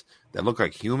robots that look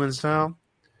like humans now.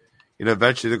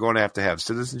 Eventually they're going to have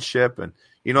citizenship, and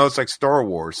it's like Star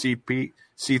Wars,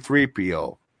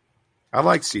 C3PO. I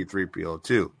like C3PO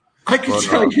too. I can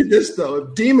tell you this though: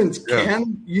 if demons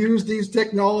can use these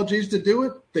technologies to do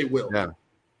it, they will. Yeah.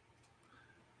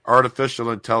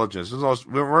 Artificial intelligence.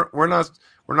 We're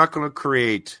not going to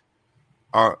create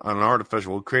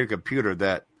we'll create a computer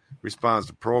that responds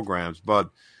to programs, but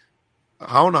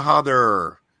I don't know how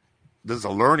there's a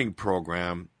learning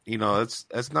program.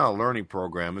 It's not a learning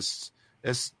program. It's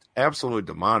absolutely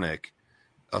demonic.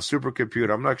 A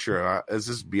supercomputer. I'm not sure. Is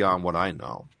this beyond what I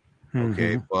know? Mm-hmm.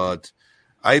 Okay, but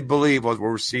I believe what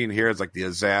we're seeing here is like the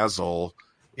Azazel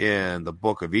in the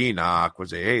Book of Enoch, would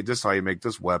say, "Hey, this is how you make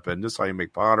this weapon. This is how you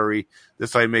make pottery. This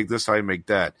is how you make this. How you make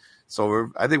that."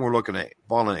 So I think we're looking at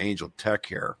fallen angel tech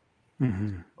here.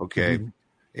 Mm-hmm. Okay. Mm-hmm.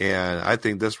 And I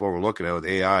think this is what we're looking at with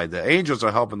AI. The angels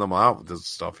are helping them out with this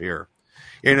stuff here.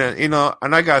 And, and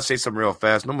I got to say something real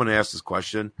fast. No one asked this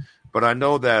question, but I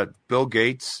know that Bill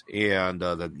Gates and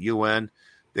the UN,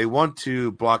 they want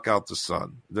to block out the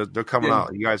sun. They're coming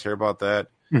out. You guys hear about that?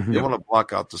 Mm-hmm. They want to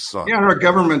block out the sun. Yeah, our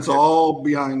government's all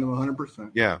behind them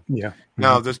 100%. Yeah. Yeah.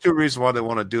 Now, there's two reasons why they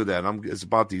want to do that. It's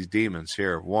about these demons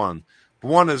here. One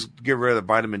is get rid of the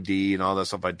vitamin D and all that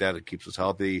stuff like that. It keeps us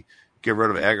healthy. Get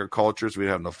rid of agriculture so we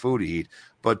don't have enough food to eat.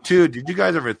 But two, did you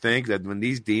guys ever think that when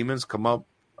these demons come up,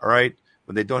 all right,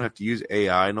 when they don't have to use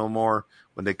AI no more,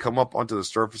 when they come up onto the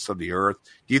surface of the earth,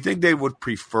 do you think they would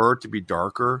prefer to be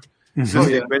darker since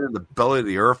they've been in the belly of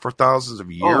the earth for thousands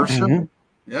of years?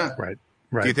 Yeah. Right.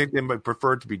 Do you think they might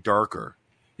prefer it to be darker?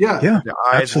 Yeah.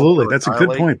 Absolutely. That's a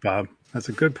good point, Bob. That's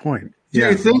a good point. Do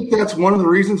you think that's one of the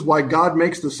reasons why God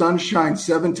makes the sun shine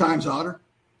 7 times hotter?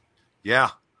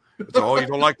 Yeah. So, you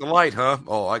don't like the light, huh?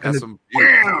 Oh, I got some.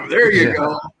 Bam, there you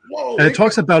go. Whoa, and it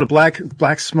talks about a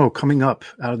black smoke coming up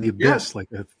out of the abyss, like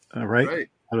right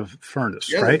out of the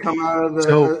furnace, right? Come out of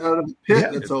the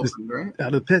pit that's open, right? Out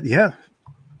of the pit, yeah.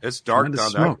 It's dark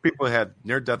down there. People had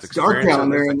near-death experience. Dark down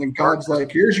there, and then God's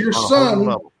like, "Here's your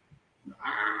sun."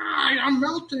 I'm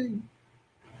melting.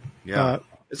 Yeah.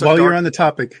 While you're on the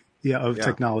topic, of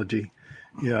technology.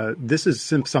 Yeah, this is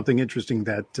something interesting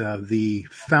that the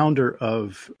founder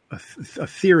of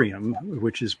Ethereum,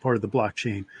 which is part of the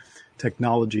blockchain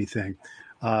technology thing,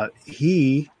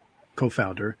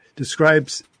 co-founder,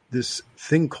 describes this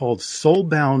thing called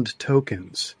soul-bound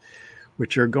tokens,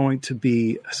 which are going to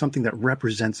be something that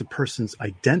represents a person's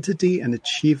identity and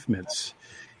achievements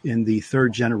in the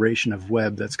third generation of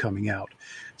web that's coming out.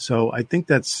 So I think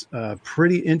that's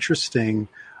pretty interesting.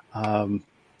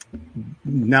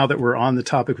 Now that we're on the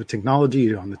topic of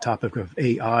technology, on the topic of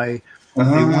AI, they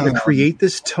want to create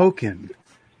this token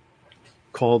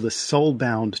called the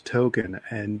soul-bound token,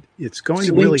 and it's going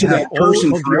to really have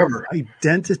all of your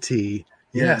identity,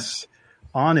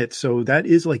 on it. So that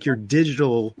is like your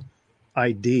digital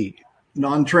ID,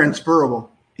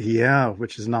 non-transferable. Yeah,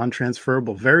 which is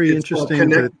non-transferable. Very it's interesting.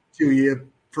 Connect to you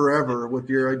forever with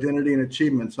your identity and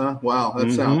achievements, huh? Wow, that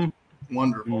sounds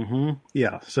wonderful.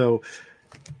 Yeah, so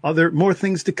more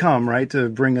things to come, right, to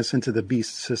bring us into the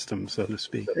beast system, so to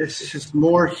speak. It's just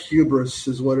more hubris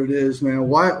is what it is, man.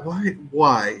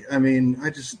 Why? I mean,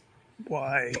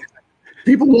 why?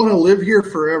 People want to live here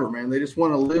forever, man. They just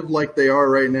want to live like they are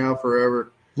right now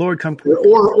forever. Lord, come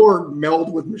or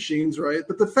meld with machines, right?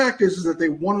 But the fact is that they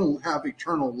want to have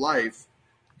eternal life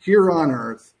here on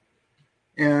Earth,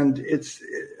 and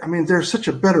there's such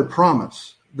a better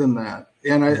promise than that,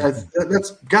 and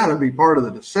that's got to be part of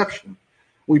the deception.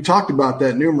 We talked about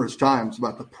that numerous times,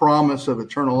 about the promise of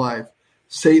eternal life.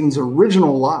 Satan's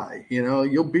original lie,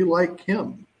 you'll be like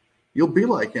him. You'll be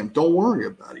like him. Don't worry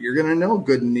about it. You're going to know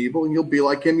good and evil, and you'll be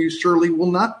like him. You surely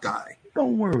will not die.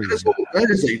 Don't worry.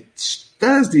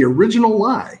 That is the original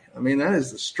lie. I mean, that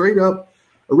is the straight up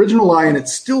original lie, and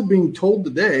it's still being told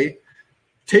today.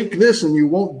 Take this and you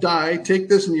won't die. Take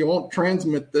this and you won't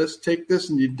transmit this. Take this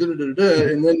and you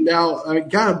da-da-da-da. And then now I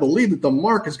gotta believe that the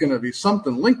mark is going to be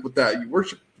something linked with that. You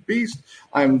worship the beast.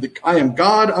 I am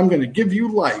God. I'm going to give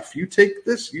you life. You take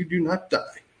this, you do not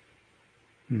die.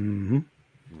 Mm-hmm.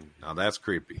 Now that's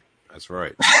creepy. That's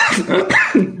right.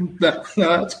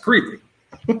 That's creepy.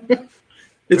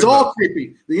 It's all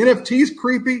creepy. The NFT's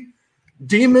creepy.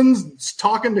 Demons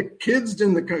talking to kids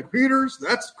in the computers.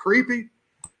 That's creepy.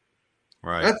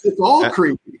 Right. It's all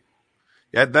creepy.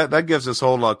 Yeah, that gives this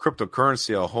whole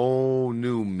cryptocurrency a whole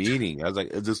new meaning. I was like,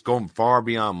 it's just going far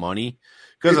beyond money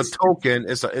because a token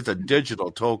it's a digital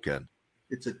token.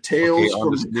 It's a Tales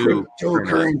from the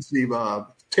cryptocurrency,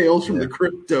 Bob. Tales from the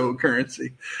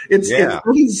cryptocurrency. It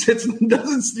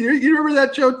doesn't. You remember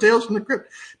that show, Tales from the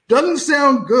Crypt? Doesn't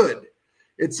sound good.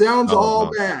 It sounds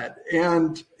bad.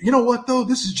 And you know what, though?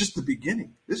 This is just the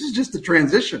beginning. This is just the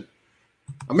transition.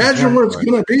 Imagine what it's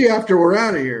going to be after we're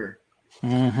out of here.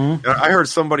 Mm-hmm. I heard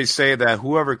somebody say that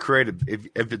whoever created,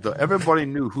 everybody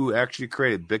knew who actually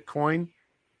created Bitcoin,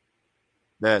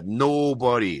 that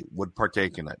nobody would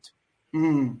partake in it.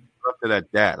 Up to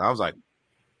that. I was like,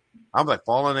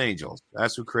 fallen angels.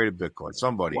 That's who created Bitcoin.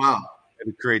 Somebody had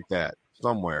to create that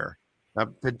somewhere.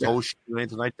 Not Pintosh or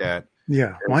anything like that.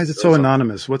 Yeah. Why is it so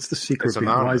anonymous? What's the secret?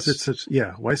 Why is it such?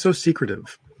 Yeah. Why so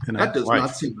secretive? That does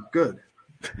not seem good.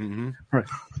 Mm-hmm. Right.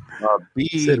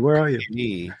 Sid, where are you?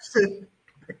 Sid.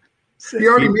 He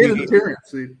already made an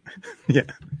appearance. Yeah.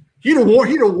 He'd have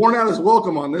worn out his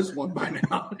welcome on this one by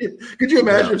now. Could you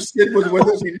imagine if Sid was with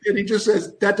us and he just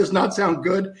says, that does not sound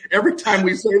good? Every time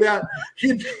we say that,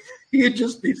 he'd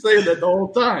just be saying that the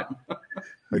whole time.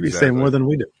 He'd be saying more than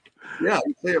we do. Yeah,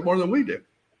 you say it more than we do.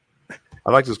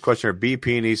 I like this question here.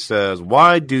 BP, and he says,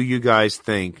 why do you guys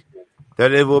think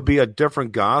that it will be a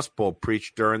different gospel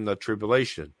preached during the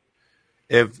tribulation?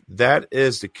 If that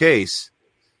is the case,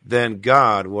 then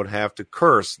God would have to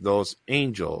curse those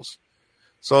angels.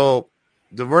 So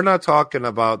we're not talking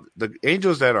about the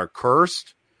angels that are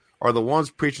cursed are the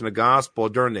ones preaching the gospel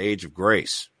during the age of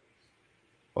grace.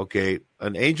 Okay,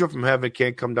 an angel from heaven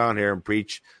can't come down here and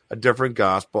preach a different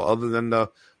gospel other than the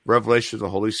revelation of the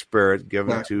Holy Spirit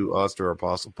given to us through our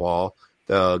Apostle Paul,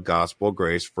 the gospel of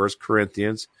grace, 1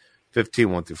 Corinthians 15,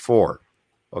 1-4.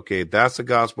 Okay, that's the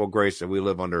gospel of grace that we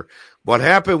live under. What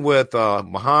happened with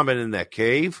Muhammad in that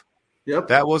cave,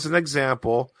 that was an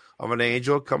example of an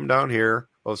angel come down here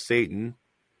of Satan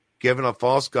giving a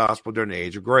false gospel during the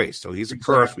age of grace. So he's a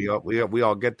curse. We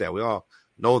all get that. We all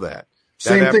know that.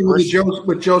 Same thing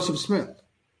with Joseph Smith.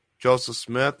 Joseph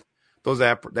Smith, those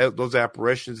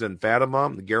apparitions in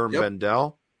Fatima, the Garen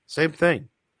Bendel, same thing.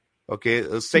 Okay,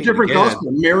 it's a different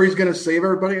gospel. Mary's going to save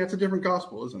everybody. That's a different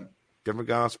gospel, isn't it? Different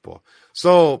gospel.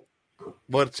 So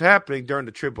what's happening during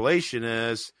the tribulation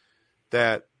is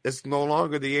that it's no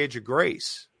longer the age of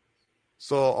grace.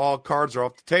 So all cards are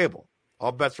off the table.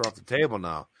 All bets are off the table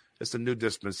now. It's a new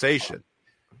dispensation.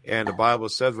 And the Bible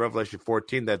says, Revelation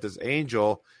 14, that this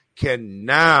angel can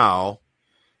now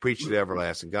preach the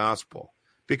everlasting gospel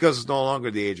because it's no longer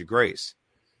the age of grace.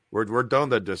 We're done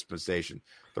with the dispensation.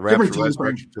 The rapture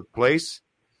resurrection took place.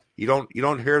 You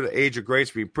don't hear the age of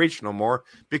grace being preached no more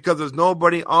because there's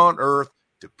nobody on earth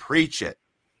to preach it.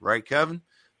 Right, Kevin?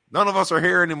 None of us are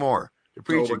here anymore to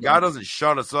preach it. God doesn't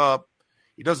shut us up.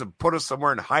 He doesn't put us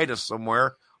somewhere and hide us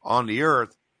somewhere on the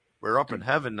earth. We're up in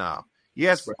heaven now. He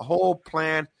has a whole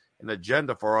plan and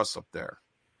agenda for us up there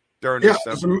during this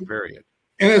 7-year period.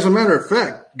 And as a matter of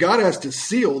fact, God has to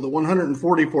seal the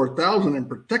 144,000 and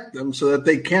protect them so that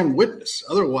they can witness.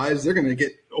 Otherwise, they're going to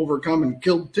get overcome and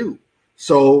killed too.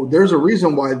 So there's a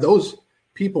reason why those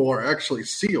people are actually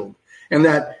sealed, and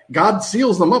that God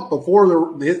seals them up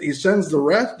before he sends the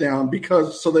wrath down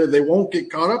so that they won't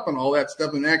get caught up in all that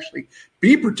stuff and actually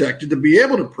be protected to be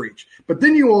able to preach. But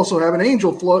then you also have an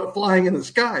angel flying in the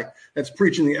sky that's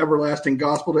preaching the everlasting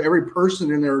gospel to every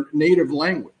person in their native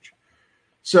language.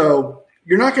 So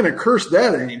you're not going to curse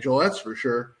that angel, that's for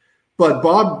sure. But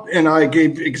Bob and I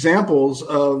gave examples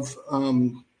of,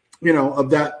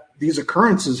 these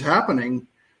occurrences happening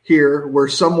here where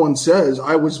someone says,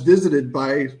 I was visited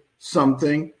by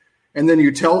something, and then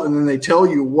they tell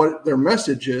you what their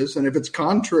message is. And if it's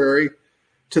contrary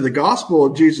to the gospel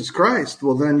of Jesus Christ,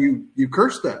 well, then you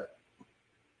curse that.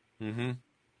 Mm-hmm.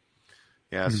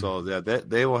 Yeah. So that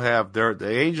they will have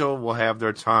the angel will have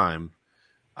their time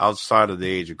outside of the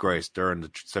age of grace during the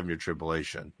 7-year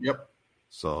tribulation. Yep.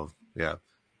 So, yeah,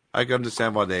 I can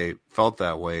understand why they felt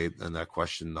that way in that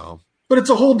question, though. But it's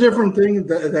a whole different thing at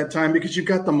that time because you've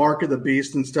got the mark of the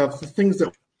beast and stuff, the things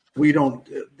that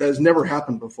that has never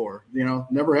happened before,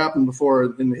 never happened before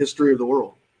in the history of the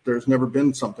world. There's never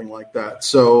been something like that.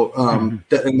 So,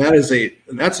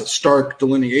 that's a stark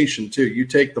delineation too. You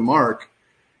take the mark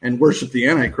and worship the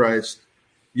Antichrist,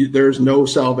 there's no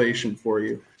salvation for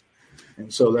you.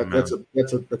 And so that's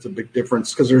a big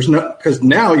difference because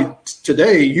now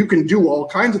today you can do all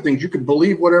kinds of things. You can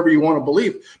believe whatever you want to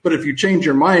believe, but if you change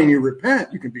your mind and you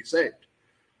repent, you can be saved.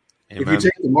 Amen. If you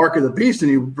take the mark of the beast and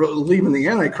you believe in the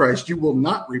Antichrist, you will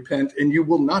not repent and you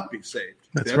will not be saved.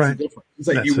 That's right. The difference. It's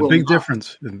like that's a big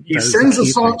difference. He sends a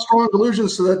strong delusion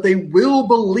so that they will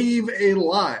believe a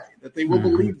lie, that they will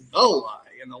believe the lie,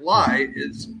 and the lie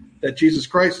is that Jesus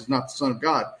Christ is not the Son of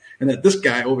God, and that this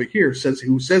guy over here says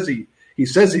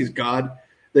he's God.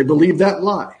 They believe that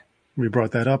lie. We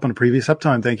brought that up on a previous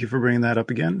uptime. Thank you for bringing that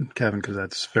up again, Kevin, because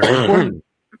that's very important.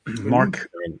 Mark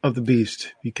of the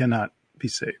beast. You cannot be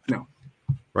saved. No.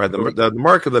 Right. The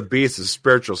mark of the beast is a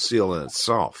spiritual seal in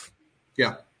itself.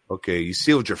 Yeah. Okay. You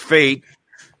sealed your fate.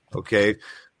 Okay.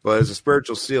 But it's a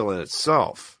spiritual seal in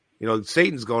itself.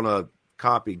 Satan's going to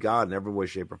copy God in every way,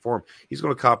 shape, or form. He's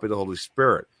going to copy the Holy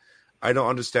Spirit. I don't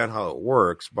understand how it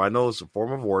works, but I know it's a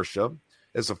form of worship.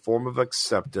 It's a form of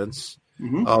acceptance.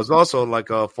 Mm-hmm. It's also like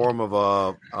a form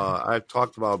of I've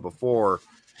talked about it before,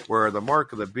 where the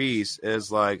mark of the beast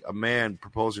is like a man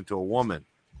proposing to a woman.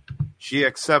 She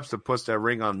accepts and puts that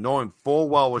ring on, knowing full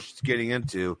well what she's getting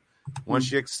into. Once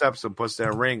she accepts and puts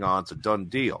that ring on, it's a done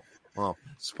deal. Well,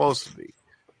 it's supposed to be.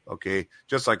 Okay,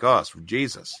 just like us with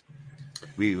Jesus.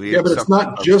 We but it's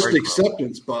not just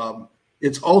acceptance, Bob.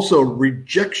 It's also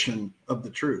rejection of the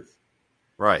truth.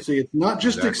 Right. See, it's not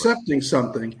just accepting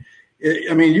something.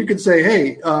 You could say,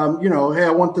 hey, I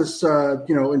want this,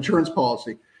 insurance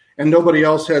policy. and nobody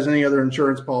else has any other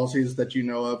insurance policies that you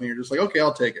know of, and you're just like, okay,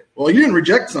 I'll take it. Well, you didn't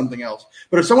reject something else.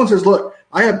 But if someone says, look,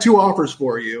 I have 2 offers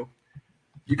for you.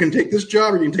 You can take this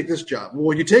job or you can take this job.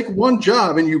 Well, you take one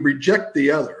job and you reject the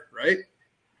other, right?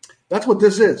 That's what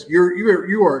this is.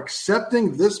 You are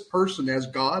accepting this person as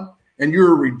God, and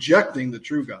you're rejecting the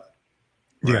true God.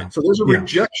 Yeah. So there's a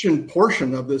rejection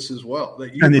portion of this as well.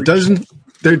 And it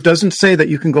doesn't say that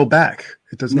you can go back.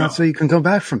 It does not say you can go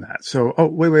back from that. So,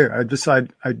 wait. I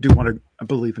decide I do want to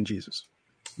believe in Jesus.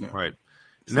 No. Right.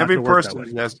 And every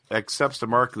person that accepts the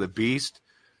mark of the beast,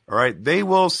 all right, they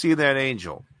will see that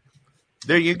angel.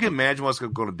 There, you can imagine what's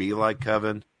going to be like,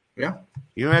 Kevin. Yeah.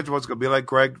 You imagine what's going to be like,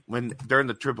 Greg, when during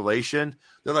the tribulation,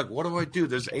 they're like, what do I do?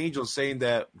 There's angels saying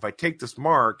that if I take this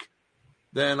mark,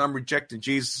 then I'm rejecting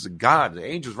Jesus as God. The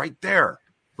angel's right there.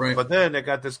 Right. But then they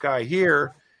got this guy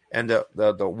here, and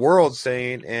the world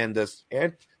saying, and the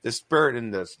spirit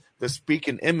and the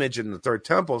speaking image in the third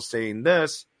temple saying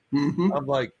this. Mm-hmm. I'm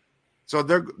like, so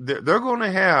they're going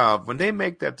to have, when they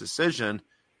make that decision,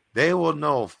 they will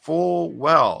know full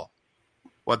well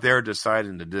what they're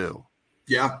deciding to do.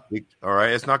 Yeah. All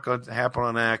right. It's not going to happen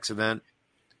on accident.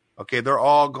 Okay. They're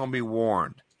all going to be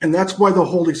warned. And that's why the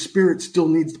Holy Spirit still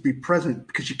needs to be present,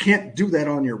 because you can't do that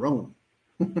on your own.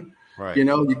 Right. You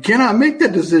know, you cannot make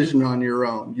that decision on your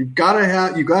own. You've got to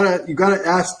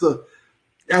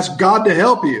ask God to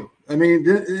help you. I mean,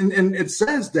 and it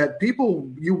says that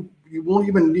people, you won't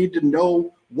even need to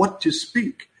know what to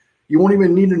speak. You won't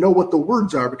even need to know what the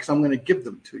words are, because I'm going to give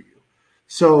them to you.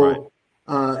 So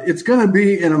it's going to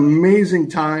be an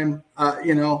amazing time.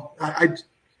 You know,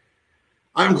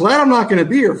 I'm glad I'm not going to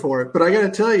be here for it, but I got to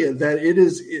tell you that it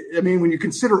is. I mean, when you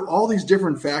consider all these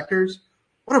different factors,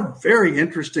 what a very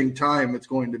interesting time it's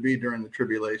going to be during the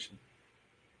tribulation.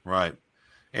 Right.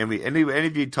 And any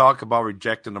of you talk about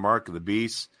rejecting the mark of the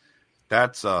beast,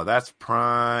 that's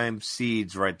prime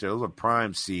seeds right there. Those are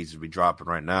prime seeds to be dropping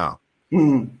right now.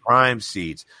 Mm-hmm. Prime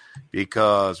seeds.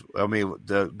 Because, I mean,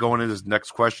 going into this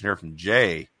next question here from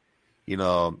Jay, you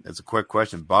know, it's a quick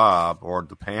question, Bob, or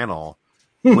the panel.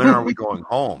 When are we going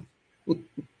home?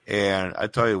 And I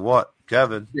tell you what,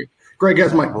 Kevin. Greg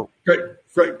has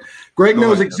Greg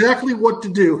knows exactly what to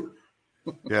do.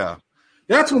 Yeah.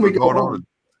 That's when we go home.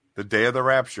 The day of the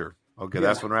rapture. Okay,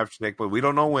 that's when rapture takes place. We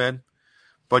don't know when.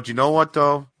 But you know what,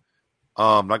 though?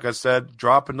 Like I said,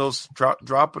 dropping those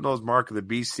mark of the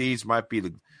beast seeds might be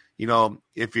the, you know,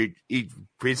 if you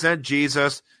present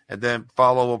Jesus and then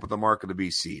follow up with the mark of the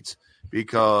beast seeds.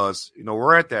 Because, you know,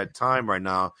 we're at that time right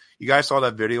now. You guys saw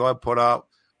that video I put out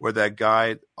where that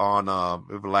guy on,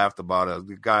 we laughed about it,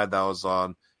 the guy that was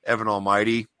on Evan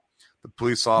Almighty, the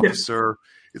police officer.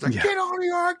 He's like, get on the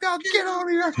ark now, get on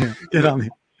the ark. Yeah, get on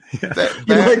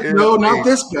the no, not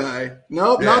this guy.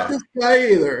 No, not this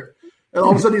guy either. And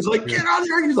all of a sudden he's like, get on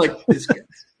the ark. He's like, this guy.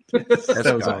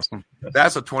 That was awesome.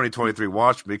 That's a 2023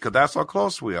 watch because that's how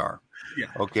close we are. Yeah.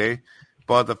 Okay.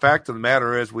 But the fact of the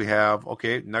matter is we have,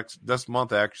 this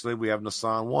month actually, we have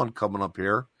Nissan 1 coming up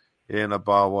here in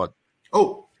about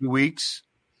 2 weeks.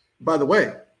 By the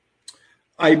way,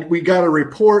 we got a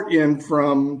report in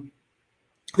from,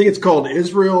 I think it's called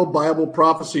Israel Bible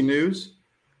Prophecy News.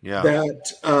 Yeah.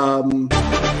 That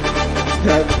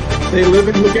they live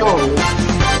in the Galilee.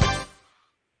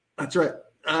 That's right.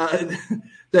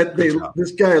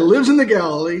 This guy lives in the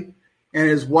Galilee, and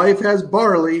his wife has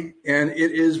barley, and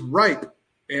it is ripe,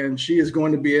 and she is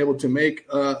going to be able to make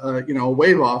a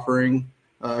wave offering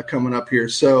coming up here.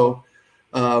 So,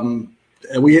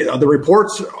 the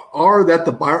reports are that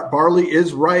the barley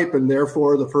is ripe, and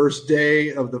therefore the first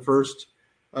day of the first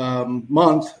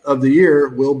month of the year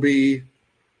will be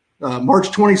March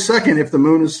 22nd if the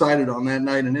moon is sighted on that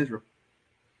night in Israel.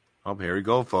 Oh, here we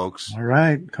go, folks. All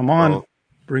right, come on. So,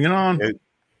 bring it on.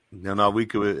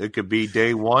 It could be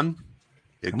day one.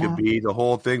 It could be the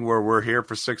whole thing where we're here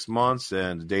for 6 months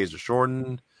and the days are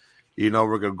shortened. You know,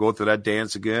 we're going to go through that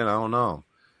dance again. I don't know.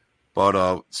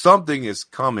 But something is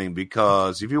coming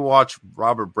because if you watch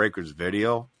Robert Breaker's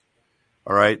video,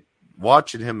 all right,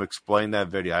 watching him explain that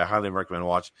video, I highly recommend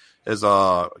watch.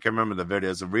 I can't remember the video.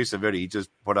 It's a recent video he just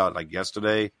put out like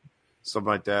yesterday,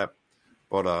 something like that.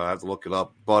 But I have to look it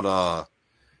up. But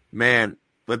man,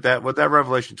 with that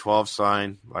Revelation 12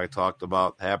 sign I talked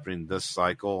about happening this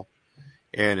cycle,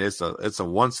 and it's a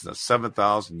once in a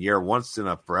 7,000 year, once in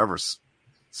a forever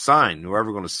sign we're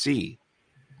ever going to see.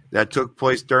 That took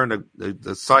place during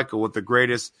the cycle with the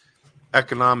greatest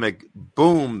economic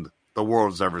boom the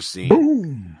world's ever seen.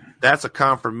 Boom. That's a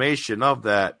confirmation of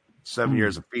that 7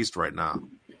 years of feast right now.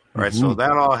 All right, so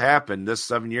that all happened this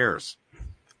 7 years.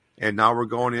 And now we're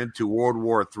going into World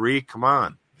War III. Come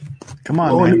on.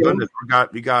 Man. Goodness,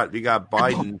 we got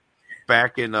Biden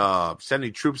back in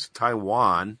sending troops to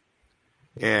Taiwan,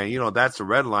 and that's a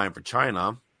red line for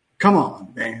China. Come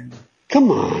on, man.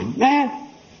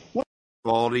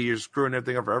 Quality, you're screwing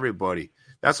everything up for everybody.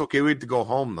 That's okay. We have to go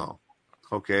home though.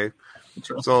 Okay,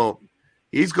 Right. so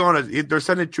they're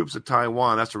sending troops to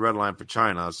Taiwan. That's a red line for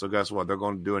China. So guess what? They're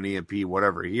going to do an EMP,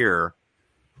 whatever here.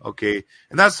 Okay,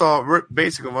 and that's all.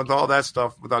 Basically, with all that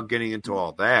stuff, without getting into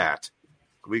all that,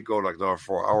 we go like another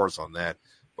 4 hours on that.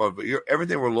 But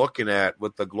everything we're looking at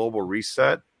with the global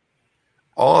reset,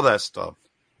 all that stuff,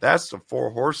 that's the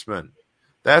 4 horsemen.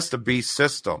 That's the beast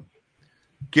system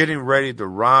getting ready to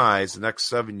rise the next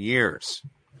 7 years.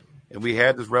 And we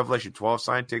had this Revelation 12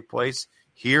 sign take place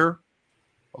here.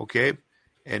 Okay.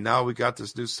 And now we got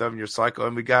this new 7-year cycle.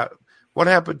 And we got what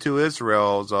happened to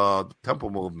Israel's temple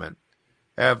movement.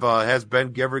 Has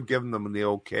Ben Giver given them the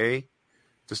okay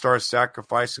to start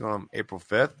sacrificing on April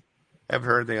 5th? Haven't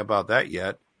heard anything about that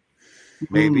yet.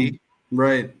 Maybe.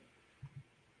 Right.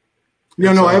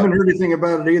 No, I haven't heard anything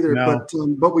about it either. No.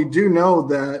 But we do know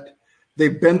that they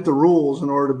bent the rules in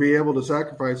order to be able to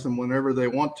sacrifice them whenever they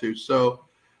want to. So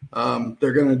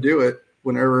they're going to do it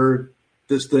whenever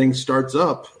this thing starts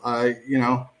up.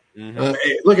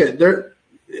 Look at there.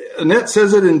 Annette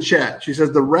says it in chat. She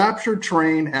says the rapture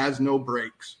train has no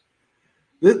brakes.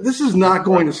 This is not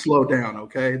going to slow down.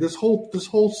 Okay, this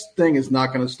whole thing is not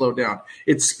going to slow down.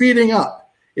 It's speeding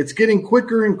up. It's getting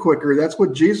quicker and quicker. That's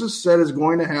what Jesus said is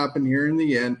going to happen here in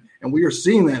the end, and we are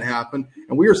seeing that happen.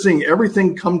 And we are seeing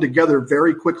everything come together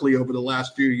very quickly over the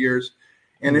last few years,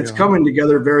 and it's coming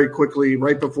together very quickly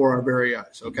right before our very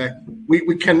eyes. Okay,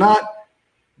 we cannot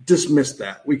dismiss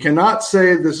that. We cannot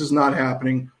say this is not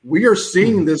happening. We are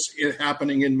seeing this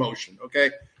happening in motion. Okay,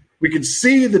 we can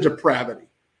see the depravity.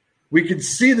 We could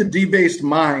see the debased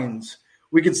minds.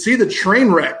 We could see the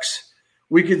train wrecks.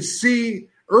 We could see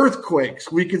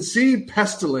earthquakes. We could see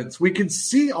pestilence. We could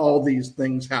see all these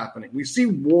things happening. We see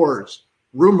wars,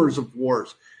 rumors of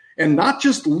wars, and not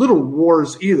just little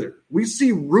wars either. We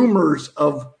see rumors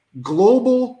of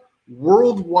global,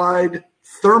 worldwide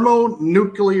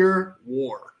thermonuclear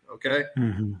war, okay?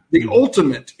 The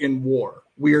ultimate in war.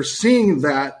 We are seeing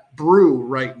that brew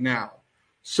right now.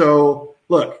 So,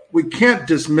 look, we can't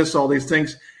dismiss all these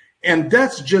things, and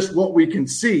that's just what we can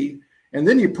see. And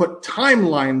then you put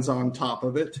timelines on top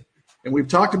of it, and we've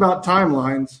talked about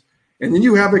timelines, and then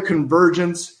you have a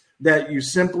convergence that you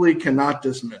simply cannot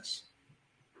dismiss.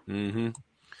 You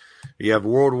have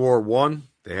World War I.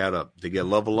 They get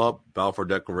level up, Balfour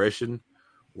Declaration.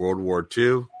 World War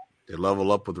II, they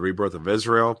level up with the rebirth of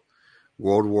Israel.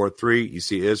 World War III, you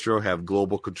see Israel have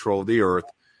global control of the earth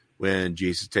when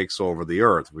Jesus takes over the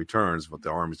earth, returns with the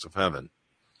armies of heaven.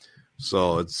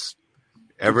 So it's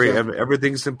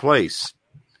everything's in place.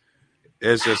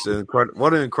 It's just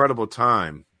what an incredible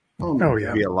time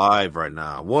to be alive right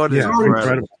now. What is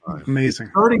incredible time.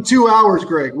 Amazing. Already 2 hours,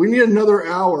 Greg. We need another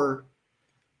hour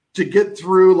to get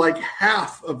through like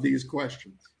half of these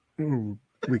questions.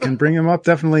 We can bring him up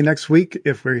definitely next week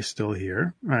if we're still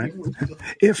here. All right.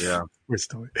 If we're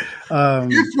still here.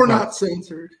 If we're not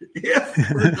censored. If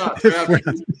we're not.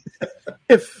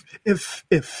 If.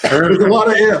 There's a lot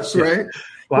of ifs, right?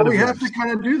 But we have to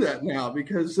kind of do that now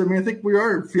because, I think we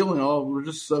are feeling we're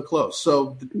just so close.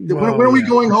 So when are we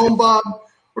going home, Bob?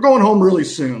 We're going home really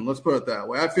soon. Let's put it that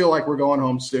way. I feel like we're going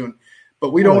home soon.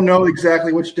 But we don't know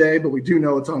exactly which day, but we do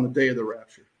know it's on the day of the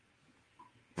rapture.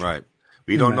 Right.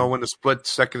 We don't know when the split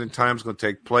second in time is going to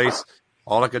take place.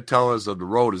 All I can tell is that the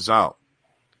road is out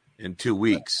in 2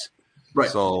 weeks. Right.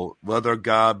 So whether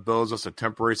God builds us a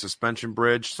temporary suspension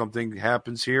bridge, something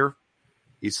happens here,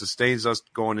 he sustains us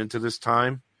going into this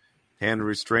time. Hand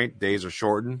restraint, days are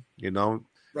shortened,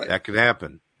 that could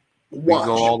happen. We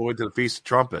go all the way to the Feast of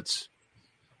Trumpets.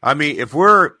 If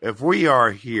we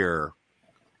are here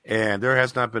and there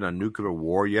has not been a nuclear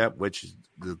war yet, which is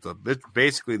it's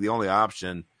basically the only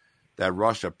option that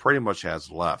Russia pretty much has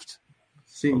left.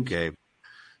 Okay.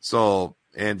 So,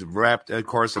 and of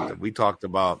course, we talked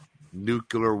about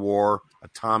nuclear war,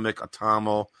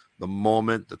 atomo, the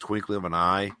moment, the twinkling of an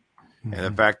eye. And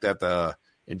the fact that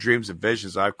in Dreams and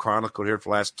Visions, I've chronicled here for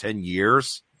the last 10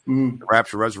 years, the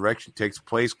rapture resurrection takes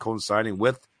place coinciding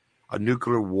with a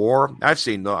nuclear war. I've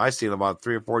seen about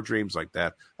 3 or 4 dreams like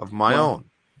that of my own.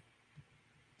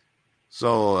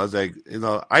 So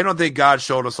I don't think God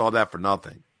showed us all that for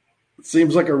nothing. It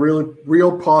seems like a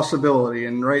real possibility,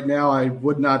 and right now I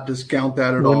would not discount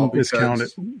that at all. Discount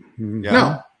it.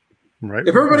 No. Right.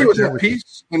 If everybody was at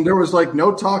peace and there was like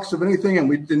no talks of anything and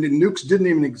the nukes didn't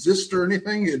even exist or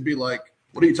anything, it'd be like,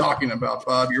 what are you talking about,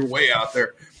 Bob? You're way out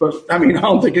there. But I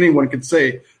don't think anyone could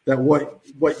say that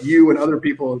what you and other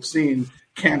people have seen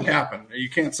can't happen. You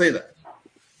can't say that.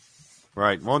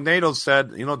 Right. Well, NATO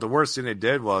said, the worst thing they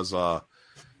did was that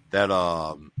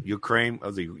Ukraine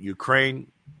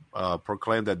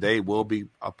proclaimed that they will be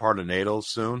a part of NATO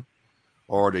soon,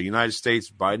 or the United States,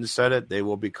 Biden said it, they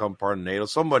will become part of NATO.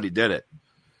 Somebody did it.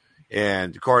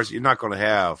 And, of course, you're not going to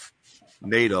have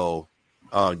NATO,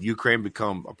 Ukraine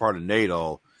become a part of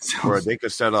NATO, where they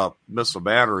could set up missile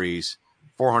batteries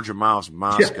 400 miles from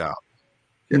Moscow.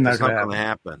 Yeah. It's not going to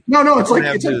happen. No, it's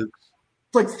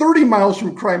like 30 miles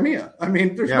from Crimea. I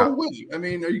mean, there's no way. I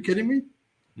mean, are you kidding me?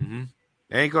 Mm-hmm.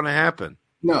 It ain't going to happen.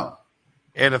 No.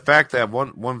 And the fact that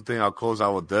one thing I'll close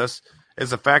out with this is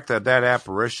the fact that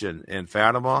apparition in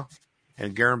Fatima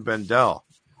and Garen Bendel,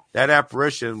 that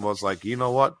apparition was like, you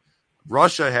know what?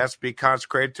 Russia has to be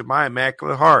consecrated to my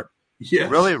Immaculate Heart. Yes.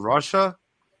 Really, Russia?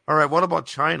 All right, what about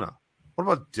China? What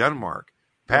about Denmark?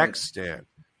 Pakistan? Right.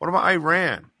 What about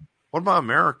Iran? What about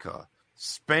America?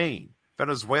 Spain?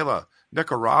 Venezuela?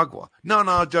 Nicaragua?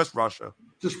 No, just Russia.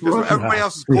 Just Russia. Everybody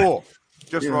else is cool.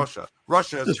 Just Russia.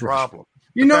 Russia is a problem.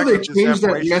 They changed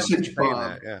that message,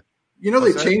 Bob.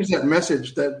 They changed that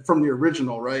message from the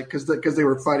original, right? Because they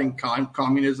were fighting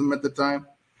communism at the time,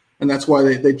 and that's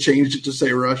why they changed it to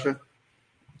say Russia.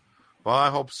 Well,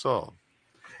 I hope so.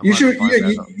 You should,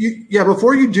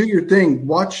 before you do your thing,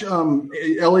 watch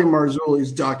L.A.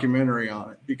 Marzulli's documentary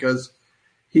on it, because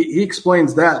he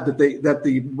explains that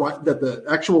the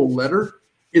actual letter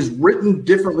is written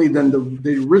differently than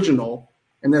the original,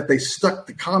 and that they stuck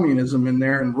the communism in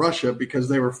there in Russia because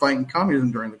they were fighting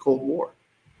communism during the Cold War.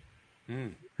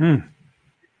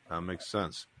 That makes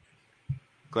sense.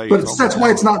 But that's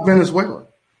why it's not Venezuela,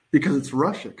 because it's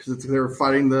Russia, because they were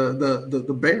fighting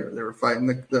the bear. They were fighting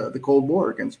the Cold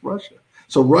War against Russia.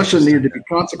 So Russia needed to be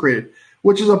consecrated,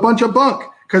 which is a bunch of bunk,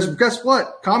 because guess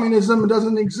what? Communism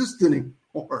doesn't exist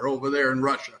anymore over there in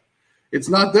Russia. It's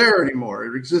not there anymore.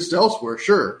 It exists elsewhere,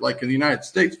 sure, like in the United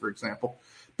States, for example.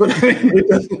 But it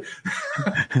doesn't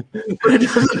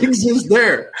exist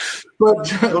there.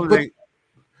 But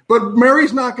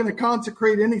Mary's not going to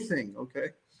consecrate anything, okay?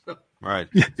 Right.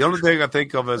 The only thing I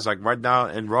think of is, like, right now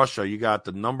in Russia, you got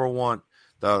the number one,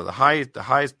 the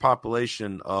highest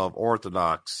population of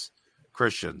Orthodox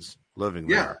Christians living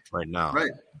there right now. Right.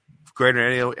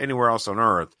 Greater than anywhere else on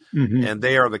earth. Mm-hmm. And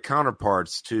they are the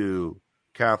counterparts to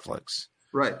Catholics.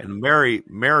 Right. And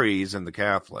Mary's in the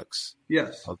Catholics.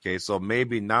 Yes. Okay, so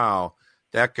maybe now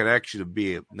that could actually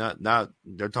be not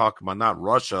they're talking about not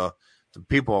Russia, the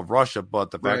people of Russia,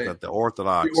 but the fact that the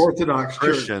Orthodox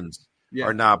Christians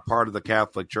are not part of the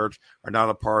Catholic Church, are not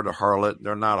a part of Harlot,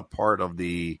 they're not a part of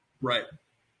the right.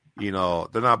 They're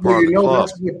not part of the club.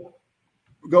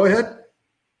 Go ahead.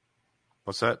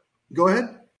 What's that? Go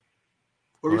ahead.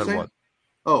 What are you saying? What?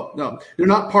 Oh, no. They're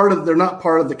not part of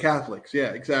the Catholics.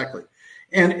 Yeah, exactly.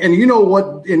 And you know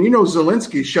what? And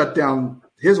Zelensky shut down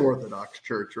his Orthodox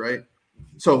Church, right?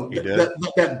 So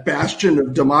that bastion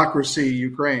of democracy,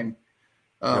 Ukraine.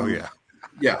 Yeah.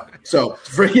 So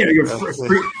freedom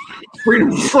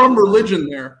from religion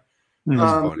there.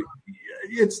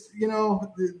 It's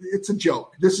it's a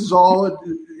joke. This is all,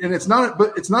 and it's not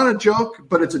a joke,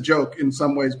 but it's a joke in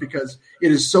some ways, because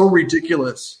it is so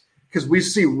ridiculous, because we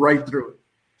see right through it.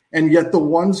 And yet the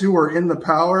ones who are in the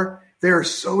power, they are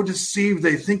so deceived.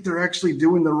 They think they're actually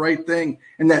doing the right thing,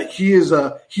 and that he is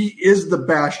the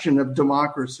bastion of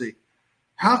democracy.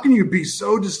 How can you be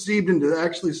so deceived into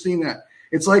actually seeing that?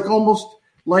 It's like almost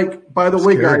like, by the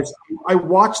way, guys, I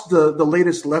watched the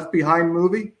latest Left Behind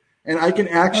movie, and I can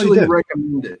actually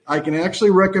recommend it.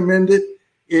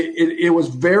 It was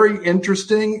very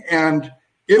interesting, and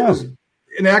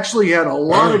it actually had a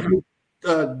lot of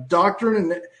good doctrine.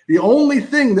 And the only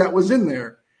thing that was in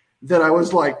there that I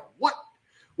was like, what,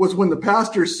 was when the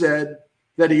pastor said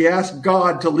that he asked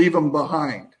God to leave him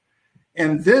behind.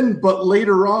 And then, but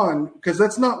later on, because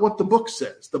that's not what the book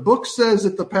says. The book says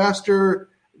that the pastor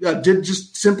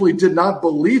did not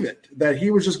believe it, that he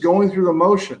was just going through the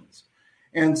motions.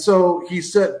 And so he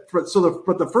said, but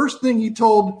the first thing he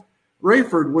told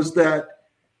Rayford was that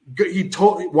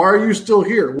why are you still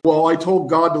here? Well, I told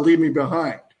God to leave me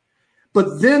behind.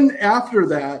 But then after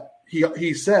that,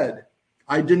 he said,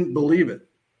 I didn't believe it.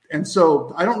 And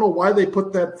so I don't know why they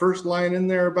put that first line in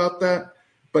there about that.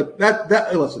 But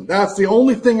listen, that's the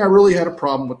only thing I really had a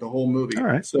problem with the whole movie. All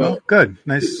right. So good.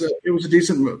 Nice. It was a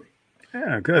decent movie.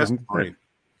 Yeah, good. That's great.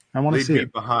 I want to see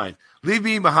it. Behind. Leave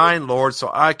me behind, Lord, so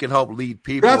I can help lead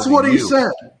people. That's what he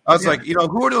said. I was like,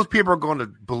 who are those people going to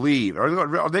believe?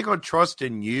 Are they going to trust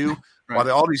in you? Right.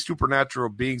 While all these supernatural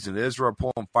beings in Israel are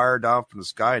pulling fire down from the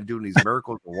sky and doing these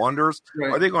miracles and wonders?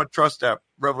 Right. Are they going to trust that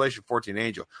Revelation 14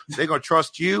 angel? Are they going to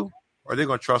trust you, or are they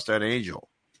going to trust that angel?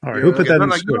 All right, who put that in the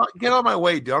Like, script? get out of my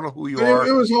way. Don't know who you But are.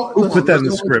 it was Who put that in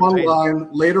the script? one line.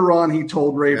 Later on, he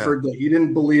told Rayford that he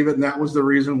didn't believe it, and that was the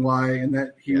reason why, and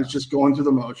that he was just going through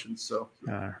the motions. So,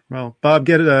 well, Bob,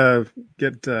 get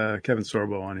Kevin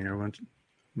Sorbo on here.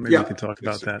 Maybe we can talk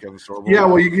about that. Yeah,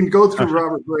 well, you can go through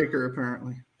Robert Breaker,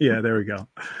 apparently. Yeah, there we go.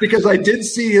 Because I did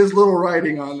see his little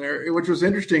writing on there, which was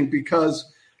interesting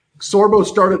because Sorbo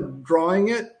started drawing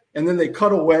it, and then they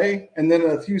cut away, and then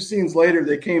a few scenes later,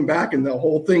 they came back, and the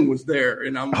whole thing was there.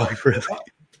 And I'm like, really?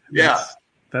 Yeah.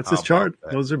 That's his chart.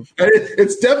 Those are.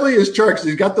 It's definitely his chart because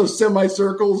he's got those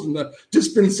semicircles and the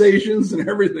dispensations and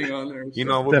everything on there. So. You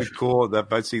know, it would be cool that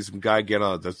if I see some guy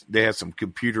they have some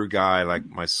computer guy like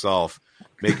myself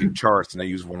making charts, and they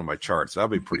use one of my charts.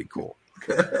 That'd be pretty cool.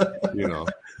 You know,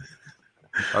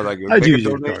 I like make a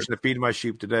donation to Feed My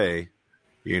Sheep Today.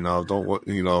 You know,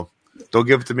 don't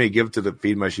give it to me. Give it to the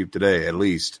Feed My Sheep Today at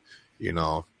least. You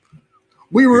know.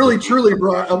 We really truly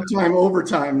brought uptime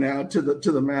overtime now to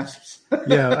the masses.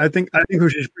 Yeah, I think we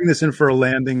should bring this in for a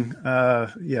landing.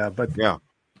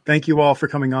 Thank you all for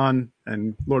coming on,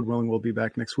 and Lord willing, we'll be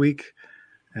back next week.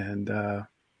 And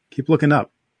keep looking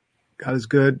up. God is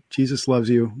good. Jesus loves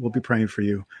you. We'll be praying for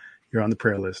you. You're on the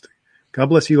prayer list. God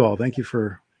bless you all. Thank you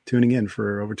for tuning in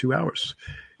for over 2 hours.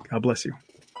 God bless you.